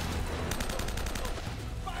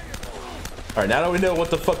 Alright, now that we know what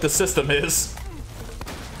the fuck the system is.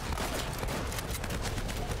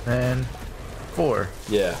 And 4.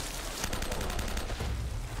 Yeah.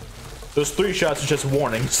 Those 3 shots are just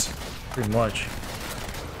warnings. Pretty much.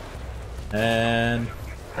 And...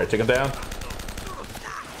 Alright, take him down.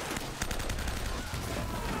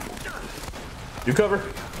 You cover.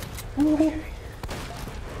 Woo-hoo.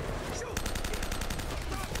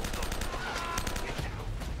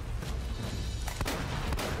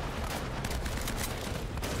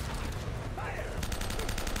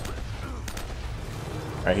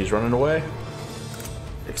 Alright, he's running away.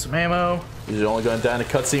 Take some ammo. He's only going down a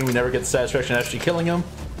cutscene. We never get the satisfaction of actually killing him.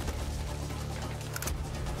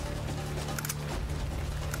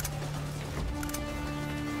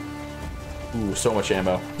 Ooh, so much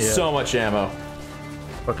ammo. Yeah. So much ammo.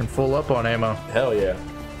 Fucking full up on ammo. Hell yeah.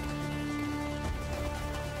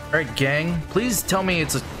 Alright, gang. Please tell me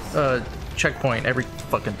it's a checkpoint every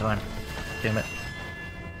fucking time. Damn it.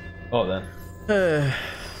 Oh, then.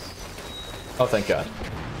 Oh, thank God.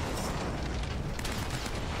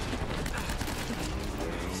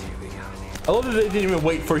 I love that they didn't even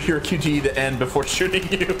wait for your QTE to end before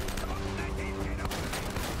shooting you.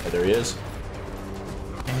 Oh, there he is.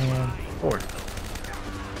 And 4.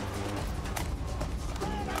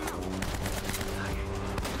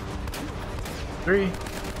 Three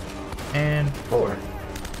and 4.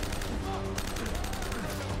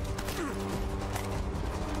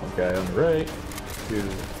 Okay, on the right. 2,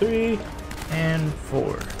 3. And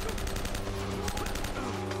 4.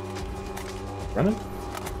 Running?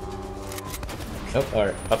 Oh,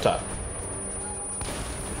 alright, up top.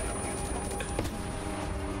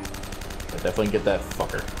 I definitely get that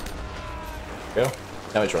fucker. Go.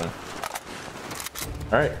 Now he's running.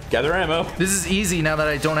 Alright, gather ammo. This is easy now that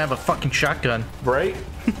I don't have a fucking shotgun. Right?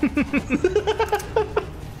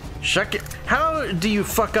 Shotgun. How do you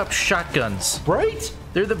fuck up shotguns? Right?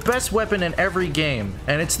 They're the best weapon in every game,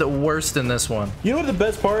 and it's the worst in this one. You know what the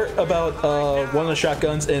best part about one of the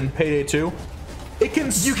shotguns in Payday 2? It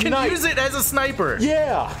can You can snipe. use it as a sniper.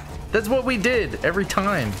 Yeah. That's what we did every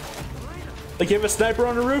time. Like you have a sniper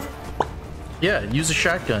on the roof? Yeah, use a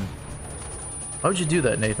shotgun. Why would you do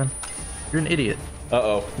that, Nathan? You're an idiot.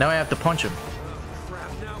 Uh-oh. Now I have to punch him.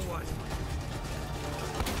 Crap, now what?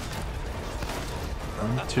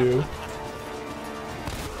 1, 2.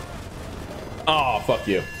 Oh, fuck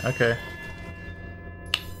you. Okay.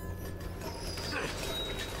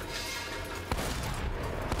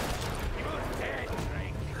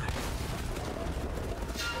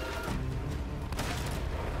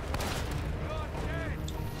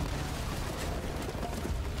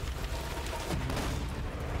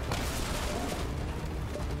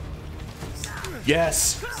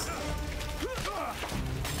 Yes.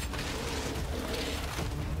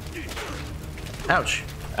 Ouch.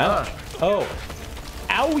 Ouch. Oh.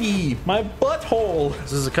 Owie! My butthole!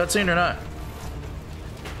 Is this a cutscene or not?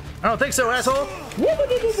 I don't think so, asshole!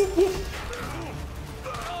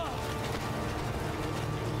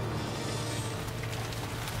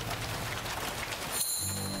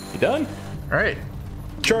 You done? Alright.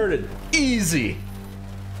 Uncharted. Easy.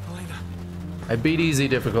 Elena. I beat easy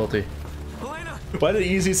difficulty. Elena. Why did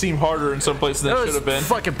easy seem harder in some places than That it was should have been?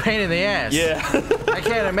 fucking pain in the ass. Yeah. I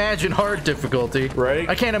can't imagine hard difficulty. Right?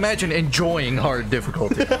 I can't imagine enjoying hard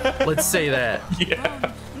difficulty. Let's say that.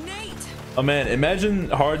 Yeah. Nate! Oh man, imagine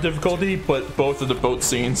hard difficulty, but both of the boat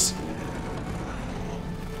scenes.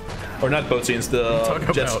 Or not boat scenes, the talking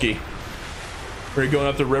jet about? ski. Where you're going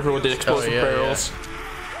up the river with the explosive yeah, barrels.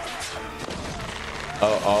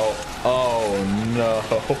 Oh no.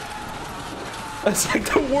 That's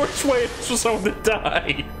like the worst way for someone to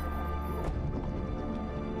die.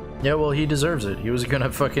 Yeah, well, he deserves it. He was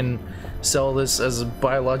gonna fucking sell this as a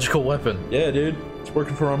biological weapon. Yeah, dude. It's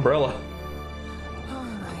working for Umbrella. Oh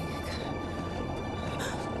my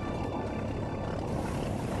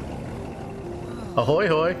god. Ahoy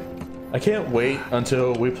hoy. I can't wait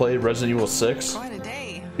until we play Resident Evil 6. Quite a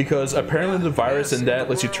day. Because apparently the virus in that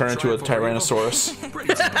lets you turn into a Tyrannosaurus.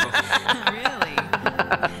 Pretty simple. Really?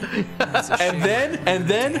 and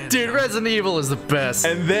then, Dude, Resident Evil is the best.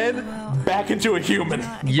 and then back into a human.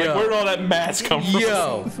 Yo. Like, where did all that mass come from?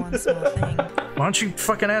 Yo. One small thing. Why don't you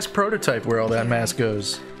fucking ask Prototype where all that mass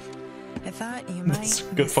goes? I thought you might. That's a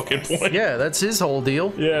good miss fucking this. point. Yeah, that's his whole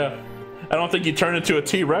deal. Yeah. I don't think he turned into a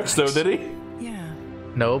T-Rex though, did he? Yeah.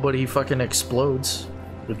 No, but he fucking explodes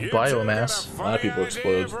with biomass. A lot of people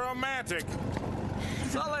explode.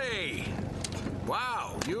 Sully!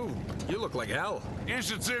 Wow, you look like hell. You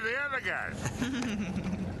should see the other guys.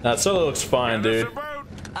 Nah, Solo looks fine, There's dude. a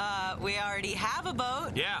boat. We already have a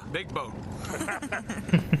boat. Yeah, big boat.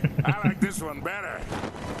 I like this one better.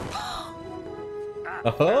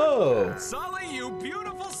 Oh. Sully, you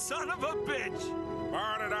beautiful son of a bitch!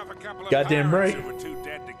 Borrowed it off a couple of Goddamn pirates right. who were too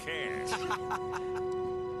dead to care.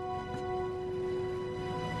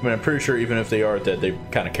 I mean, I'm pretty sure even if they are dead, they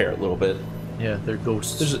kind of care a little bit. Yeah, they're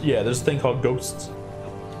ghosts. There's a thing called ghosts.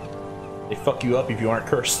 They fuck you up if you aren't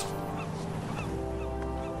cursed.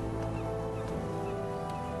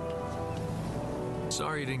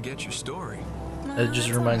 Sorry you didn't get your story. It just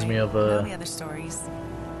That's reminds me alright. of, Know the other stories.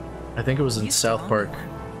 I think it was in Used South to. Park,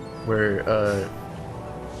 where,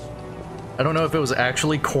 I don't know if it was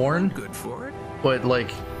actually corn, Good for it. but, like,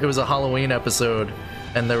 it was a Halloween episode,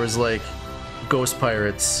 and there was, like, ghost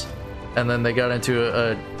pirates, and then they got into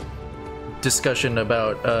a discussion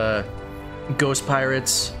about, ghost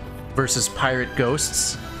pirates versus pirate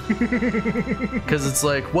ghosts. Because it's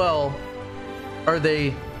like, well, are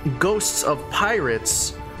they ghosts of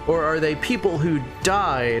pirates, or are they people who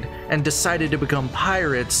died and decided to become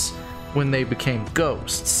pirates when they became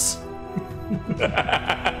ghosts?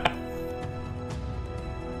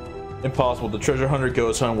 Impossible. The treasure hunter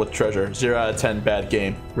goes home with treasure. 0 out of 10 bad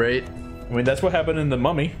game. Right? I mean, that's what happened in The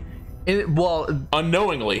Mummy. Well,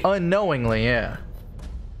 Unknowingly. unknowingly, yeah.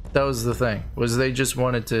 That was the thing. Was they just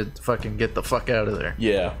wanted to fucking get the fuck out of there.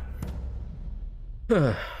 Yeah.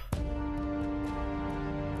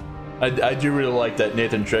 I do really like that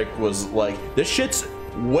Nathan Drake was like, this shit's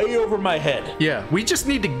way over my head. Yeah, we just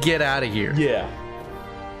need to get out of here. Yeah.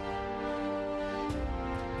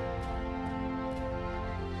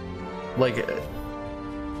 Like,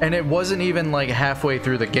 and it wasn't even like halfway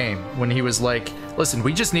through the game when he was like, listen,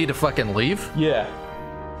 we just need to fucking leave. Yeah.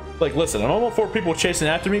 Like, listen, I'm all for people chasing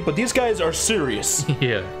after me, but these guys are serious.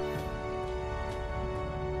 Yeah.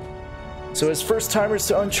 So as first timers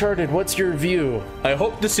to Uncharted, what's your view? I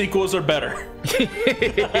hope the sequels are better.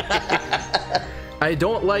 I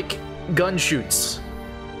don't like gun shoots.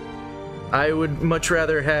 I would much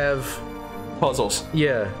rather have, Puzzles.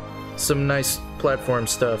 yeah, some nice platform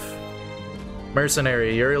stuff.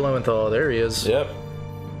 Mercenary, Yuri Lowenthal, there he is. Yep.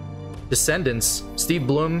 Descendants, Steve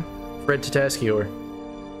Blum, Fred Tatasciore.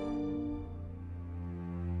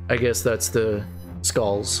 I guess that's the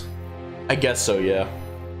skulls. I guess so, yeah.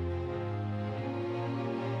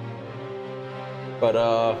 But,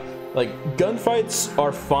 like, gunfights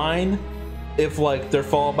are fine if, like, they're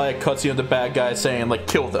followed by a cutscene of the bad guy saying, like,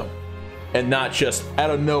 kill them. And not just out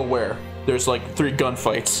of nowhere, there's, like, 3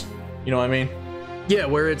 gunfights. You know what I mean? Yeah,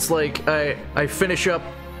 where it's like, I finish up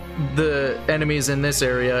the enemies in this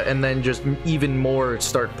area, and then just even more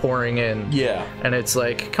start pouring in. Yeah. And it's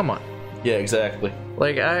like, come on. Yeah, exactly.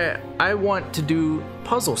 Like, I want to do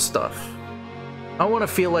puzzle stuff. I want to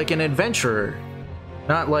feel like an adventurer.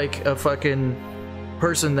 Not like a fucking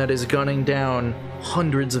person that is gunning down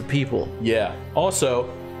hundreds of people. Yeah. Also,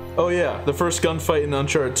 oh yeah, the first gunfight in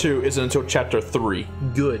Uncharted 2 isn't until Chapter 3.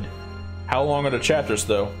 Good. How long are the chapters,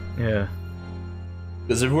 though? Yeah.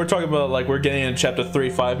 Because if we're talking about, like, we're getting in Chapter 3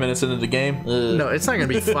 5 minutes into the game... No, it's not going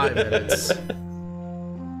to be 5 minutes.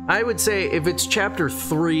 I would say if it's Chapter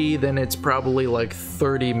 3, then it's probably, like,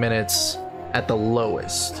 30 minutes at the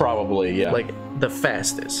lowest. Probably, yeah. Like, the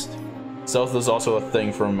fastest. Stealth is also a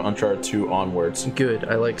thing from Uncharted 2 onwards. Good,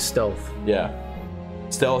 I like stealth. Yeah.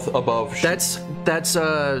 Stealth above... That's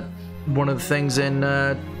one of the things in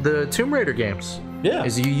the Tomb Raider games. Yeah.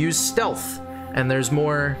 Is you use stealth, and there's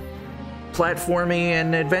more platformy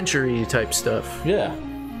and adventure-y type stuff. Yeah.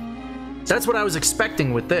 That's what I was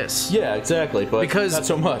expecting with this. Yeah, exactly, but not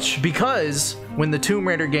so much. Because when the Tomb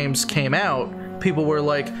Raider games came out, people were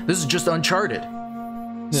like, this is just Uncharted.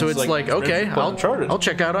 So it's like okay, I'll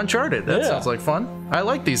check out Uncharted. That sounds like fun. I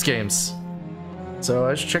like these games. So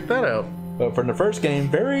I should check that out. But from the first game,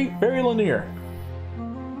 very, very linear.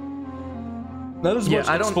 Not as much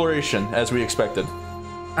exploration as we expected.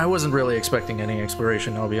 I wasn't really expecting any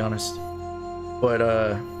exploration, I'll be honest. But,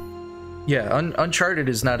 yeah, Uncharted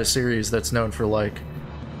is not a series that's known for, like,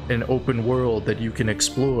 an open world that you can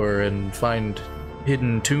explore and find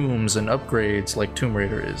hidden tombs and upgrades like Tomb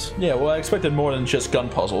Raider is. Yeah, well, I expected more than just gun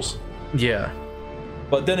puzzles. Yeah.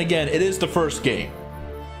 But then again, it is the first game.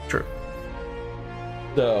 True.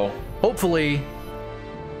 So... hopefully,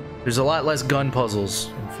 there's a lot less gun puzzles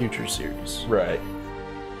in future series. Right.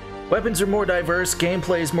 Weapons are more diverse,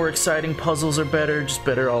 gameplay is more exciting, puzzles are better, just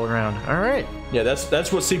better all around. Alright. Yeah,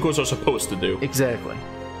 that's what sequels are supposed to do. Exactly.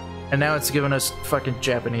 And now it's giving us fucking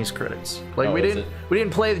Japanese credits. Like, we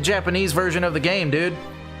didn't play the Japanese version of the game, dude.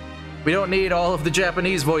 We don't need all of the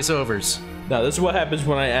Japanese voiceovers. No, this is what happens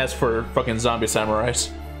when I ask for fucking zombie samurais.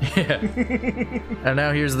 Yeah. And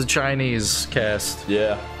now here's the Chinese cast.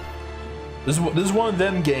 Yeah. This is one of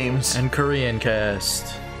them games. And Korean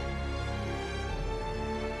cast.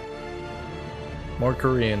 More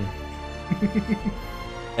Korean.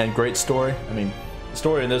 And great story. I mean, the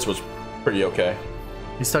story in this was pretty okay.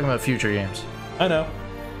 He's talking about future games. I know.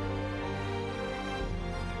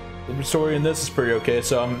 The story in this is pretty okay,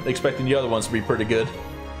 so I'm expecting the other ones to be pretty good.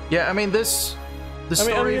 Yeah, I mean, the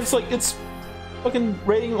story... I mean, it's like, it's fucking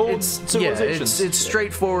raiding old civilizations. Yeah, it's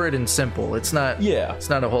straightforward and simple. It's not... Yeah. It's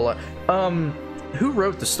not a whole lot. Who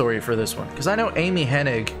wrote the story for this one? Because I know Amy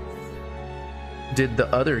Hennig did the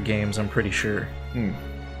other games, I'm pretty sure.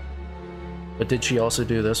 But did she also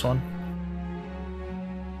do this one?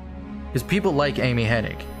 Because people like Amy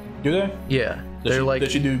Hennig. Do they? Yeah.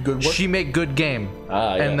 Does she do good work? She make good game.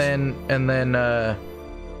 Ah, yes. And then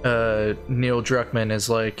Neil Druckmann is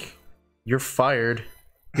like, you're fired.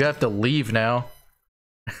 You have to leave now.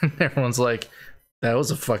 And everyone's like, that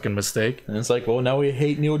was a fucking mistake. And it's like, well, now we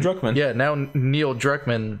hate Neil Druckmann. Yeah, now Neil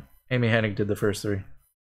Druckmann, Amy Hennig did the first 3.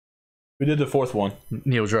 Who did the 4th one?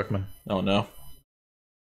 Neil Druckmann. Oh, no.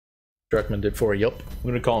 Druckmann did 4, yup. I'm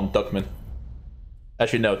gonna call him Duckman.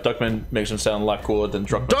 Actually, no, Duckman makes him sound a lot cooler than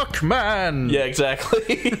Druckmann. Duckman! Yeah,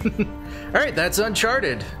 exactly. Alright, that's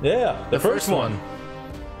Uncharted. Yeah, the first one.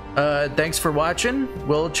 Thanks for watching.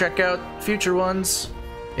 We'll check out future ones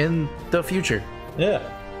in the future. Yeah.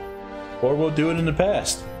 Or we'll do it in the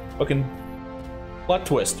past. Fucking plot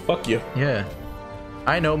twist. Fuck you. Yeah.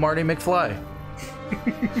 I know Marty McFly.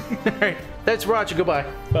 Alright, thanks for watching. Goodbye.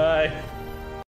 Bye.